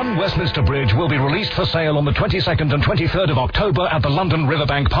 1 Westminster Bridge will be released for sale on the 22nd and 23rd of October at the London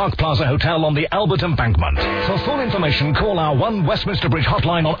Riverbank Park Plaza Hotel on the Albert Embankment. For full information, call our 1 Westminster Bridge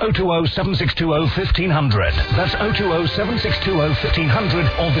hotline on 020-7620-1500. That's 020-7620-1500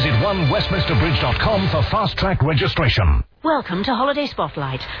 or visit onewestminsterbridge.com for fast-track registration. Welcome to Holiday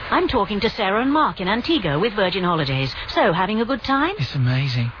Spotlight. I'm talking to Sarah and Mark in Antigua with Virgin Holidays. So, having a good time? It's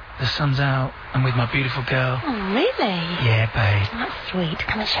amazing. The sun's out. I'm with my beautiful girl. Oh, really? Yeah, babe. That's sweet.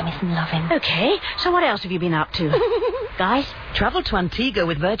 Come and show me some loving. Okay, so what else have you been up to? Guys? Travel to Antigua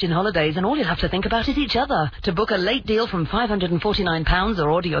with Virgin Holidays and all you'll have to think about is each other. To book a late deal from £549 or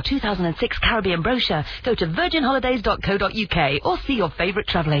order your 2006 Caribbean brochure, go to virginholidays.co.uk or see your favourite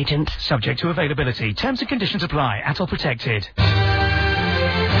travel agent. Subject to availability. Terms and conditions apply. Atoll protected.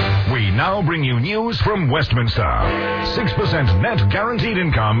 We now bring you news from Westminster. 6% net guaranteed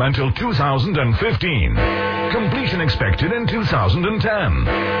income until 2015. Completion expected in 2010.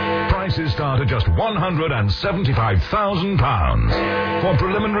 Prices start at just £175,000. For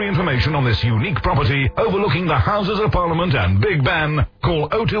preliminary information on this unique property overlooking the Houses of Parliament and Big Ben, call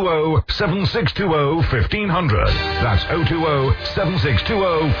 020-7620-1500. That's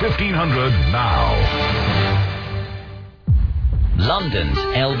 020-7620-1500 now. London's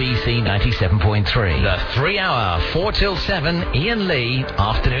LBC 97.3. The 3-hour 4 till 7 Ian Lee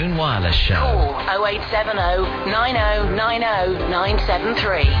afternoon wireless show. Call 0870 9090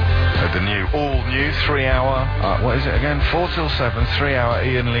 973. The all-new 3-hour, what is it again? 4 till 7, 3-hour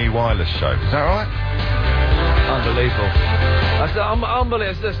Ian Lee wireless show. Is that right? Unbelievable. That's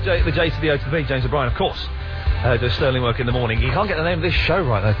unbelievable. That's the J to the O to the B, James O'Brien, of course. Does sterling work in the morning. You can't get the name of this show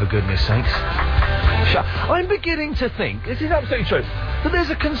right, though, for goodness sakes. I'm beginning to think, this is absolutely true, that there's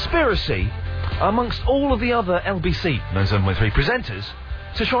a conspiracy amongst all of the other LBC 97.3 presenters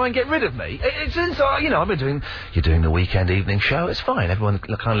to try and get rid of me. It's I've been doing... You're doing the weekend evening show, it's fine. Everyone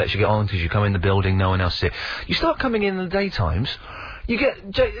kind of lets you get on because you come in the building, no one else sees it. You start coming in the daytimes... You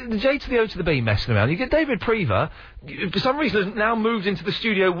get the J to the O to the B messing around. You get David Prever, for some reason, has now moved into the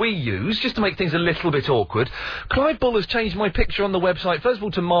studio we use, just to make things a little bit awkward. Clive Bull has changed my picture on the website, first of all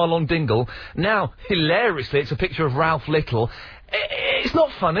to Marlon Dingle. Now, hilariously, it's a picture of Ralph Little. It's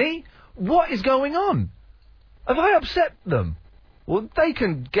not funny. What is going on? Have I upset them? Well, they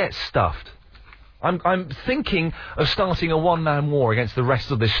can get stuffed. I'm thinking of starting a one-man war against the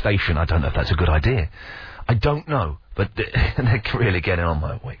rest of this station. I don't know if that's a good idea. I don't know. But they're really getting on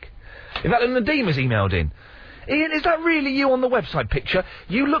my wick. In fact, Nadeem has emailed in. Ian, is that really you on the website picture?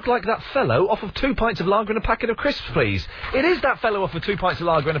 You look like that fellow off of 2 pints of lager and a packet of crisps, please. It is that fellow off of 2 pints of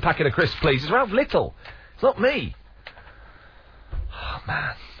lager and a packet of crisps, please. It's Ralph Little. It's not me. Oh,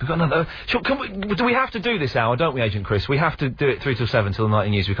 man. We've got another... do we have to do this hour, don't we, Agent Chris? We have to do it 3 till 7 till the night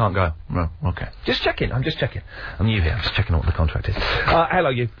in news. We can't go. No, okay. Just checking. I'm just checking. I'm new here. I'm just checking what the contract is. Hello,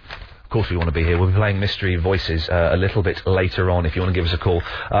 you. Of course we want to be here. We'll be playing Mystery Voices a little bit later on if you want to give us a call.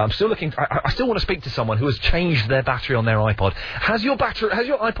 I'm still looking... I still want to speak to someone who has changed their battery on their iPod. Has your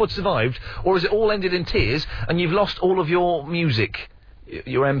iPod survived, or has it all ended in tears and you've lost all of your music,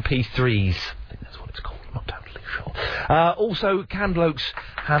 your MP3s? I think that's what it's called. I'm not totally sure. Also, can blokes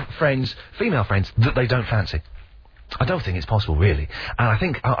have friends, female friends, that they don't fancy? I don't think it's possible, really. And I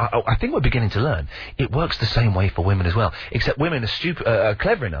think we're beginning to learn it works the same way for women as well. Except women are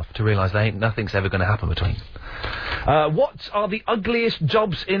clever enough to realise nothing's ever going to happen between. What are the ugliest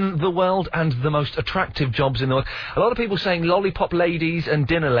jobs in the world and the most attractive jobs in the world? A lot of people saying lollipop ladies and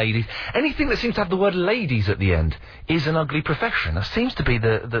dinner ladies. Anything that seems to have the word ladies at the end is an ugly profession. That seems to be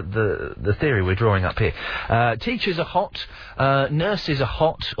the theory we're drawing up here. Teachers are hot. Nurses are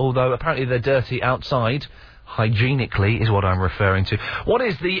hot, although apparently they're dirty outside. Hygienically is what I'm referring to. What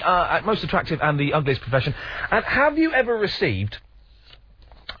is the most attractive and the ugliest profession? And have you ever received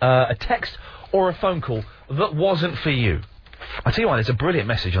a text or a phone call that wasn't for you? I'll tell you what, there's a brilliant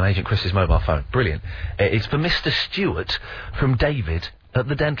message on Agent Chris's mobile phone. Brilliant. It's for Mr. Stewart from David at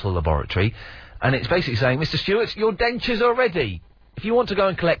the dental laboratory. And it's basically saying, Mr. Stewart, your dentures are ready. If you want to go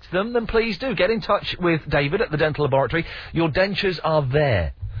and collect them, then please do. Get in touch with David at the dental laboratory. Your dentures are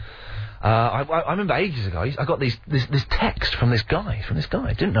there. I remember ages ago, I got this text from this guy.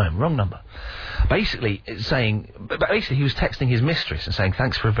 Didn't know him, wrong number. Basically, he was texting his mistress and saying,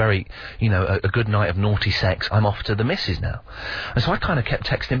 thanks for a very, a good night of naughty sex. I'm off to the missus now. And so I kind of kept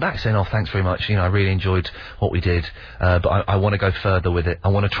texting back saying, oh, thanks very much. I really enjoyed what we did. But I want to go further with it. I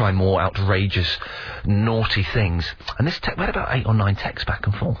want to try more outrageous, naughty things. And we had about 8 or 9 texts back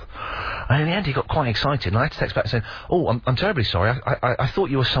and forth. And in the end, he got quite excited. And I had to text back saying, oh, I'm terribly sorry. I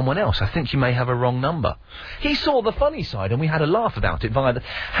thought you were someone else. I think you may have a wrong number. He saw the funny side, and we had a laugh about it via the...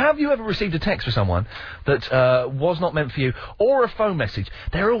 Have you ever received a text from someone that was not meant for you, or a phone message?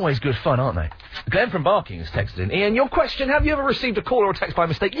 They're always good fun, aren't they? Glenn from Barking has texted in. Ian, your question, have you ever received a call or a text by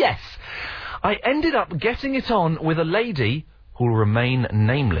mistake? Yes. I ended up getting it on with a lady who will remain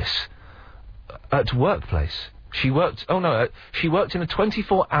nameless at workplace. She worked in a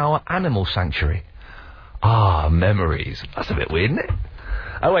 24-hour animal sanctuary. Ah, memories. That's a bit weird, isn't it?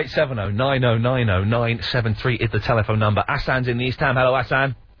 0870 9090 973 is the telephone number. Hassan's in the East Ham. Hello,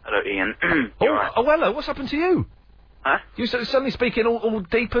 Hassan. Hello, Ian. Right? Oh, hello. What's happened to you? Huh? You suddenly speaking all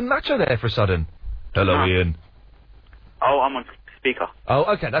deep and macho there for a sudden. Hello, Ian. Oh, I'm on speaker. Oh,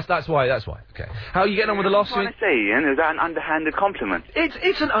 okay. That's why. Okay. How are you getting on with the loss? What I say, Ian? Is that an underhanded compliment?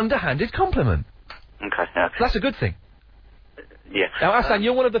 It's an underhanded compliment. Okay. That's a good thing. Yeah. Now, Hassan,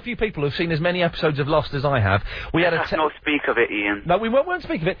 you're one of the few people who've seen as many episodes of Lost as I have. We had no speak of it, Ian. No, we won't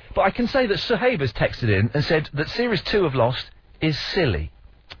speak of it, but I can say that Suhaib has texted in and said that Series 2 of Lost is silly.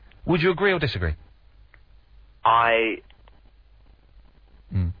 Would you agree or disagree? I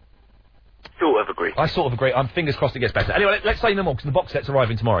sort of agree. I sort of agree. I'm fingers crossed it gets better. Anyway, let's say no more, because the box set's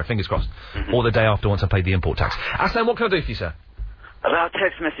arriving tomorrow, fingers crossed. Or the day after once I paid the import tax. Hassan, what can I do for you, sir? About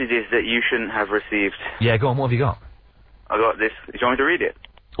text messages that you shouldn't have received. Yeah, go on, what have you got? I got this. Do you want me to read it?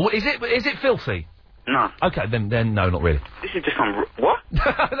 Well, is it filthy? No. Okay, then no, not really. This is just some... What?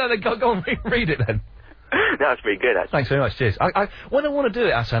 No, then go on, read it then. That's pretty good, actually. Thanks very much, cheers. When I want to do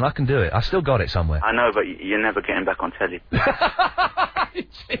it, Hassan, I can do it. I still got it somewhere. I know, but you're never getting back on telly.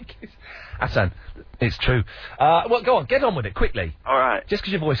 Hassan, it's true. Well, go on, get on with it, quickly. All right. Just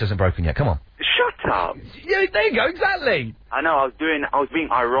because your voice hasn't broken yet, come on. Shut up. Yeah, there you go, exactly. I know, I was being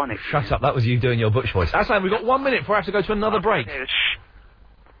ironic. Shut up, that was you doing your Butch voice. Hassan, we've got 1 minute before I have to go to another break. Okay,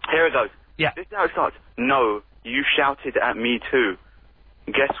 here it goes. Yeah. This is how it starts. No, you shouted at me too.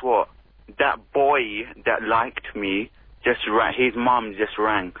 Guess what? That boy that liked me just rang. His mum just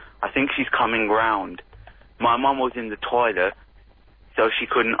rang. I think she's coming round. My mum was in the toilet, so she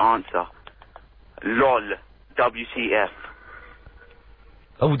couldn't answer. LOL. WTF.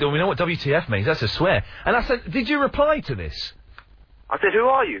 Oh, do we know what WTF means? That's a swear. And I said, did you reply to this? I said, who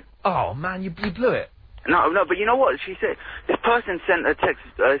are you? Oh, man, you blew it. No, but you know what? She said, this person sent a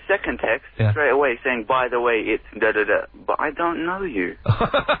second text straight away saying, by the way, it's da-da-da. But I don't know you.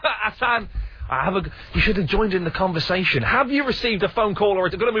 Hassan, you should have joined in the conversation. Have you received a phone call or...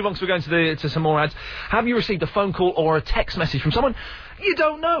 I've got to move on because we're going to some more ads. Have you received a phone call or a text message from someone you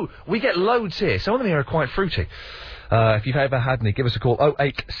don't know? We get loads here. Some of them here are quite fruity. If you've ever had any, give us a call.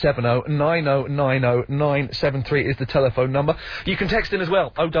 0870 9090 973 is the telephone number. You can text in as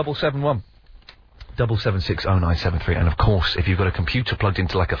well. 0771 7760973. And of course, if you've got a computer plugged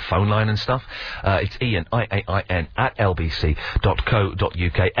into like a phone line and stuff, it's Ian, IAIN, at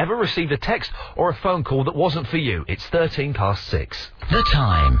lbc.co.uk. Ever received a text or a phone call that wasn't for you? It's 6:13. The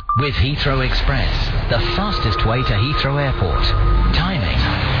time with Heathrow Express, the fastest way to Heathrow Airport. Timing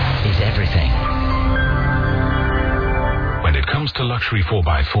is everything. When it comes to luxury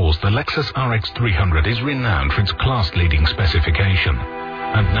 4x4s, the Lexus RX 300 is renowned for its class-leading specification.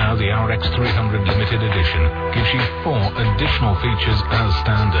 And now the RX 300 Limited Edition gives you 4 additional features as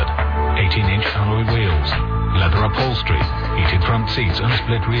standard. 18-inch alloy wheels, leather upholstery, heated front seats and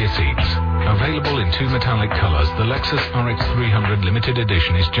split rear seats. Available in 2 metallic colours, the Lexus RX 300 Limited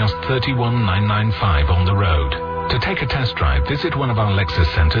Edition is just $31,995 on the road. To take a test drive, visit one of our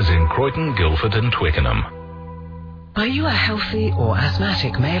Lexus centres in Croydon, Guildford and Twickenham. Are you a healthy or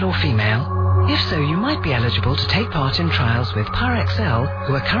asthmatic male or female? If so, you might be eligible to take part in trials with PowerXL,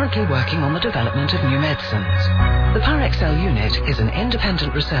 who are currently working on the development of new medicines. The PowerXL unit is an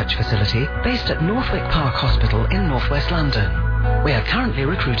independent research facility based at Northwick Park Hospital in northwest London. We are currently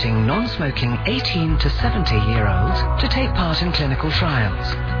recruiting non-smoking 18 to 70-year-olds to take part in clinical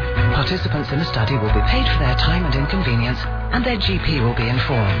trials. Participants in the study will be paid for their time and inconvenience, and their GP will be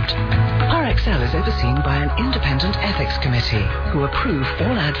informed. PowerXL is overseen by an independent ethics committee who approve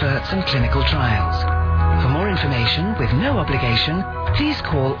all adverts and clinical trials. For more information, with no obligation, please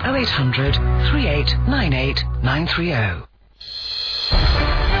call 0800 3898 930.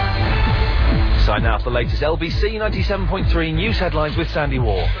 Time now for the latest LBC 97.3 news headlines with Sandy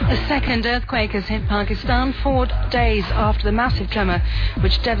Waugh. A second earthquake has hit Pakistan 4 days after the massive tremor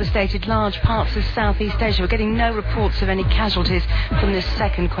which devastated large parts of Southeast Asia. We're getting no reports of any casualties from this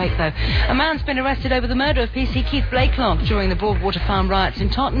second quake, though. A man's been arrested over the murder of PC Keith Blakelock during the Broadwater Farm riots in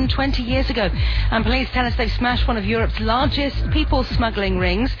Tottenham 20 years ago. And police tell us they've smashed one of Europe's largest people smuggling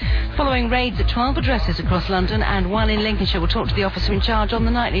rings following raids at 12 addresses across London and one in Lincolnshire. We'll talk to the officer in charge on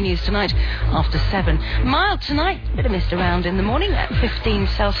the nightly news tonight after 7. Mild tonight, bit of mist around in the morning at 15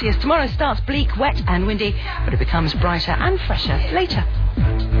 Celsius. Tomorrow starts bleak, wet and windy, but it becomes brighter and fresher later.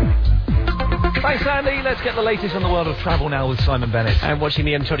 Thanks, Andy. Let's get the latest on the world of travel now with Simon Bennett. And watching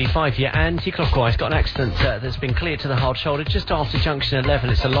the M25 here, anti-clockwise, got an accident that's been cleared to the hard shoulder just after junction 11.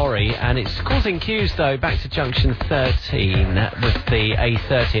 It's a lorry, and it's causing queues, though, back to junction 13 with the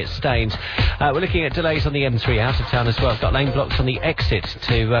A30 at Staines. We're looking at delays on the M3 out of town as well. Got lane blocks on the exit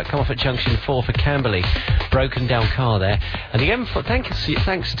to come off at junction 4 for Camberley. Broken down car there. And the M4,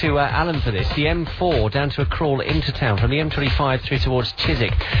 thanks to Alan for this, the M4 down to a crawl into town from the M25 through towards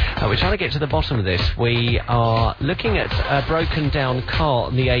Chiswick. We're trying to get to the bottom of this. We are looking at a broken down car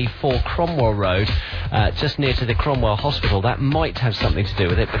on the A4 Cromwell Road, just near to the Cromwell Hospital. That might have something to do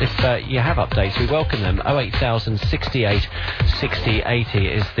with it, but if you have updates, we welcome them. 08000 68 60 80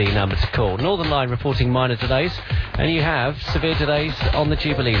 is the number to call. Northern Line reporting minor delays, and you have severe delays on the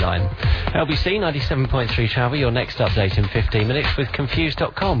Jubilee line. LBC 97.3 travel, your next update in 15 minutes with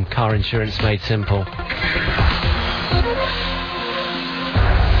Confused.com. Car insurance made simple. 2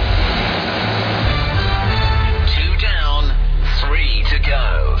 down, 3 to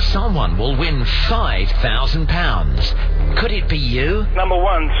go. Someone will win £5,000. Could it be you? Number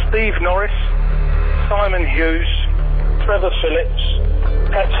 1, Steve Norris, Simon Hughes, Trevor Phillips,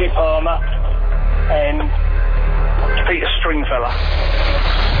 Patsy Palmer, and Peter Stringfellow.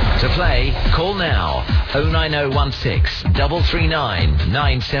 To play, call now. 09016 339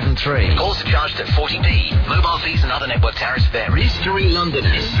 973. Calls are charged at 40p. Mobile fees and other network tariffs vary. Mystery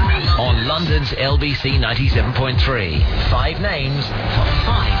Londoners. On London's LBC 97.3. 5 names for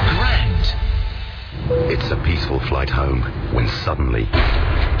 £5,000. It's a peaceful flight home when suddenly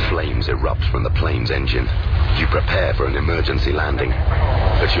flames erupt from the plane's engine. You prepare for an emergency landing,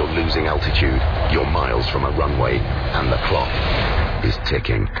 but you're losing altitude, you're miles from a runway, and the clock is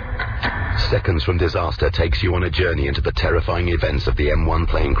ticking. Seconds from disaster takes you on a journey into the terrifying events of the M1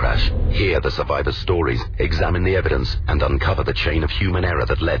 plane crash. Hear the survivors' stories, examine the evidence, and uncover the chain of human error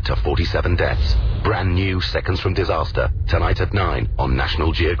that led to 47 deaths. Brand new Seconds from Disaster, tonight at 9 on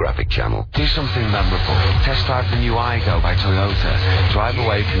National Geographic Channel. Do something memorable. Test drive the new iGo by Toyota. Drive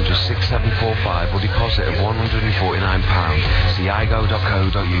away from just 6745 or deposit of £149. See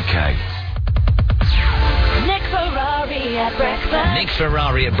igo.co.uk. Nick Ferrari at breakfast. Nick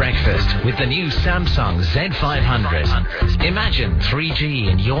Ferrari at breakfast with the new Samsung Z500. Imagine 3G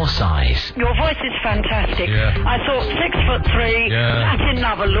in your size. Your voice is fantastic. Yeah. I thought 6'3", Latin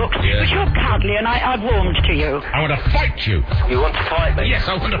lover look, but you're cuddly and I warmed to you. I want to fight you. You want to fight me? Yes,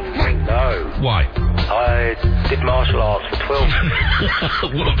 I want to fight. No. Why? I did martial arts for 12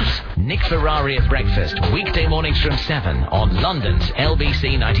 years. Whoops. Nick Ferrari at breakfast, weekday mornings from 7 on London's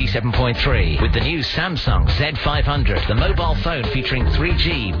LBC 97.3 with the new Samsung Z500, the mobile phone featuring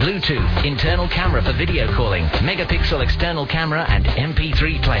 3G, Bluetooth, internal camera for video calling, megapixel external camera and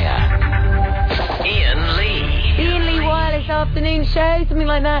MP3 player. Ian Lee Wireless afternoon show, something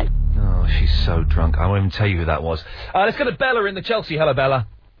like that. Oh, she's so drunk. I won't even tell you who that was. Let's go to Bella in the Chelsea. Hello, Bella.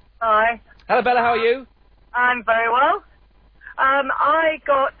 Hi. Hello, Bella. How are you? I'm very well. I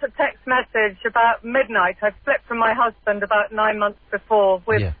got a text message about midnight. I flipped from my husband about 9 months before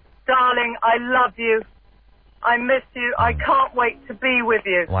with, darling, I love you. I miss you. I can't wait to be with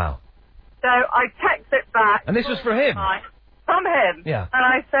you. Wow. So I texted back. And this was for him? From him. Yeah. And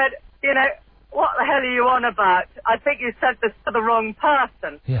I said, you know, what the hell are you on about? I think you said this to the wrong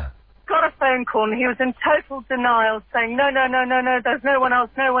person. Yeah. Got a phone call and he was in total denial, saying, no, there's no one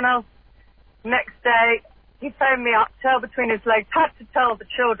else. Next day, he phoned me up, tail between his legs, had to tell the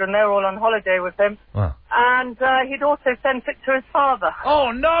children, they were all on holiday with him. Wow. And he'd also sent it to his father.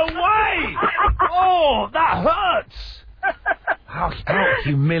 Oh, no way! Oh, that hurts! How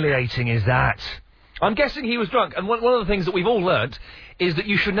humiliating is that? I'm guessing he was drunk, and one of the things that we've all learnt is that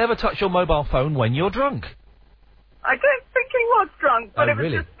you should never touch your mobile phone when you're drunk. I don't think he was drunk, but it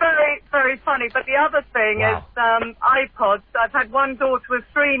was just very, very funny. But the other thing is iPods. I've had one daughter with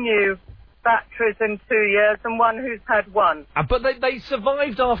 3 new batteries in 2 years and one who's had 1. But they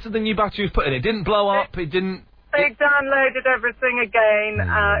survived after the new battery was put in. It didn't blow up, it didn't... They downloaded everything again.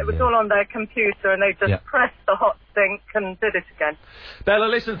 It was all on their computer, and they just pressed the hot sync and did it again. Bella,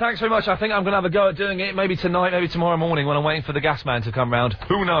 listen, thanks very much. I think I'm going to have a go at doing it, maybe tonight, maybe tomorrow morning when I'm waiting for the gas man to come round.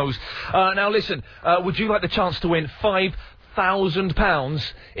 Who knows? Now, listen, would you like the chance to win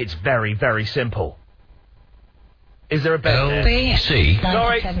 £5,000? It's very, very simple. Is there a bed there? LBC.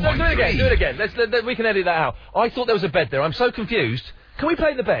 Sorry, no, do it again. We can edit that out. I thought there was a bed there. I'm so confused. Can we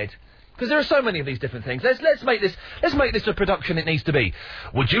play the bed? Because there are so many of these different things. Let's make this a production it needs to be.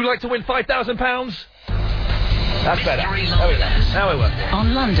 Would you like to win £5,000? That's better. Now we work.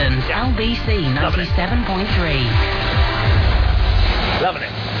 On London's LBC 97.3. Loving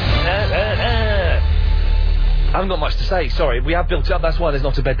it. I haven't got much to say, sorry. We have built it up, that's why there's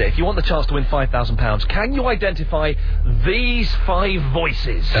not a bed there. If you want the chance to win £5,000, can you identify these 5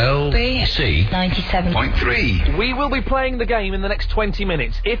 voices? LBC 97.3. We will be playing the game in the next 20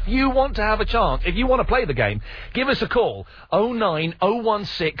 minutes. If you want to have a chance, if you want to play the game, give us a call.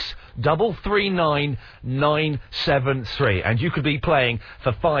 09016 339 973. And you could be playing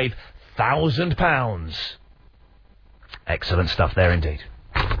for £5,000. Excellent stuff there indeed.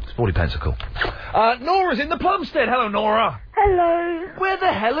 It's 40 pence a call. Nora's in the Plumstead. Hello, Nora. Hello. Where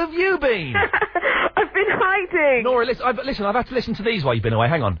the hell have you been? I've been hiding. Nora, listen, I've had to listen to these while you've been away.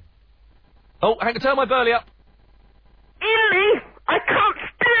 Hang on. Oh, turn my burley up. Ellie, I can't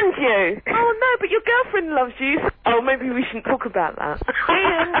stand you. Oh, no, but your girlfriend loves you. Oh, maybe we shouldn't talk about that.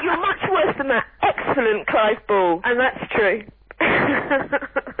 Ian, you're much worse than that excellent Clive Ball. And that's true.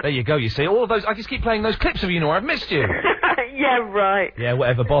 There you go, you see. All of those... I just keep playing those clips of you, Nora. I've missed you. Yeah, right. Yeah,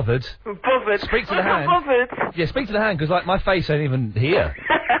 whatever. Bothered. Bothered. Speak to the I'm hand. not bothered. Yeah, speak to the hand, because, like, my face ain't even here.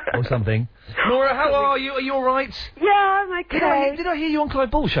 Or something. Nora, how are you? Are you all right? Yeah, I'm okay. Did I hear you on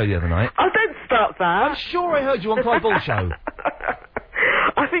Clive Ball's show the other night? Oh, don't start that. I'm sure I heard you on Clive Ball's show.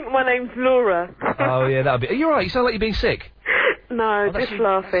 I think my name's Laura. Oh, yeah, that'll be... Are you all right? You sound like you're being sick. No, just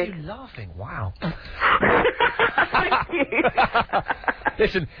laughing. That's you laughing, wow. Thank you.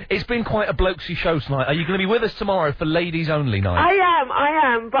 Listen, it's been quite a blokesy show tonight. Are you going to be with us tomorrow for ladies only night? I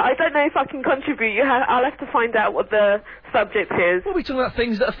am, but I don't know if I can contribute. I'll have to find out what the subject is. We'll be talking about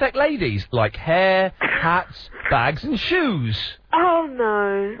things that affect ladies, like hair, hats, bags and shoes. Oh,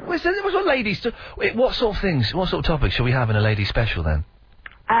 no. What's what ladies do? What sort of things, what sort of topics shall we have in a ladies special then?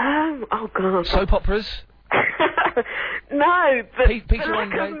 Oh, God. Soap operas? No, the Peter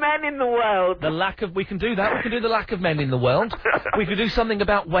lack of men in the world. We can do that. We can do the lack of men in the world. We could do something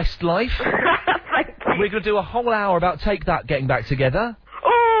about Westlife. Thank you. We could do a whole hour about Take That getting back together.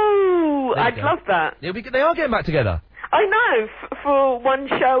 Ooh, I'd love that. They are getting back together. I know, for one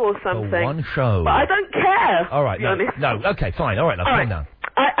show or something. For one show. But I don't care. All right, to be honest. no, okay, fine. All right, now, calm down.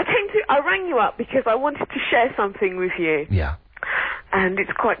 I rang you up because I wanted to share something with you. Yeah. And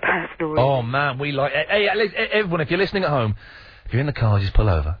it's quite personal. Oh, man, we like... Hey, everyone, if you're listening at home, if you're in the car, just pull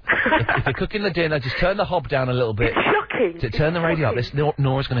over. if you're cooking the dinner, just turn the hob down a little bit. It's shocking. Turn the radio up.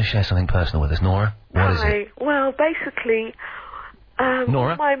 Nora's going to share something personal with us. Nora, what is it? Well, basically...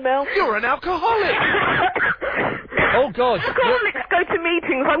 Nora? My male... You're an alcoholic! Oh, God. Alcoholics go to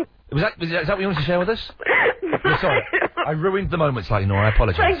meetings. Is that what you wanted to share with us? No. Yeah, sorry. I ruined the moment slightly, Nora. I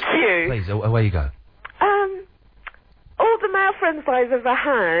apologise. Thank you. Please, away you go. All the male friends I've ever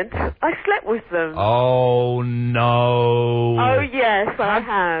had, I slept with them. Oh, no. Oh, yes, I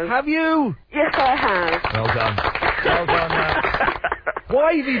have. Have you? Yes, I have. Well done. Well done,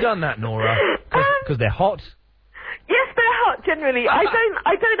 Why have you done that, Nora? Because they're hot? Yes, they're hot, generally. I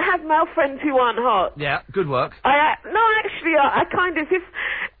don't have male friends who aren't hot. Yeah, good work. I kind of,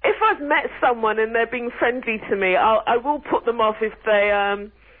 if I've met someone and they're being friendly to me, I will put them off if they're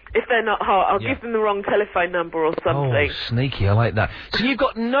not hot. I'll give them the wrong telephone number or something. Oh, sneaky, I like that. So you've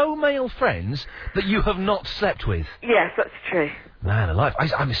got no male friends that you have not slept with? Yes, that's true. Man alive,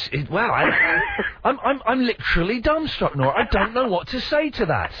 I'm literally dumbstruck, Nora. I don't know what to say to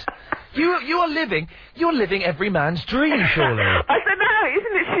that. You're living every man's dream, surely. I don't know,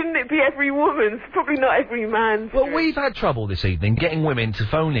 isn't it? Shouldn't it be every woman's? Probably not every man's. Well, we've had trouble this evening getting women to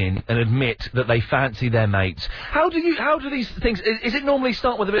phone in and admit that they fancy their mates. How do these things... Is it normally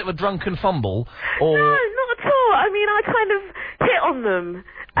start with a bit of a drunken fumble, or... No, not at all. I mean, I kind of hit on them.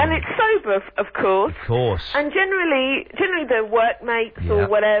 And it's sober, of course. Of course. And generally they're workmates or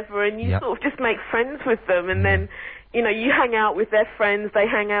whatever, and you sort of just make friends with them, and then... You know, you hang out with their friends, they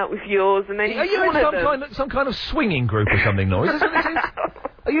hang out with yours, and then Are you in some kind of swinging group or something, Norris?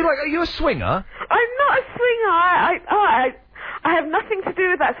 Are you a swinger? I'm not a swinger. I have nothing to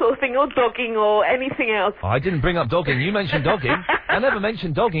do with that sort of thing, or dogging, or anything else. I didn't bring up dogging. You mentioned dogging. I never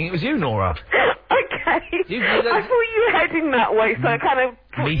mentioned dogging. It was you, Nora. Okay. I thought you were heading that way, so I kind of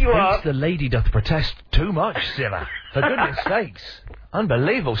put you up. The lady doth protest too much, Silla. For goodness sakes.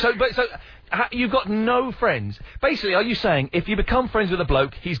 Unbelievable. So, you've got no friends. Basically, are you saying if you become friends with a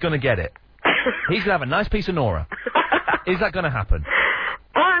bloke, he's going to get it? He's going to have a nice piece of Nora. Is that going to happen?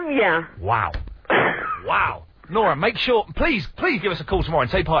 Yeah. Wow. Wow. Nora, make sure... Please give us a call tomorrow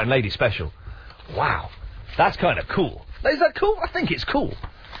and take part in Lady Special. Wow. That's kind of cool. Is that cool? I think it's cool.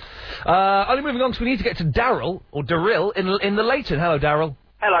 Only moving on, because we need to get to Daryl, or Daryl, in the Leighton. Hello, Daryl.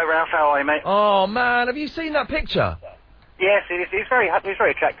 Hello, Ralph. How are you, mate? Oh, man, have you seen that picture? Yes, he's very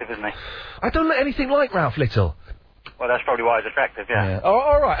attractive, isn't he? I don't look anything like Ralph Little. Well, that's probably why he's attractive, yeah. Oh,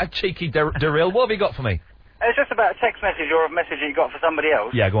 all right, a cheeky Daryl. What have you got for me? It's just about a text message or a message that you got for somebody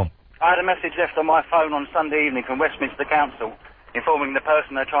else. Yeah, go on. I had a message left on my phone on Sunday evening from Westminster Council informing the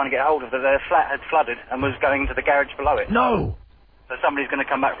person they're trying to get hold of that their flat had flooded and was going to the garage below it. No! So somebody's going to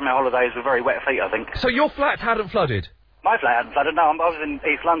come back from their holidays with very wet feet, I think. So your flat hadn't flooded? My flat hadn't flooded. No, I was in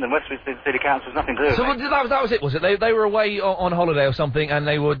East London. Westminster City Council has nothing to do with it. So that was it, was it? They were away on holiday or something, and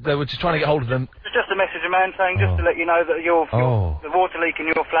they were just trying to get hold of them. It's just a message, a man saying just to let you know that the water leak in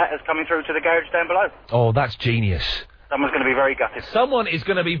your flat is coming through to the garage down below. Oh, that's genius. Someone's going to be very gutted. Someone is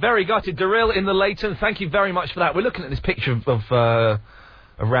going to be very gutted. Daryl in the Leighton, thank you very much for that. We're looking at this picture of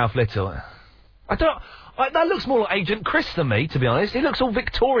Ralph Little. That looks more like Agent Chris than me, to be honest. He looks all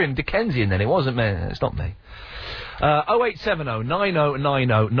Victorian, Dickensian then. It wasn't me. It's not me. 0870 9090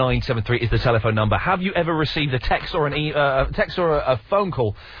 973 is the telephone number. Have you ever received a text or a phone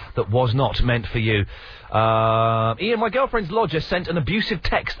call that was not meant for you? Ian, my girlfriend's lodger sent an abusive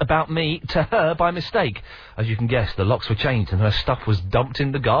text about me to her by mistake. As you can guess, the locks were changed and her stuff was dumped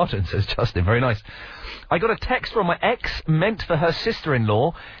in the garden, says Justin. Very nice. I got a text from my ex meant for her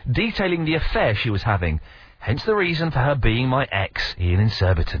sister-in-law detailing the affair she was having. Hence the reason for her being my ex, Ian in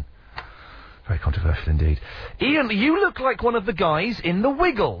Surbiton. Very controversial indeed. Ian, you look like one of the guys in the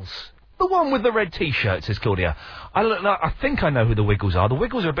Wiggles. The one with the red T-shirt, says Claudia. I think I know who the Wiggles are. The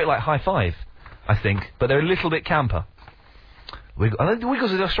Wiggles are a bit like High Five, I think, but they're a little bit camper. The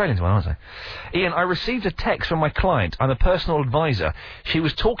Wiggles are the Australians one, aren't they? Ian, I received a text from my client. I'm a personal advisor. She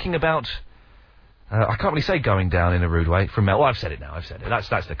was talking about... I can't really say going down in a rude way from Mel. Well, I've said it now.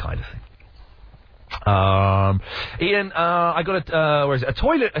 That's the kind of thing. Ian, I got a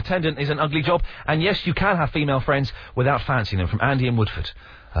toilet attendant is an ugly job, and yes, you can have female friends without fancying them. From Andy in Woodford.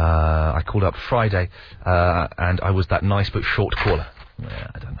 I called up Friday, and I was that nice but short caller.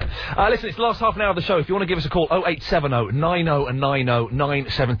 Yeah, I don't know. Listen, it's the last half an hour of the show. If you want to give us a call, 0870 90 90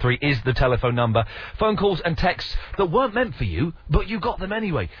 973 is the telephone number. Phone calls and texts that weren't meant for you, but you got them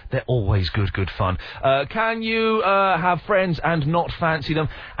anyway. They're always good fun. Can you have friends and not fancy them?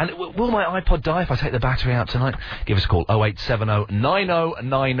 And will my iPod die if I take the battery out tonight? Give us a call, 0870 90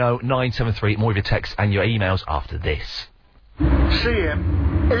 90 973. More of your texts and your emails after this. See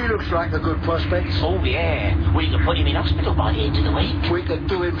him. He looks like a good prospect. Oh, yeah. We could put him in hospital by the end of the week. We could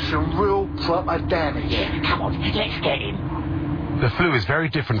do him some real proper damage. Yeah, come on, let's get him. The flu is very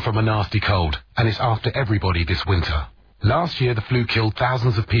different from a nasty cold, and it's after everybody this winter. Last year, the flu killed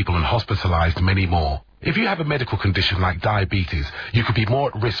thousands of people and hospitalized many more. If you have a medical condition like diabetes, you could be more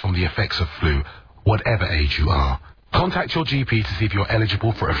at risk from the effects of flu, whatever age you are. Contact your GP to see if you're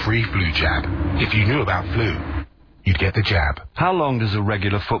eligible for a free flu jab. If you knew about flu, you'd get the jab. How long does a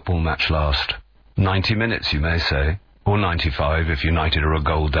regular football match last? 90 minutes, you may say. Or 95 if United are a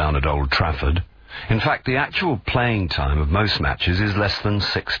goal down at Old Trafford. In fact, the actual playing time of most matches is less than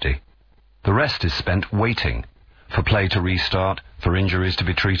 60. The rest is spent waiting. For play to restart, for injuries to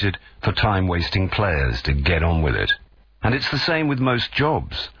be treated, for time-wasting players to get on with it. And it's the same with most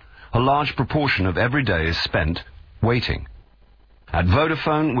jobs. A large proportion of every day is spent waiting. At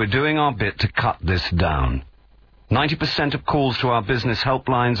Vodafone, we're doing our bit to cut this down. 90% of calls to our business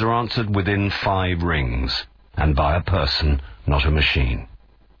helplines are answered within 5 rings, and by a person, not a machine.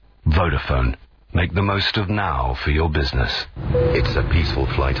 Vodafone. Make the most of now for your business. It's a peaceful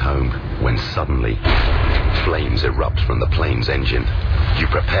flight home when suddenly flames erupt from the plane's engine. You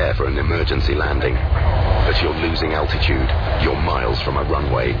prepare for an emergency landing, but you're losing altitude. You're miles from a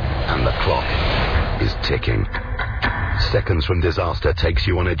runway, and the clock is ticking. Seconds from Disaster takes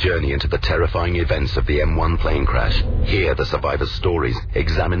you on a journey into the terrifying events of the M1 plane crash. Hear the survivors' stories,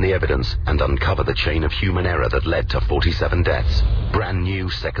 examine the evidence, and uncover the chain of human error that led to 47 deaths. Brand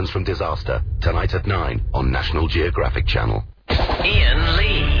new Seconds from Disaster, tonight at 9 on National Geographic Channel. Ian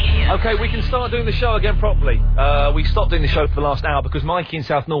Lee. Okay, we can start doing the show again properly. We stopped doing the show for the last hour because Mikey in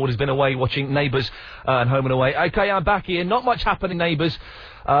South Norwood has been away watching Neighbours and Home and Away. Okay, I'm back here. Not much happening, Neighbours.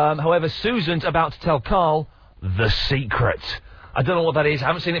 However, Susan's about to tell Carl the secret. I don't know what that is. I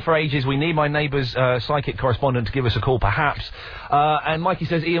haven't seen it for ages. We need my Neighbours psychic correspondent to give us a call, perhaps. And Mikey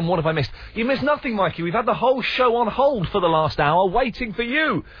says, Ian, what have I missed? You missed nothing, Mikey. We've had the whole show on hold for the last hour, waiting for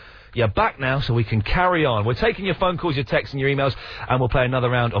you. You're back now, so we can carry on. We're taking your phone calls, your texts, and your emails, and we'll play another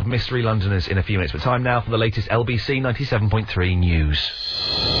round of Mystery Londoners in a few minutes. But time now for the latest LBC 97.3 news.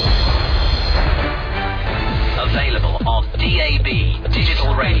 Available on DAB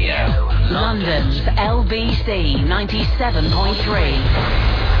Digital Radio. London's LBC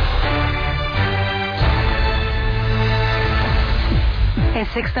 97.3. It's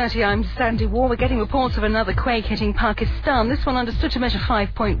 6:30, I'm Sandy Wall. We're getting reports of another quake hitting Pakistan. This one understood to measure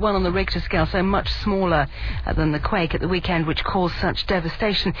 5.1 on the Richter scale, so much smaller than the quake at the weekend which caused such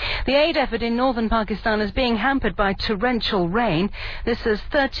devastation. The aid effort in northern Pakistan is being hampered by torrential rain. This as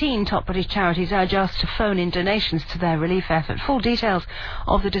 13 top British charities urge us to phone in donations to their relief effort. Full details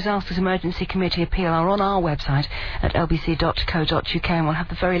of the Disasters Emergency Committee appeal are on our website at lbc.co.uk, and we'll have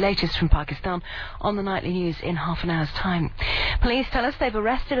the very latest from Pakistan on the nightly news in half an hour's time. Police tell us they've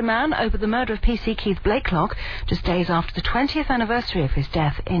arrested a man over the murder of PC Keith Blakelock just days after the 20th anniversary of his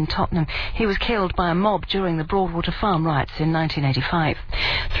death in Tottenham. He was killed by a mob during the Broadwater Farm riots in 1985.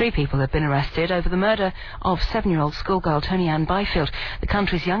 3 people have been arrested over the murder of 7-year-old schoolgirl Tony Ann Byfield. The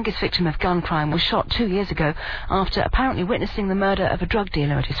country's youngest victim of gun crime was shot 2 years ago after apparently witnessing the murder of a drug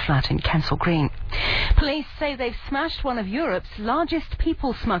dealer at his flat in Kensal Green. Police say they've smashed one of Europe's largest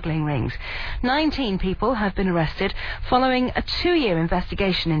people smuggling rings. 19 people have been arrested following a 2-year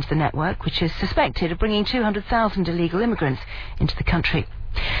investigation into the network, which is suspected of bringing 200,000 illegal immigrants into the country.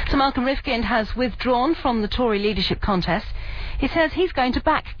 Sir Malcolm Rifkind has withdrawn from the Tory leadership contest. He says he's going to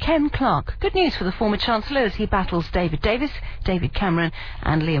back Ken Clarke. Good news for the former Chancellor as he battles David Davis, David Cameron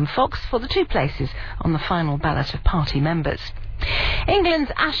and Liam Fox for the 2 places on the final ballot of party members. England's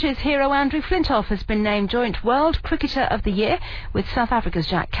Ashes hero Andrew Flintoff has been named Joint World Cricketer of the Year with South Africa's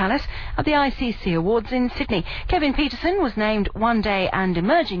Jack Callis at the ICC Awards in Sydney. Kevin Peterson was named One Day and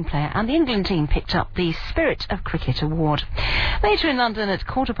Emerging Player, and the England team picked up the Spirit of Cricket Award. Later in London at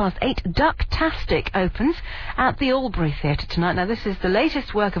 8:15, Ducktastic opens at the Albury Theatre tonight. Now, this is the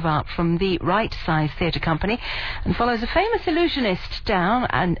latest work of art from the Right Size Theatre Company and follows a famous illusionist down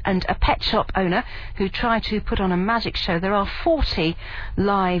and a pet shop owner who try to put on a magic show. There are 40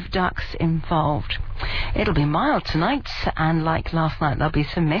 live ducks involved. It'll be mild tonight, and like last night, there'll be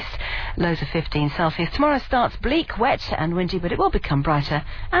some mist, lows of 15 Celsius. Tomorrow starts bleak, wet and windy, but it will become brighter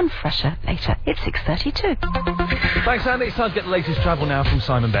and fresher later. It's 6:32. Thanks, Andy. It's time to get the latest travel now from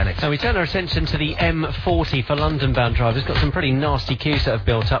Simon Bennett. So we turn our attention to the M40 for London-bound drivers. Got some pretty nasty queues that have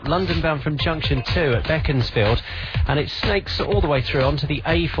built up. London-bound from Junction 2 at Beaconsfield, and it snakes all the way through onto the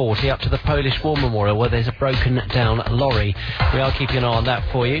A40 up to the Polish War Memorial, where there's a broken-down lorry. We are keeping an eye on that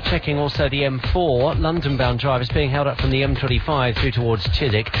for you. Checking also the M4, London-bound drivers being held up from the M25 through towards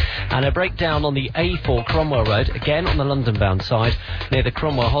Chiswick, and a breakdown on the A4 Cromwell Road, again on the London-bound side, near the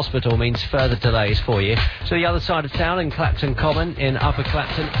Cromwell Hospital, means further delays for you. So the other side of town in Clapton Common, in Upper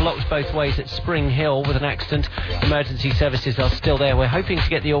Clapton, blocked both ways at Spring Hill with an accident. Emergency services are still there. We're hoping to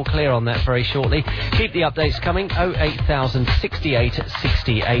get the all clear on that very shortly. Keep the updates coming. 08000 68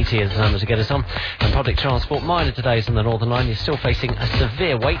 60 80 is the number to get us on. And public transport, minor delays on the Northern Line. You're still facing a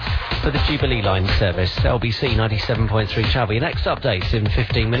severe wait for the Jubilee Line service. LBC 97.3 travel. Your next update in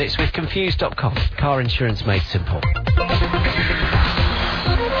 15 minutes with Confused.com. Car insurance made simple.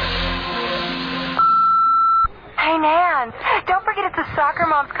 Hey, Nan, don't forget it's a Soccer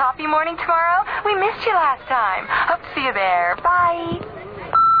Mom's Coffee Morning tomorrow. We missed you last time. Hope to see you there. Bye.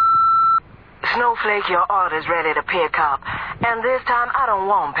 Snowflake, your order's ready to pick up. And this time, I don't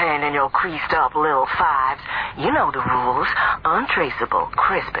want pain in your creased up little fives. You know the rules. Untraceable,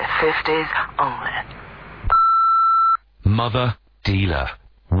 crispy 50s only. Mother Dealer.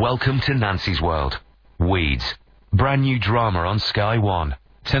 Welcome to Nancy's World. Weeds. Brand new drama on Sky One.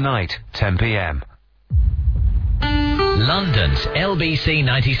 Tonight, 10 p.m. London's LBC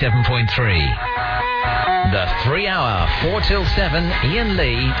 97.3. The 3-hour, 4 till 7 Ian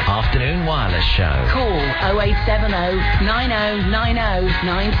Lee Afternoon Wireless Show. Call 0870 9090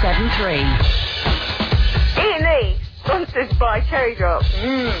 973. Ian Lee, sponsored by Cherry Drop.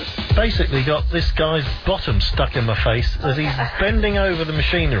 Basically got this guy's bottom stuck in my face as he's bending over the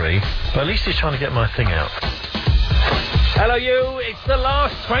machinery, but at least he's trying to get my thing out. Hello, you. It's the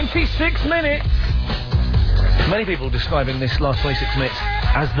last 26 minutes. Many people describing this last 26 minutes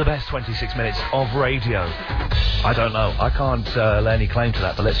as the best 26 minutes of radio. I don't know. I can't lay any claim to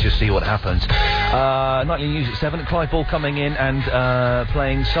that, but let's just see what happens. Nightly news at 7. Clive Ball coming in and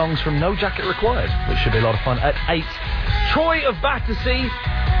playing songs from No Jacket Required, which should be a lot of fun. At 8, Troy of Battersea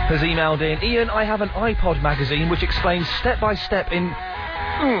has emailed in, Ian, I have an iPod magazine which explains step-by-step in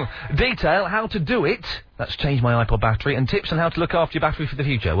detail how to do it. That's change my iPod battery, and tips on how to look after your battery for the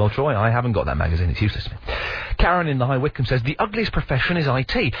future. Well, Troy, I haven't got that magazine. It's useless to me. Karen in the High Wycombe says, the ugliest profession is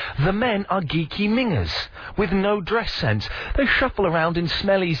IT. The men are geeky mingers with no dress sense. They shuffle around in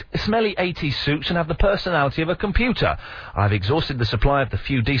smelly 80s suits and have the personality of a computer. I've exhausted the supply of the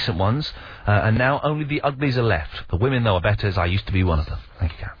few decent ones, and now only the uglies are left. The women, though, are better, as I used to be one of them.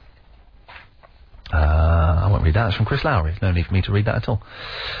 Thank you, Karen. I won't read that. It's from Chris Lowry. No need for me to read that at all.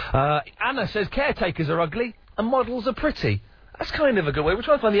 Anna says caretakers are ugly and models are pretty. That's kind of a good way. We're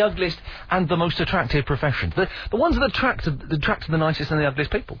trying to find the ugliest and the most attractive professions. The ones that attract the nicest and the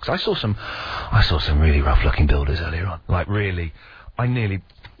ugliest people. Because I saw some really rough-looking builders earlier on. Like, really, I nearly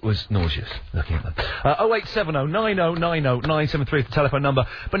was nauseous looking at them. 0870 9090 973 is the telephone number.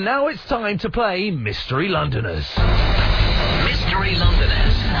 But now it's time to play Mystery Londoners. Mystery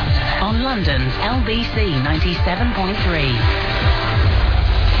Londoners. On London's LBC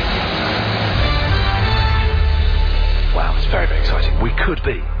 97.3. Wow, it's very, very exciting. We could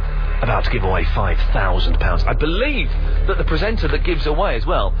be about to give away £5,000. I believe that the presenter that gives away as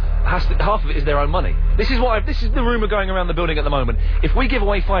well half of it is their own money. This is the rumour going around the building at the moment. If we give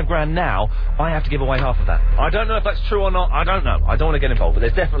away £5,000 now, I have to give away half of that. I don't know if that's true or not. I don't know. I don't want to get involved, but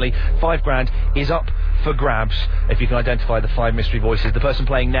there's definitely £5,000 is up for grabs. If you can identify the 5 mystery voices, the person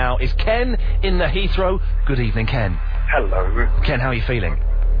playing now is Ken in the Heathrow. Good evening, Ken. Hello. Ken, how are you feeling?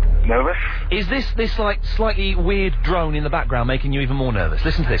 Nervous? Is this like slightly weird drone in the background making you even more nervous?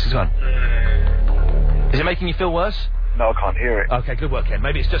 Listen to this. It's on. Is it making you feel worse? No, I can't hear it. Okay, good work, Ken.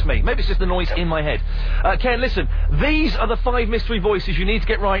 Maybe it's just me. Maybe it's just the noise in my head. Ken, listen. These are the 5 mystery voices you need to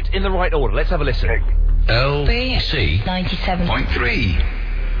get right in the right order. Let's have a listen. Okay. LBC 97.3.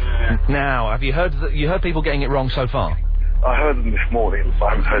 Now, have you heard people getting it wrong so far? I heard them this morning, but I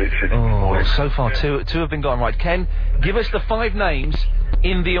haven't heard it since this morning. So far, two have been gotten right. Ken, give us the 5 names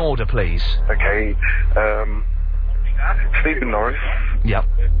in the order, please. Okay, Stephen Norris. Yep.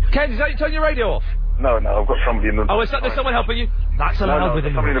 Ken, is that you turn your radio off? No, I've got somebody in the... Oh, there's someone helping you? That's allowed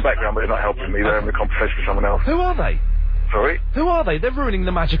within there's somebody in the background, but they're not helping me. They're having a conversation with someone else. Who are they? Sorry? Who are they? They're ruining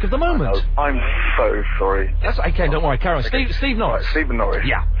the magic of the moment. I'm so sorry. That's okay, don't worry. Carry on. Steve Norris. Stephen Norris.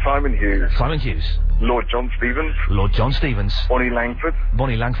 Yeah. Simon Hughes. Lord John Stevens. Bonnie Langford.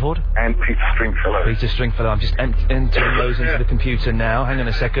 And Peter Stringfellow. I'm just entering those into the computer now. Hang on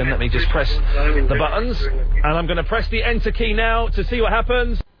a second. Let me just press the buttons. And I'm going to press the enter key now to see what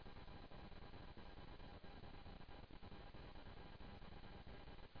happens.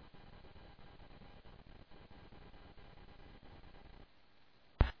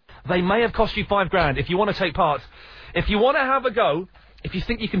 They may have cost you £5,000. If you want to take part, if you want to have a go, if you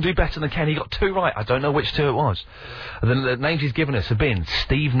think you can do better than Ken, he got 2 right. I don't know which 2 it was. The names he's given us have been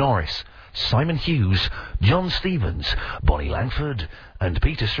Steve Norris, Simon Hughes, John Stevens, Bonnie Langford, and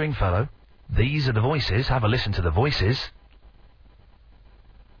Peter Stringfellow. These are the voices. Have a listen to the voices.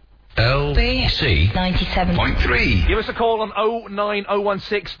 LBC 97.3. Give us a call on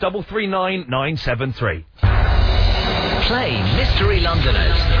 09016 339 973. Play Mystery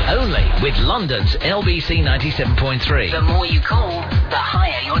Londoners, only with London's LBC 97.3. The more you call, the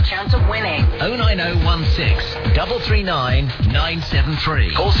higher your chance of winning. 09016 339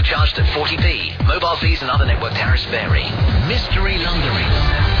 973. Calls are charged at 40p. Mobile fees and other network tariffs vary. Mystery Londoners.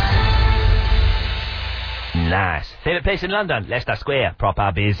 Nice. Favourite place in London? Leicester Square.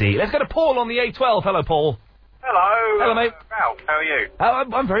 Proper busy. Let's go to Paul on the A12. Hello, Paul. Hello. Hello, mate. Ralph, how are you?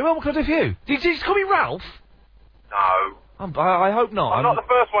 I'm very well. What can I do for you? Did you just call me Ralph? No. I hope not. I'm not the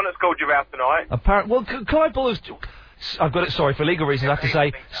first one that's called you Ralph tonight. Well, Clive Ball has... I've got it, sorry, for legal reasons I have to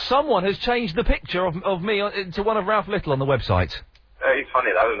say, someone has changed the picture of me to one of Ralph Little on the website. It's funny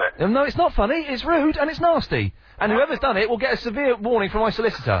though, isn't it? No, it's not funny. It's rude and it's nasty. And whoever's done it will get a severe warning from my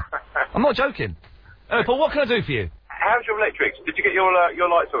solicitor. I'm not joking. Paul, what can I do for you? How's your electrics? Did you get your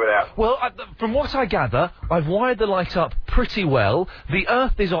light sorted out? Well, from what I gather, I've wired the light up pretty well. The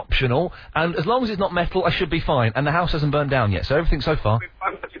earth is optional, and as long as it's not metal, I should be fine. And the house hasn't burned down yet, so everything so far.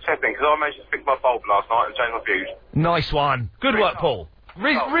 I'm such a testing, because I managed to fix my bulb last night and change my fuse. Nice one. Good work, Paul.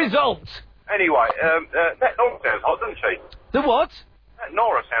 Results. Anyway, that Nora sounds hot, doesn't she? The what? That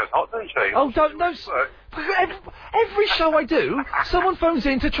Nora sounds hot, doesn't she? Oh, don't no. Every show I do, someone phones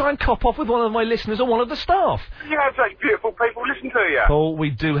in to try and cop off with one of my listeners or one of the staff. You have such beautiful people listen to you. Paul,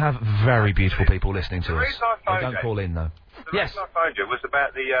 we do have very beautiful people listening to us. They don't call in though. The reason I phoned you was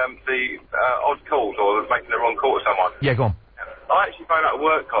about the odd calls or making the wrong call to someone. Yeah, go on. I actually phoned out a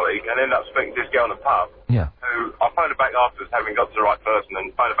work colleague and ended up speaking to this girl in the pub. Yeah. Who I phoned her back afterwards, having got to the right person, and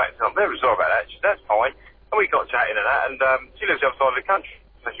phoned her back and said, I'm very sorry about that. She said, that's fine. And we got chatting and that, and she lives the other side of the country,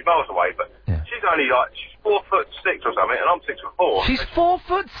 so she's miles away, but she's only she's 4'6" or something, and I'm 6'4". She's 4'6"?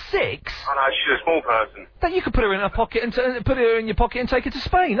 I know, she's a small person. Then you could put her in a pocket and put her in your pocket and take her to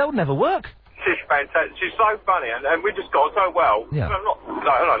Spain. That would never work. She's fantastic. She's so funny, and we just got on so well. Yeah.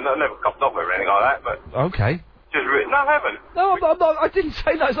 I'm not never copped up with her or anything like that, but... Okay. Just no, I haven't. No, I didn't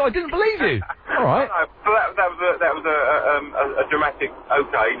say that, so I didn't believe you. All right. No, but that was a dramatic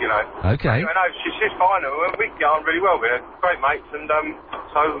okay, you know. Okay. Anyway, no, she's fine. We get on really well. We're great mates, and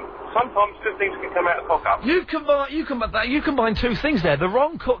so sometimes good things can come out of the cock up. You combine two things there: the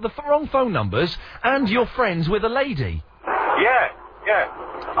wrong phone numbers and your friends with a lady. Yeah.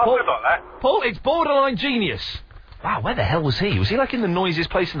 I feel like that. Paul, it's borderline genius. Wow, where the hell was he? Was he like in the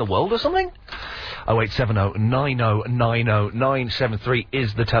noisiest place in the world or something? 0870 90 90 973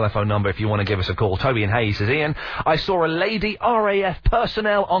 is the telephone number if you want to give us a call. Toby and Hayes says, Ian, I saw a lady RAF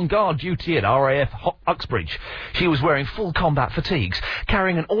personnel on guard duty at RAF Uxbridge. She was wearing full combat fatigues,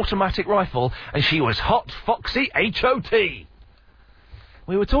 carrying an automatic rifle, and she was hot, foxy, H-O-T.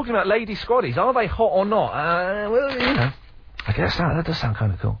 We were talking about lady squaddies. Are they hot or not? Well, you know, I guess that does sound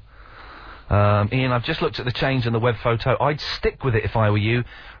kind of cool. Ian, I've just looked at the change in the web photo. I'd stick with it if I were you.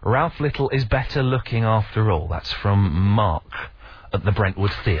 Ralph Little is better looking after all. That's from Mark at the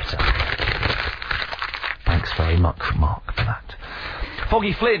Brentwood Theatre. Thanks very much, Mark, for that.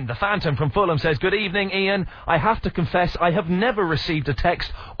 Foggy Flynn, the Phantom from Fulham, says, good evening, Ian. I have to confess I have never received a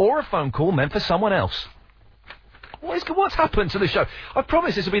text or a phone call meant for someone else. What's happened to the show? I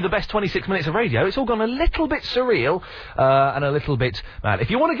promise this will be the best 26 minutes of radio. It's all gone a little bit surreal and a little bit mad. If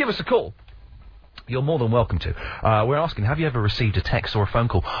you want to give us a call, you're more than welcome to. We're asking, have you ever received a text or a phone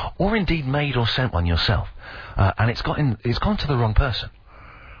call, or indeed made or sent one yourself, and it's gone to the wrong person?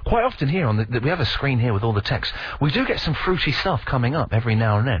 Quite often here we have a screen here with all the texts. We do get some fruity stuff coming up every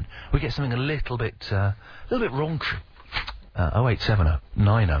now and then. We get something a little bit raunchy. 0870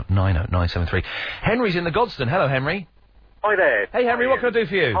 90 90 973. Henry's in the Godstone. Hello, Henry. Hi there. Hey, Henry, what can I do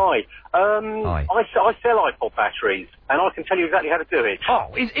for you? Hi. Hi. I sell iPod batteries, and I can tell you exactly how to do it.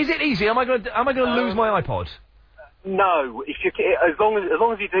 Oh, is it easy? Am I going to lose my iPod? No. As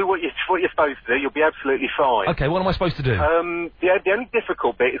long as you do what you're supposed to do, you'll be absolutely fine. Okay. What am I supposed to do? The only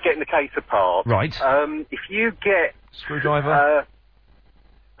difficult bit is getting the case apart. Right. If you get screwdriver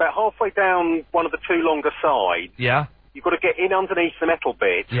about halfway down one of the two longer sides. Yeah. You've got to get in underneath the metal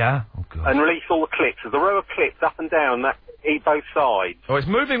bit. Yeah. Oh, God. And release all the clips. There's a row of clips up and down that eat both sides. Oh, it's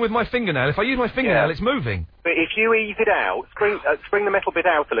moving with my fingernail. If I use my fingernail, it's moving. But if you ease it out, spring the metal bit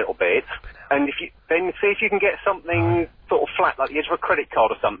out a little bit, and then see if you can get something sort of flat, like the edge of a credit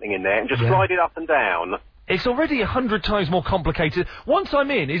card or something in there, and just slide it up and down. It's already 100 times more complicated. Once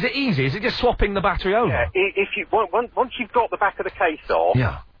I'm in, is it easy? Is it just swapping the battery over? Yeah. Once you've got the back of the case off.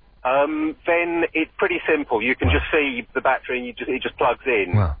 Yeah. Then it's pretty simple. You can just see the battery and it just plugs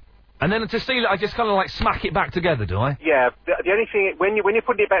in. Well. And then to seal it, I just kind of like smack it back together, do I? Yeah. The only thing, when you're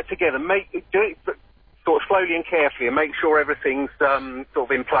putting it back together, do it sort of slowly and carefully and make sure everything's sort of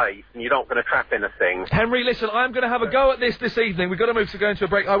in place and you're not going to trap anything. Henry, listen, I'm going to have a go at this evening. We've got to move to go into a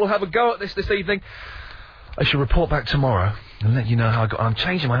break. I will have a go at this evening. I shall report back tomorrow and let you know how I got on. I'm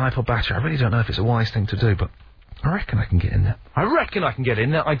changing my iPod battery. I really don't know if it's a wise thing to do, but I reckon I can get in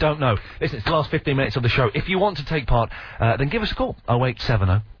there. I don't know. Listen, it's the last 15 minutes of the show. If you want to take part, then give us a call.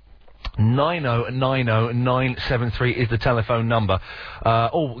 0870 90 90 973 is the telephone number.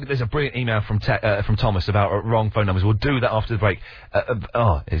 There's a brilliant email from Thomas about wrong phone numbers. We'll do that after the break.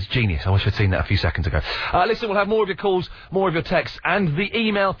 It's genius. I wish I'd seen that a few seconds ago. Listen, we'll have more of your calls, more of your texts, and the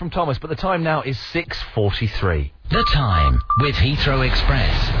email from Thomas, but the time now is 6:43. The time with Heathrow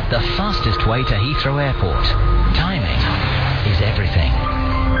Express, the fastest way to Heathrow Airport. Timing is everything.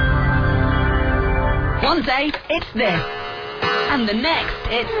 One day, it's this. And the next,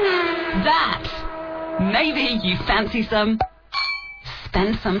 it's that. Maybe you fancy some.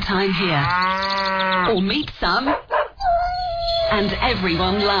 Spend some time here. Or meet some. and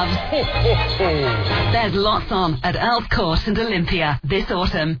everyone loves. There's lots on at Earls Court St Olympia this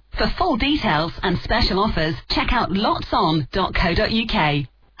autumn. For full details and special offers, check out lotson.co.uk.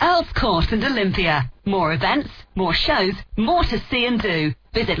 Earls Court St Olympia. More events, more shows, more to see and do.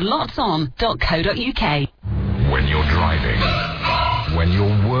 Visit lotson.co.uk. When you're driving, when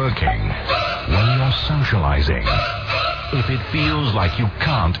you're working, when you're socializing, if it feels like you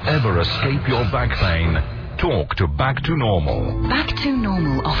can't ever escape your back pain, talk to Back to Normal. Back to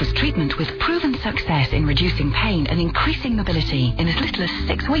Normal offers treatment with proven success in reducing pain and increasing mobility in as little as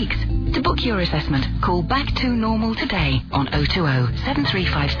 6 weeks. To book your assessment, call Back to Normal today on 020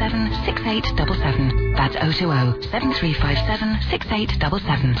 7357 6877. That's 020 7357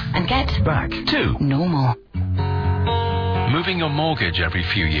 6877. And get Back to Normal. Moving your mortgage every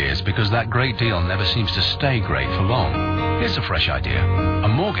few years because that great deal never seems to stay great for long. Here's a fresh idea. A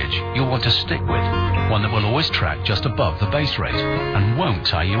mortgage you'll want to stick with. One that will always track just above the base rate and won't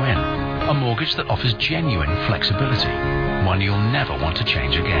tie you in. A mortgage that offers genuine flexibility. One you'll never want to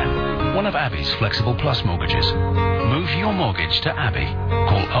change again. One of Abbey's Flexible Plus mortgages. Move your mortgage to Abbey.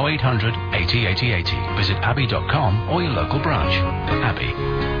 Call 0800 80 80 80. Visit abbey.com or your local branch. Abbey.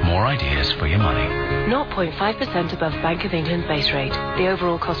 More ideas for your money. 0.5% above Bank of England base rate. The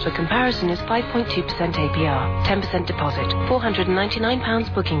overall cost for comparison is 5.2% APR. 10% deposit.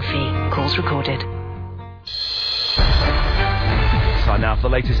 £499 booking fee. Calls recorded. Time now for the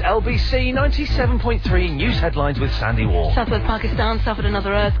latest LBC 97.3 news headlines with Sandy Wall. Southwest Pakistan suffered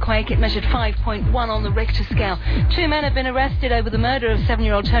another earthquake. It measured 5.1 on the Richter scale. 2 men have been arrested over the murder of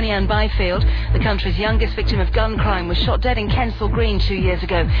 7-year-old Tony Ann Byfield. The country's youngest victim of gun crime was shot dead in Kensal Green 2 years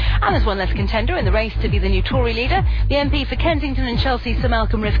ago. And there's one less contender in the race to be the new Tory leader. The MP for Kensington and Chelsea, Sir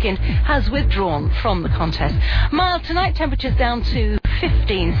Malcolm Rifkind, has withdrawn from the contest. Mild tonight, temperatures down to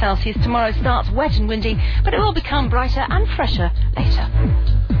 15 Celsius. Tomorrow starts wet and windy, but it will become brighter and fresher later.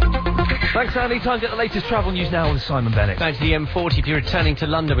 Thanks, Andy. Time to get the latest travel news now with Simon Bennett. Back to the M40 if you're returning to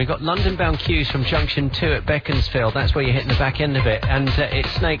London. We've got London-bound queues from Junction 2 at Beaconsfield. That's where you're hitting the back end of it. And it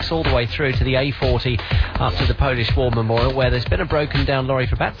snakes all the way through to the A40 up to the Polish War Memorial, where there's been a broken-down lorry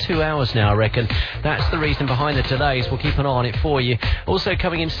for about 2 hours now, I reckon. That's the reason behind the delays. We'll keep an eye on it for you. Also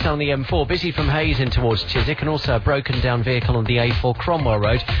coming into town on the M4, busy from Hayes in towards Chiswick, and also a broken-down vehicle on the A4 Cromwell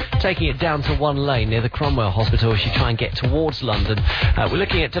Road, taking it down to one lane near the Cromwell Hospital as you try and get towards London. We're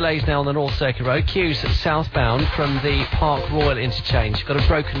looking at delays now on the North Circuit Road. Queues southbound from the Park Royal interchange. Got a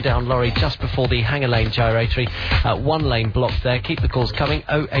broken down lorry just before the Hanger Lane gyratory. 1 lane blocked there. Keep the calls coming.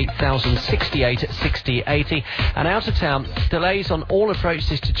 08000 68 60 80. And out of town, delays on all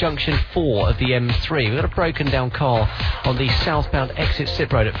approaches to junction 4 of the M3. We've got a broken down car on the southbound exit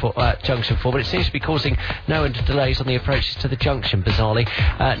slip road at junction 4, but it seems to be causing no end of delays on the approaches to the junction, bizarrely.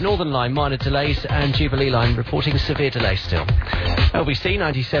 Northern Line, minor delays, and Jubilee Line reporting severe delays still. LBC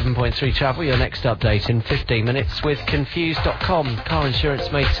 97.3 travel, your next update in 15 minutes with Confused.com. Car insurance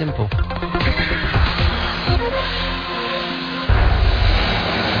made simple.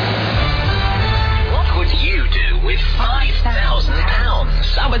 What would you do with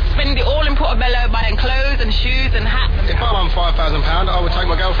 £5,000? I would spend it all in Portobello buying clothes and shoes and hats. If I won £5,000, I would take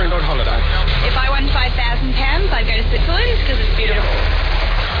my girlfriend on holiday. If I won £5,000, I'd go to Switzerland because it's beautiful.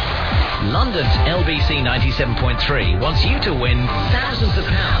 London's LBC 97.3 wants you to win thousands of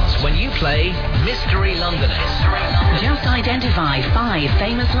pounds when you play Mystery Londoners. Just identify 5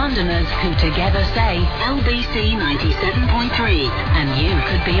 famous Londoners who together say LBC 97.3 and you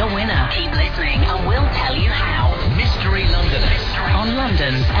could be a winner. Keep listening and we'll tell you how. Mystery Londoners. On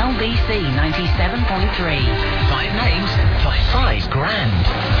London's LBC 97.3. 5 names for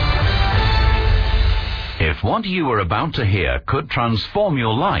 £5,000. If what you are about to hear could transform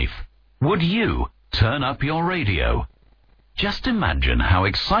your life, would you turn up your radio? Just imagine how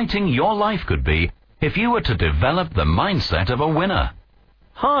exciting your life could be if you were to develop the mindset of a winner.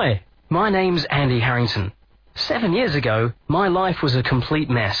 Hi, my name's Andy Harrington. 7 years ago, my life was a complete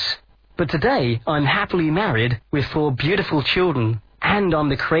mess. But today, I'm happily married with 4 beautiful children, and I'm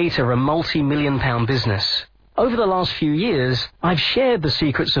the creator of a multi-million-pound business. Over the last few years, I've shared the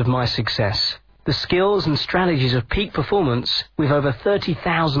secrets of my success, the skills and strategies of peak performance with over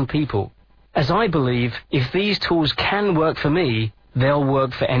 30,000 people. As I believe, if these tools can work for me, they'll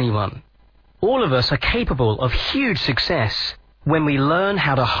work for anyone. All of us are capable of huge success when we learn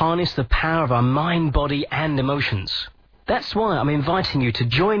how to harness the power of our mind, body, and emotions. That's why I'm inviting you to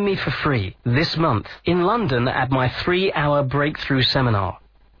join me for free this month in London at my 3-hour breakthrough seminar.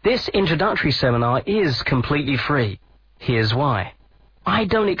 This introductory seminar is completely free. Here's why. I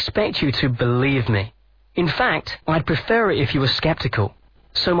don't expect you to believe me. In fact, I'd prefer it if you were skeptical.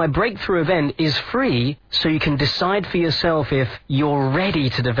 So my breakthrough event is free, so you can decide for yourself if you're ready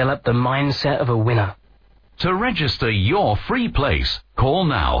to develop the mindset of a winner. To register your free place, call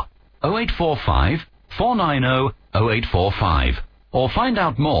now 0845 490 0845 or find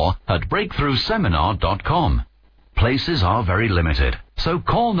out more at breakthroughseminar.com. Places are very limited, so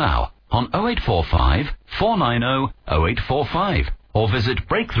call now on 0845 490 0845 or visit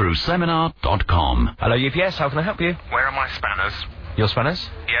breakthroughseminar.com. Hello, UPS, how can I help you? Where are my spanners? Your spanners?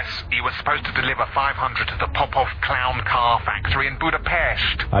 Yes, you were supposed to deliver 500 to the Popov Clown Car Factory in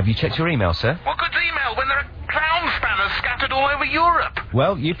Budapest. Have you checked your email, sir? What good's email when there are clown spanners scattered all over Europe?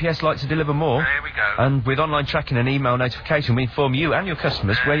 Well, UPS likes to deliver more. There we go. And with online tracking and email notification, we inform you and your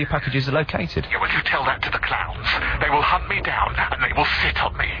customers where your packages are located. Yeah, well, you tell that to the clowns. They will hunt me down and they will sit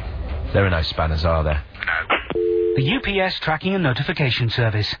on me. There are no spanners, are there? No. The UPS Tracking and Notification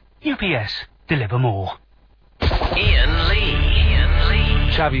Service. UPS. Deliver more. Ian Lee.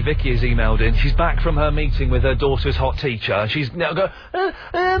 Chavvy Vicky has emailed in. She's back from her meeting with her daughter's hot teacher. She's now going,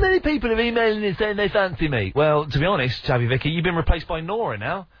 how many people have emailed in saying they fancy me? Well, to be honest, Chavvy Vicky, you've been replaced by Nora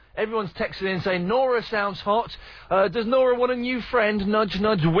now. Everyone's texting in saying, Nora sounds hot. Does Nora want a new friend? Nudge,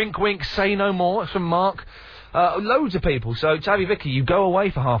 nudge, wink, wink, say no more. That's from Mark. Loads of people. So, Chavvy Vicky, you go away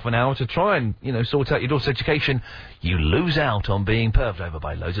for half an hour to try and, sort out your daughter's education. You lose out on being perved over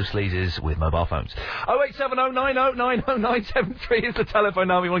by loads of sleazes with mobile phones. 08709090973 is the telephone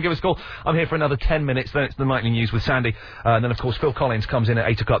number. You want to give us a call? I'm here for another 10 minutes. Then it's the nightly news with Sandy. And then, of course, Phil Collins comes in at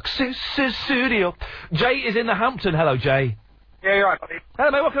 8 o'clock. Studio. Jay is in the Hampton. Hello, Jay. Yeah, you're right, buddy.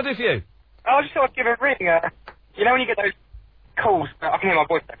 Hello, mate. What can I do for you? I just thought I'd give a ring. You know when you get those calls? I can hear my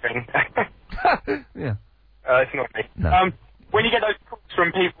voice, that thing. Yeah. It's not me. No. When you get those calls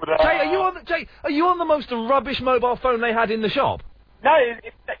from people that... Jay, are you on the most rubbish mobile phone they had in the shop? No,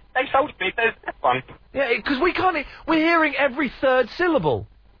 they sold me. There's this one. Yeah, because we can't... We're hearing every third syllable.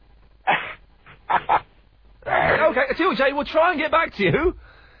 Okay, I tell you what, Jay, we'll try and get back to you.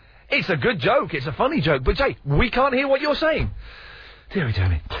 It's a good joke. It's a funny joke. But, Jay, we can't hear what you're saying. Deary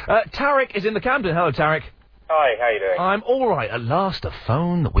me. Tarek is in the Camden. Hello, Tarek. Hi, how you doing? I'm all right. At last, a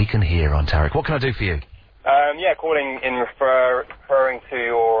phone that we can hear on, Tarek. What can I do for you? Calling in referring to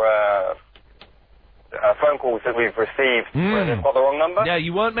your phone calls that we've received where they've got the wrong number. Yeah,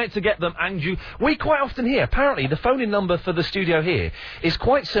 you weren't meant to get them, and we quite often hear, apparently, the phone-in number for the studio here is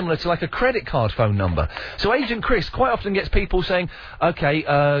quite similar to, like, a credit card phone number. So Agent Chris quite often gets people saying, OK,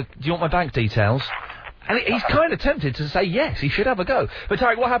 do you want my bank details? And he's kind of tempted to say yes, he should have a go. But,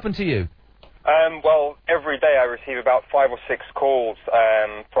 Tarek, what happened to you? Well, every day I receive about 5 or 6 calls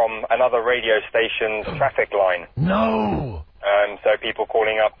from another radio station's traffic line. No! So people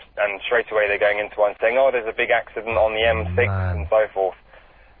calling up, and straight away they're going into one saying, oh, there's a big accident on the M6 and so forth.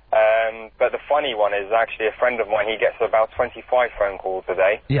 But the funny one is actually a friend of mine, he gets about 25 phone calls a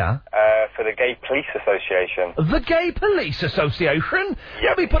day. Yeah. For the Gay Police Association. The Gay Police Association?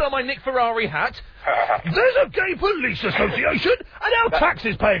 Let me put on my Nick Ferrari hat. There's a Gay Police Association, and our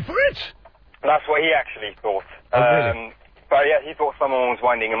taxes paying for it! That's what he actually thought. Really? But yeah, he thought someone was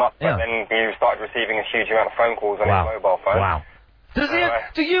winding him up, but then he started receiving a huge amount of phone calls on his mobile phone. Wow.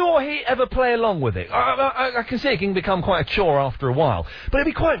 Do you or he ever play along with it? I can see it can become quite a chore after a while, but it'd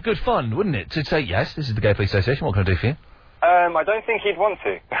be quite good fun, wouldn't it, to say, yes, this is the Gay Police Association, what can I do for you? I don't think he'd want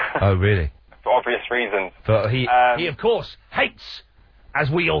to. Oh, really? For obvious reasons. But he, of course, hates, as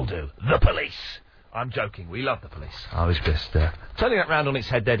we all do, the police. I'm joking. We love the police. I was just turning that round on its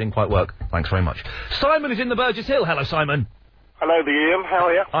head. There didn't quite work. Thanks very much. Simon is in the Burgess Hill. Hello, Simon. Hello, the Ian. How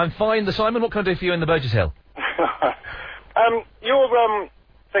are you? I'm fine. The Simon. What can I do for you in the Burgess Hill? Your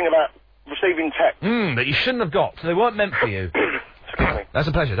thing about receiving text. That you shouldn't have got. So they weren't meant for you. That's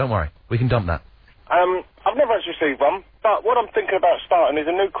a pleasure. Don't worry. We can dump that. I've never actually received one, but what I'm thinking about starting is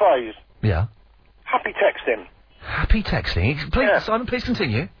a new craze. Yeah. Happy texting. Happy texting. Please, Simon. Please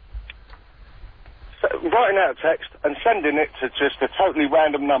continue. So, writing out a text and sending it to just a totally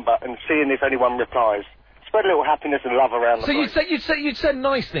random number and seeing if anyone replies. Spread a little happiness and love around the place. So you'd send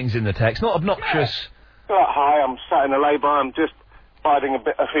nice things in the text, not obnoxious. Yeah. Like, hi, I'm sat in a lay-by, I'm just biding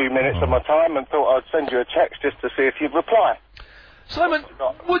a few minutes of my time and thought I'd send you a text just to see if you'd reply. Simon,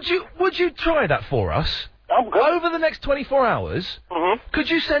 would you try that for us? I'm good. Over the next 24 hours, could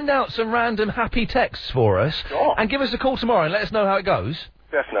you send out some random happy texts for us and give us a call tomorrow and let us know how it goes?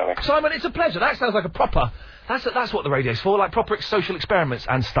 Definitely. Simon, it's a pleasure. That sounds like a proper... That's what the radio's for, like proper social experiments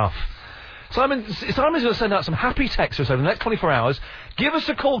and stuff. Simon's going to send out some happy texts for us over the next 24 hours. Give us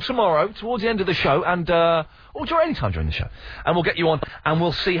a call tomorrow, towards the end of the show, and... or any time during the show. And we'll get you on, and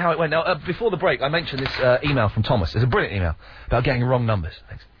we'll see how it went. Now, before the break, I mentioned this email from Thomas. It's a brilliant email about getting wrong numbers.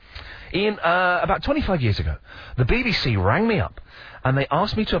 Thanks. Ian, about 25 years ago, the BBC rang me up and they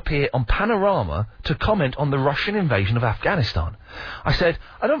asked me to appear on Panorama to comment on the Russian invasion of Afghanistan. I said,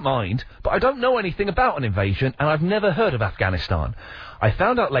 I don't mind, but I don't know anything about an invasion and I've never heard of Afghanistan. I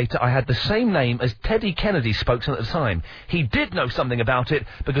found out later I had the same name as Teddy Kennedy's spokesman at the time. He did know something about it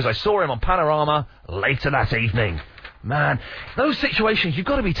because I saw him on Panorama later that evening. Man, those situations, you've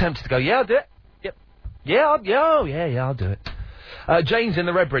got to be tempted to go, yeah, I'll do it. Yep. Yeah, I'll do it. Jane's in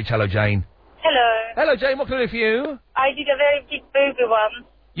the Redbridge. Hello, Jane. Hello. Hello, Jane. What can I do for you? I did a very big boo-boo one.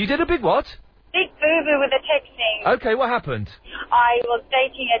 You did a big what? Big boo-boo with the texting. Okay, what happened? I was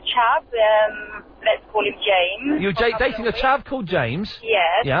dating a chap, let's call him James. You were dating a chap called James?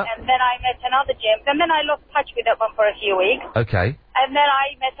 Yes. Yeah. And then I met another James, and then I lost touch with that one for a few weeks. Okay. And then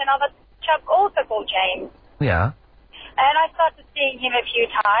I met another chap also called James. Yeah. And I started seeing him a few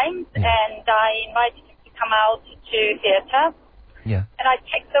times, and I invited him to come out to theatre. Yeah. And I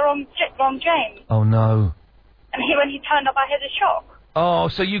texted the wrong James. Oh, no. And when he turned up, I had a shock. Oh,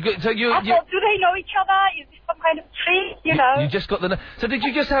 so you... I thought, do they know each other? Is this some kind of trick, you know? You just got the... So did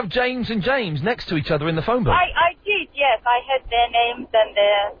you just have James and James next to each other in the phone book? I did, yes. I had their names and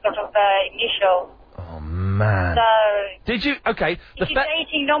their sort of initials. Oh, man. So... Did you... Okay. If you're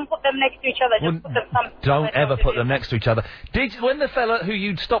dating, don't put them next to each other. Just put them some... Don't ever put them next to each other. When the fella who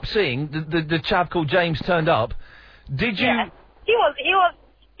you'd stopped seeing, the chap called James, turned up, did you... Yeah.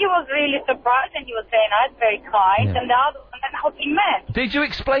 He was really surprised, and he was very nice, very kind, and the other one, and I was immense. Did you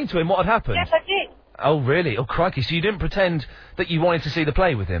explain to him what had happened? Yes, I did. Oh, really? Oh, crikey. So you didn't pretend that you wanted to see the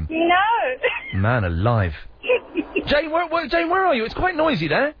play with him? No. Man alive. Jane, where are you? It's quite noisy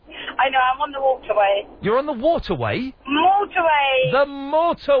there. I know, I'm on the waterway. You're on the waterway? Motorway. The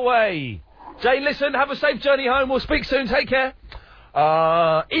motorway. Jane, listen, have a safe journey home. We'll speak soon. Take care.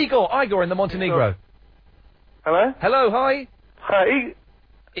 Igor in the Montenegro. Hello? Hello, hi. Hi,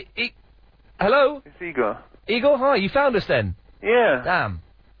 Hello? It's Igor. Igor, hi. You found us then? Yeah. Damn.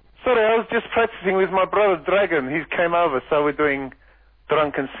 Sorry, I was just practicing with my brother Dragon. He came over, so we're doing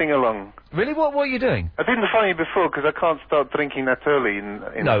drunken sing-along. Really? What are you doing? I didn't phone you before because I can't start drinking that early in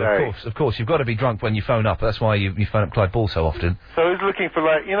No, the day. of course. You've got to be drunk when you phone up. That's why you phone up Clyde Ball so often. So I was looking for,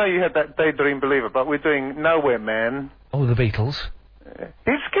 like, you know, you had that Daydream Believer, but we're doing Nowhere Man. Oh, the Beatles.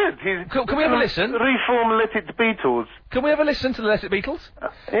 It's good. Can we have a listen? Reform Let It Beatles. Can we have a listen to the Let It Beatles?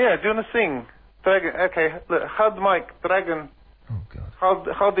 Yeah, do you want to sing? Dragon, okay, look, hold mic, Dragon. Oh, God.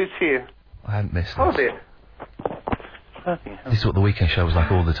 Hold this here. I hadn't missed Hold this. it. This is what the weekend show was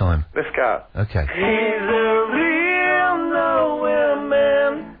like all the time. Let's go. Okay. He's a real nowhere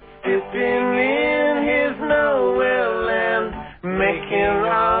man, sitting in his nowhere land, making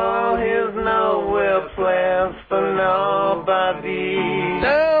all his nowhere plans for nobody.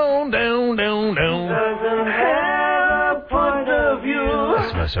 Down. Doesn't have a point of view.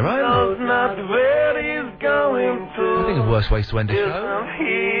 That's all right. Knows not where he's going to. I think of worse ways to end a show.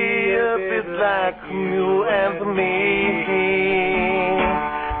 Here, bit like you and me.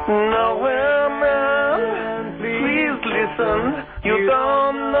 Nowhere man, please listen. You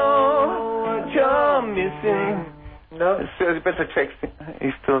don't know what you're missing. No, it's better check.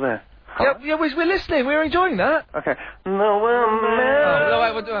 He's still there. Yeah, we're listening. We're enjoying that. Okay. Nowhere man.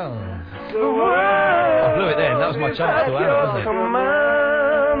 I blew it then. That was my chance to have it, wasn't it?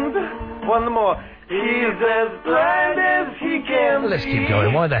 Command. One more. He's as blind as he can. Let's keep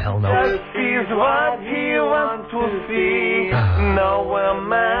going. Why the hell not? Just sees what he wants to see. Nowhere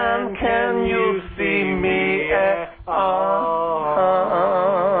man can you see me at all.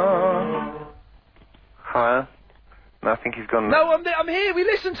 Huh? No, I think he's gone. No, I'm here. We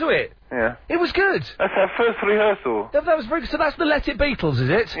listened to it. Yeah. It was good. That's our first rehearsal. That was very good. So that's the Let It Beatles, is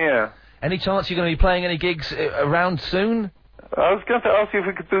it? Yeah. Any chance you're going to be playing any gigs around soon? I was going to ask you if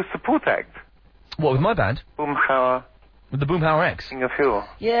we could do a support act. What, with my band? Boomhauer. With the Boomhauer X? King of Hill.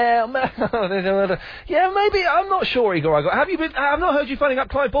 Yeah, yeah, maybe. I'm not sure, Igor. I've not heard you phoning up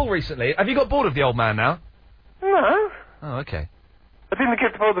Clyde Ball recently. Have you got bored of the old man now? No. Oh, okay. I didn't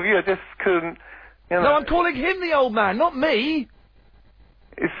get bored of you. I just couldn't. You know, no, I'm calling him the old man, not me.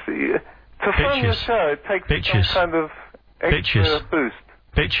 It's to phone the show. It takes some kind of extra boost.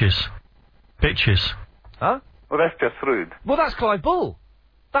 Bitches. Huh? Well, that's just rude. Well, that's Clyde Ball.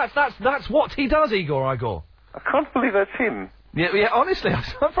 That's what he does, Igor. I can't believe that's him. Yeah, honestly, I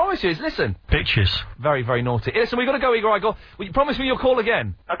promise you. Listen. Bitches. Very, very naughty. Listen, we've got to go, Igor. Will you promise me you'll call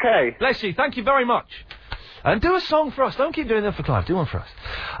again? Okay. Bless you. Thank you very much. And do a song for us. Don't keep doing them for Clive. Do one for us.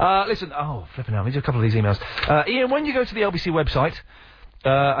 Listen. Oh, flipping out. Let me do a couple of these emails. Ian, when you go to the LBC website,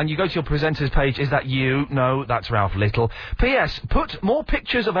 And you go to your presenters page, is that you? No, that's Ralph Little. P.S. Put more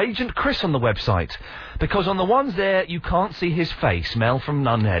pictures of Agent Chris on the website, because on the ones there, you can't see his face. Mel from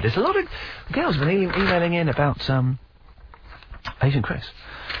Nunhead. There's a lot of girls been emailing in about, Agent Chris.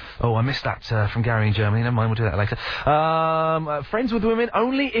 Oh, I missed that from Gary in Germany. Never mind, we'll do that later. Friends with women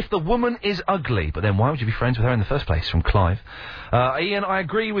only if the woman is ugly. But then why would you be friends with her in the first place? From Clive. Ian, I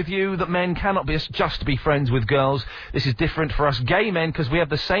agree with you that men cannot just be friends with girls. This is different for us gay men because we have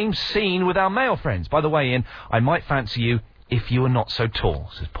the same scene with our male friends. By the way, Ian, I might fancy you if you are not so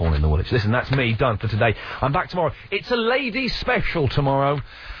tall, says Paul in the Woolwich. Listen, that's me, done for today. I'm back tomorrow. It's a ladies' special tomorrow.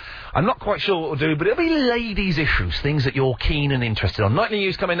 I'm not quite sure what we'll do, but it'll be ladies' issues, things that you're keen and interested on. Nightly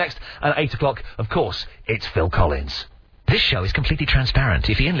News coming next at 8 o'clock. Of course, it's Phil Collins. This show is completely transparent.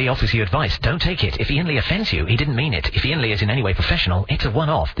 If Ian Lee offers you advice, don't take it. If Ian Lee offends you, he didn't mean it. If Ian Lee is in any way professional, it's a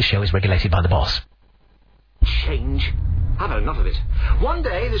one-off. The show is regulated by the boss. Change? I've had enough of it. One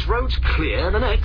day this road's clear, the next...